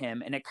met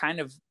him, and it kind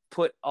of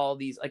put all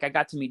these, like I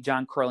got to meet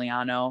John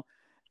Corigliano,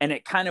 and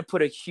it kind of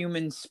put a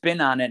human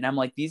spin on it. And I'm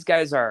like, these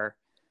guys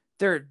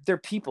they're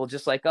people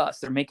just like us.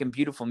 They're making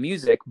beautiful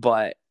music,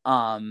 but,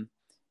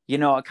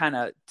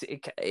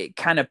 it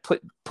kind of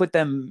put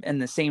them in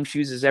the same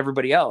shoes as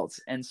everybody else.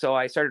 And so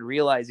I started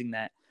realizing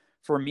that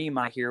for me,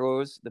 my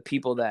heroes, the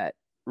people that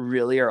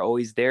really are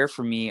always there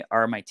for me,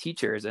 are my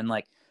teachers. And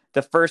like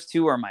the first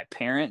two are my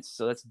parents.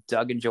 So that's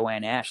Doug and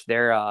Joanne Ash.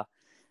 They're,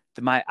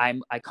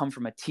 I come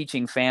from a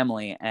teaching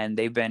family, and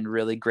they've been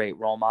really great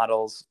role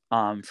models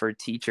for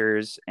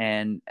teachers,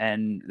 and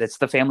that's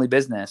the family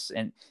business.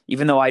 And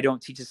even though I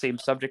don't teach the same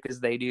subject as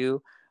they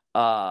do,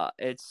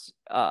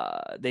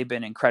 they've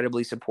been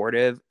incredibly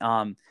supportive.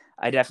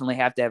 I definitely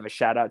have to have a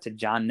shout out to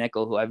John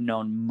Nickel, who I've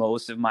known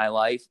most of my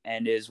life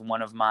and is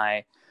one of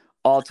my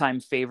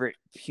all-time favorite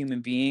human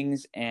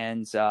beings.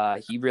 And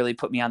he really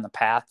put me on the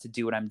path to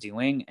do what I'm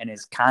doing, and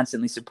has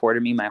constantly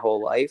supported me my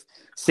whole life.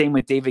 Same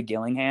with David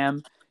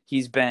Gillingham.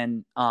 He's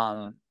been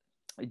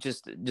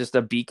just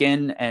a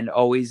beacon and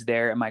always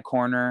there in my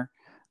corner.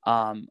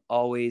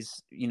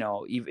 Always,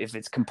 if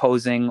it's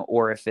composing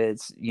or if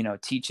it's,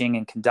 teaching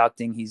and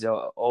conducting, he's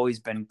always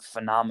been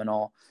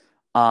phenomenal.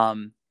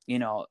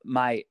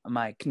 My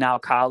now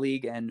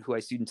colleague and who I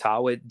student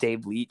taught with,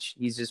 Dave Leach,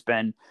 he's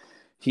been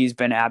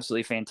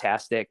absolutely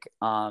fantastic,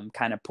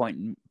 kind of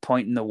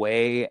pointing the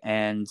way.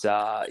 And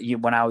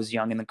when I was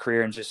young in the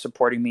career, and just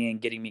supporting me and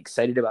getting me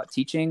excited about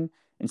teaching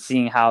and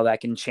seeing how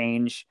that can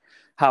change,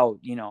 how,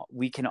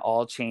 we can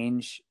all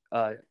change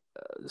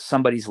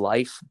somebody's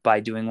life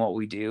by doing what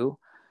we do.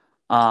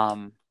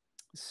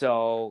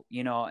 So,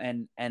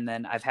 and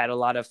then I've had a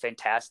lot of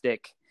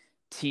fantastic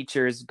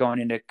teachers going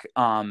into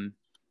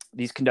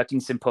these conducting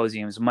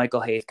symposiums,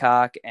 Michael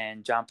Haycock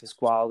and John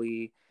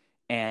Pasquale,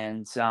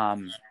 and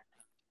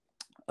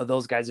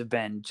those guys have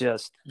been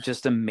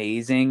just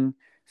amazing,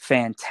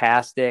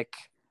 fantastic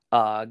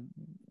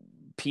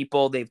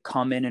people. They've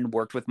come in and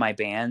worked with my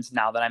bands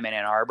now that I'm in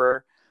Ann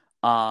Arbor,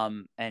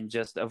 and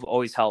just have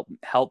always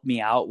helped me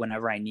out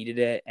whenever I needed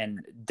it,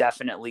 and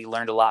definitely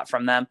learned a lot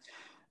from them.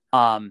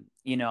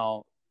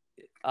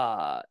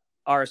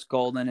 Aris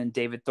Golden and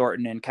David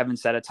Thornton and Kevin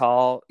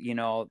Sedatal,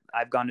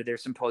 I've gone to their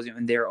symposium,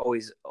 and they're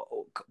always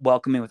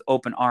welcoming with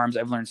open arms.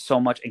 I've learned so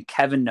much. And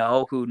Kevin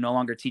No, who no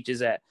longer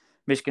teaches at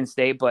Michigan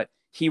State, but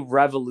he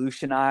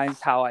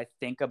revolutionized how I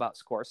think about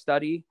score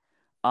study.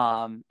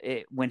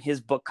 When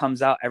his book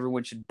comes out,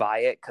 everyone should buy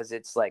it, because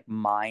it's like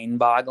mind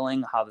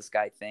boggling how this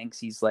guy thinks.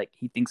 He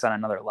thinks on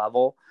another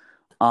level.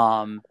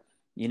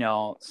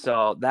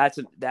 So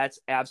that's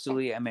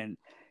absolutely, I mean,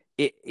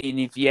 and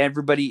if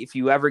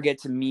you ever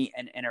get to meet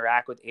and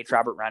interact with H.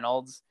 Robert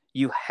Reynolds,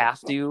 you have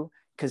to,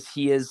 because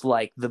he is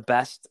like the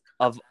best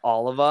of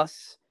all of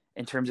us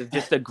in terms of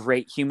just a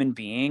great human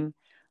being.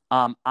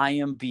 I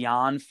am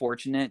beyond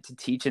fortunate to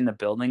teach in the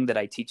building that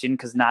I teach in,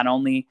 because not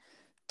only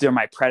they're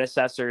my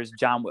predecessors,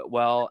 John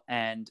Whitwell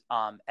and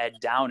Ed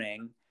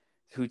Downing,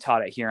 who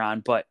taught at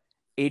Huron, but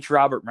H.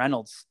 Robert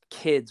Reynolds'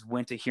 kids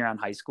went to Huron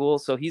High School.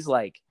 So he's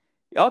like,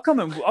 I'll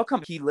come.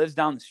 He lives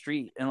down the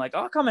street, and like,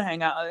 I'll come and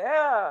hang out.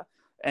 Yeah.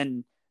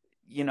 And,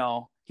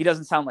 he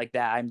doesn't sound like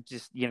that. I'm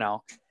just,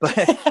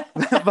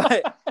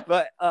 but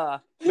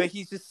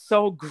he's just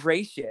so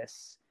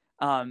gracious.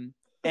 And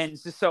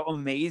it's just so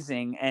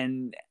amazing.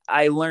 And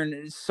I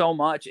learned so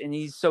much, and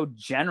he's so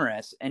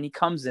generous, and he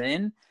comes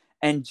in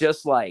and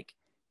just like,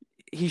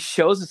 he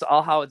shows us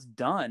all how it's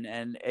done.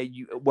 And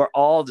we're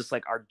all just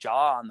like our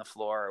jaw on the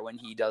floor when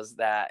he does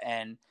that.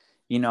 And,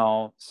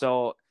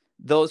 so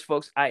those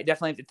folks, I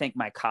definitely have to thank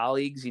my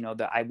colleagues, you know,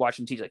 that I watch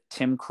them teach, like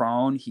Tim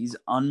Crone. He's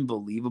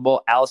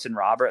unbelievable. Allison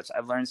Roberts.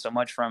 I've learned so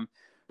much from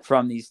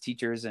these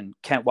teachers, and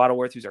Kent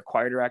Waddleworth, who's our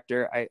choir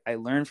director. I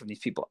learn from these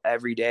people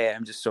every day.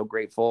 I'm just so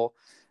grateful.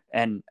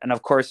 And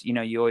of course, you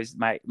know, you always,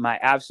 my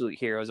absolute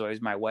hero is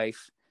always my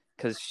wife,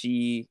 because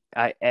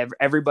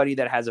everybody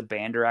that has a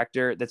band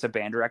director,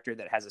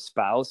 that has a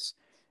spouse,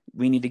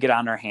 we need to get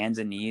on our hands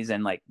and knees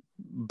and like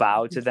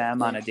bow to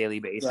them on a daily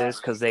basis,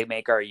 because they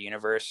make our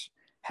universe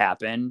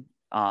happen.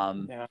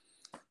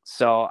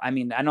 So, I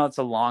mean, I know it's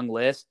a long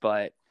list,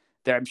 but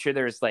I'm sure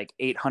there's like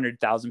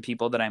 800,000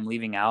 people that I'm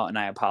leaving out, and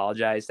I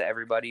apologize to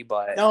everybody,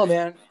 but no,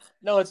 man,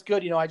 no, it's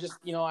good. You know, I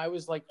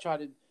always like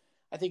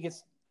I think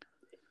it's,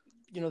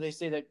 you know, they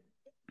say that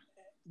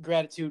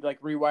gratitude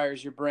like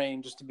rewires your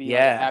brain just to be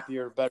like a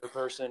happier, better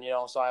person, you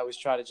know? So I always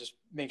try to just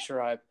make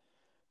sure I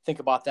think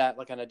about that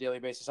like on a daily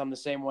basis. I'm the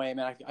same way,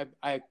 man.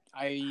 I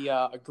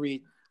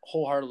agree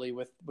wholeheartely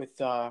with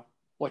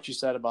what you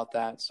said about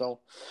that. So,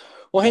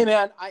 well, hey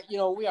man,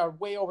 we are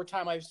way over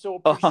time. I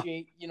so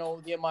appreciate, you know,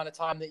 the amount of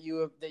time that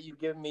you've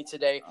given me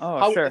today.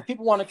 Sure. If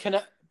people want to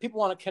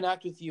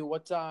connect with you,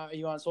 what are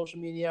you on social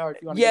media, or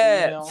if you want to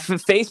get an email?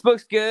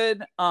 Facebook's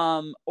good.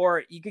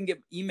 Or you can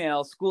get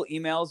email. School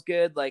email's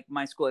good. Like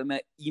my school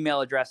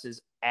email address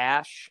is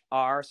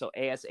ashr, so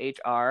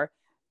ASHR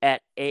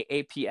at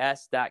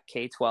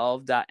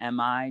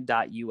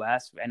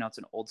aaps.k12.mi.us. I know it's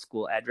an old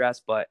school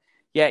address, but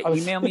yeah,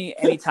 email me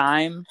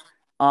anytime.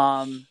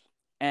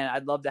 And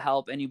I'd love to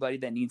help anybody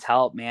that needs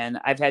help, man.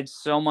 I've had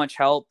so much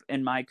help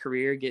in my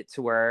career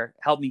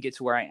help me get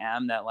to where I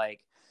am, that like,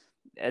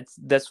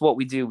 that's what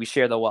we do. We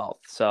share the wealth.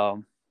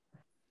 So.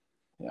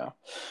 Yeah.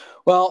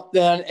 Well,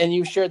 then, and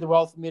you shared the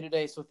wealth with me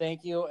today. So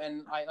thank you.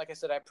 And like I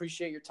said, I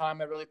appreciate your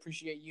time. I really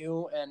appreciate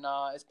you. And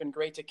it's been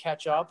great to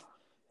catch up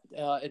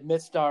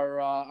amidst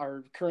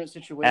our current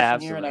situation.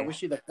 Absolutely. Here. And I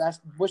wish you the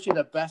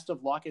best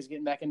of luck as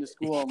getting back into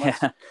school.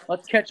 And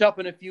let's catch up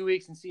in a few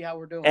weeks and see how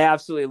we're doing.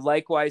 Absolutely.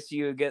 Likewise to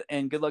you.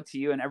 And good luck to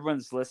you and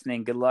everyone's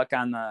listening. Good luck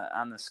on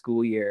the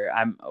school year.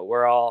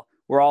 We're all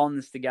in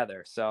this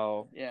together.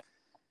 So yeah.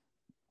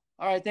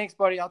 All right. Thanks,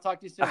 buddy. I'll talk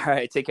to you soon. All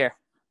right. Take care.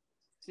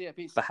 See ya.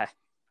 Peace. Bye.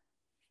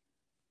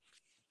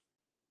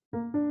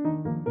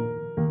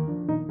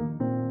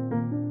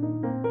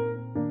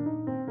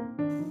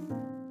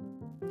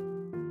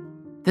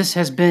 This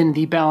has been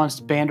the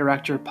Balanced Band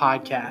Director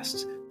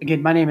podcast.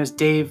 Again, my name is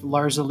Dave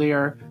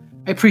Larzalier.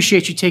 I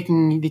appreciate you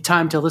taking the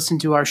time to listen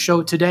to our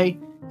show today.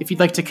 If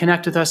you'd like to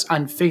connect with us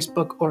on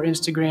Facebook or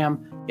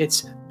Instagram,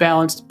 it's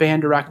Balanced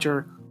Band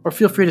Director, or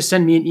feel free to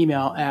send me an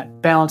email at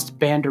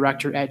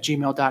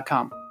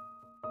balancedbanddirector@gmail.com.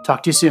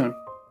 Talk to you soon.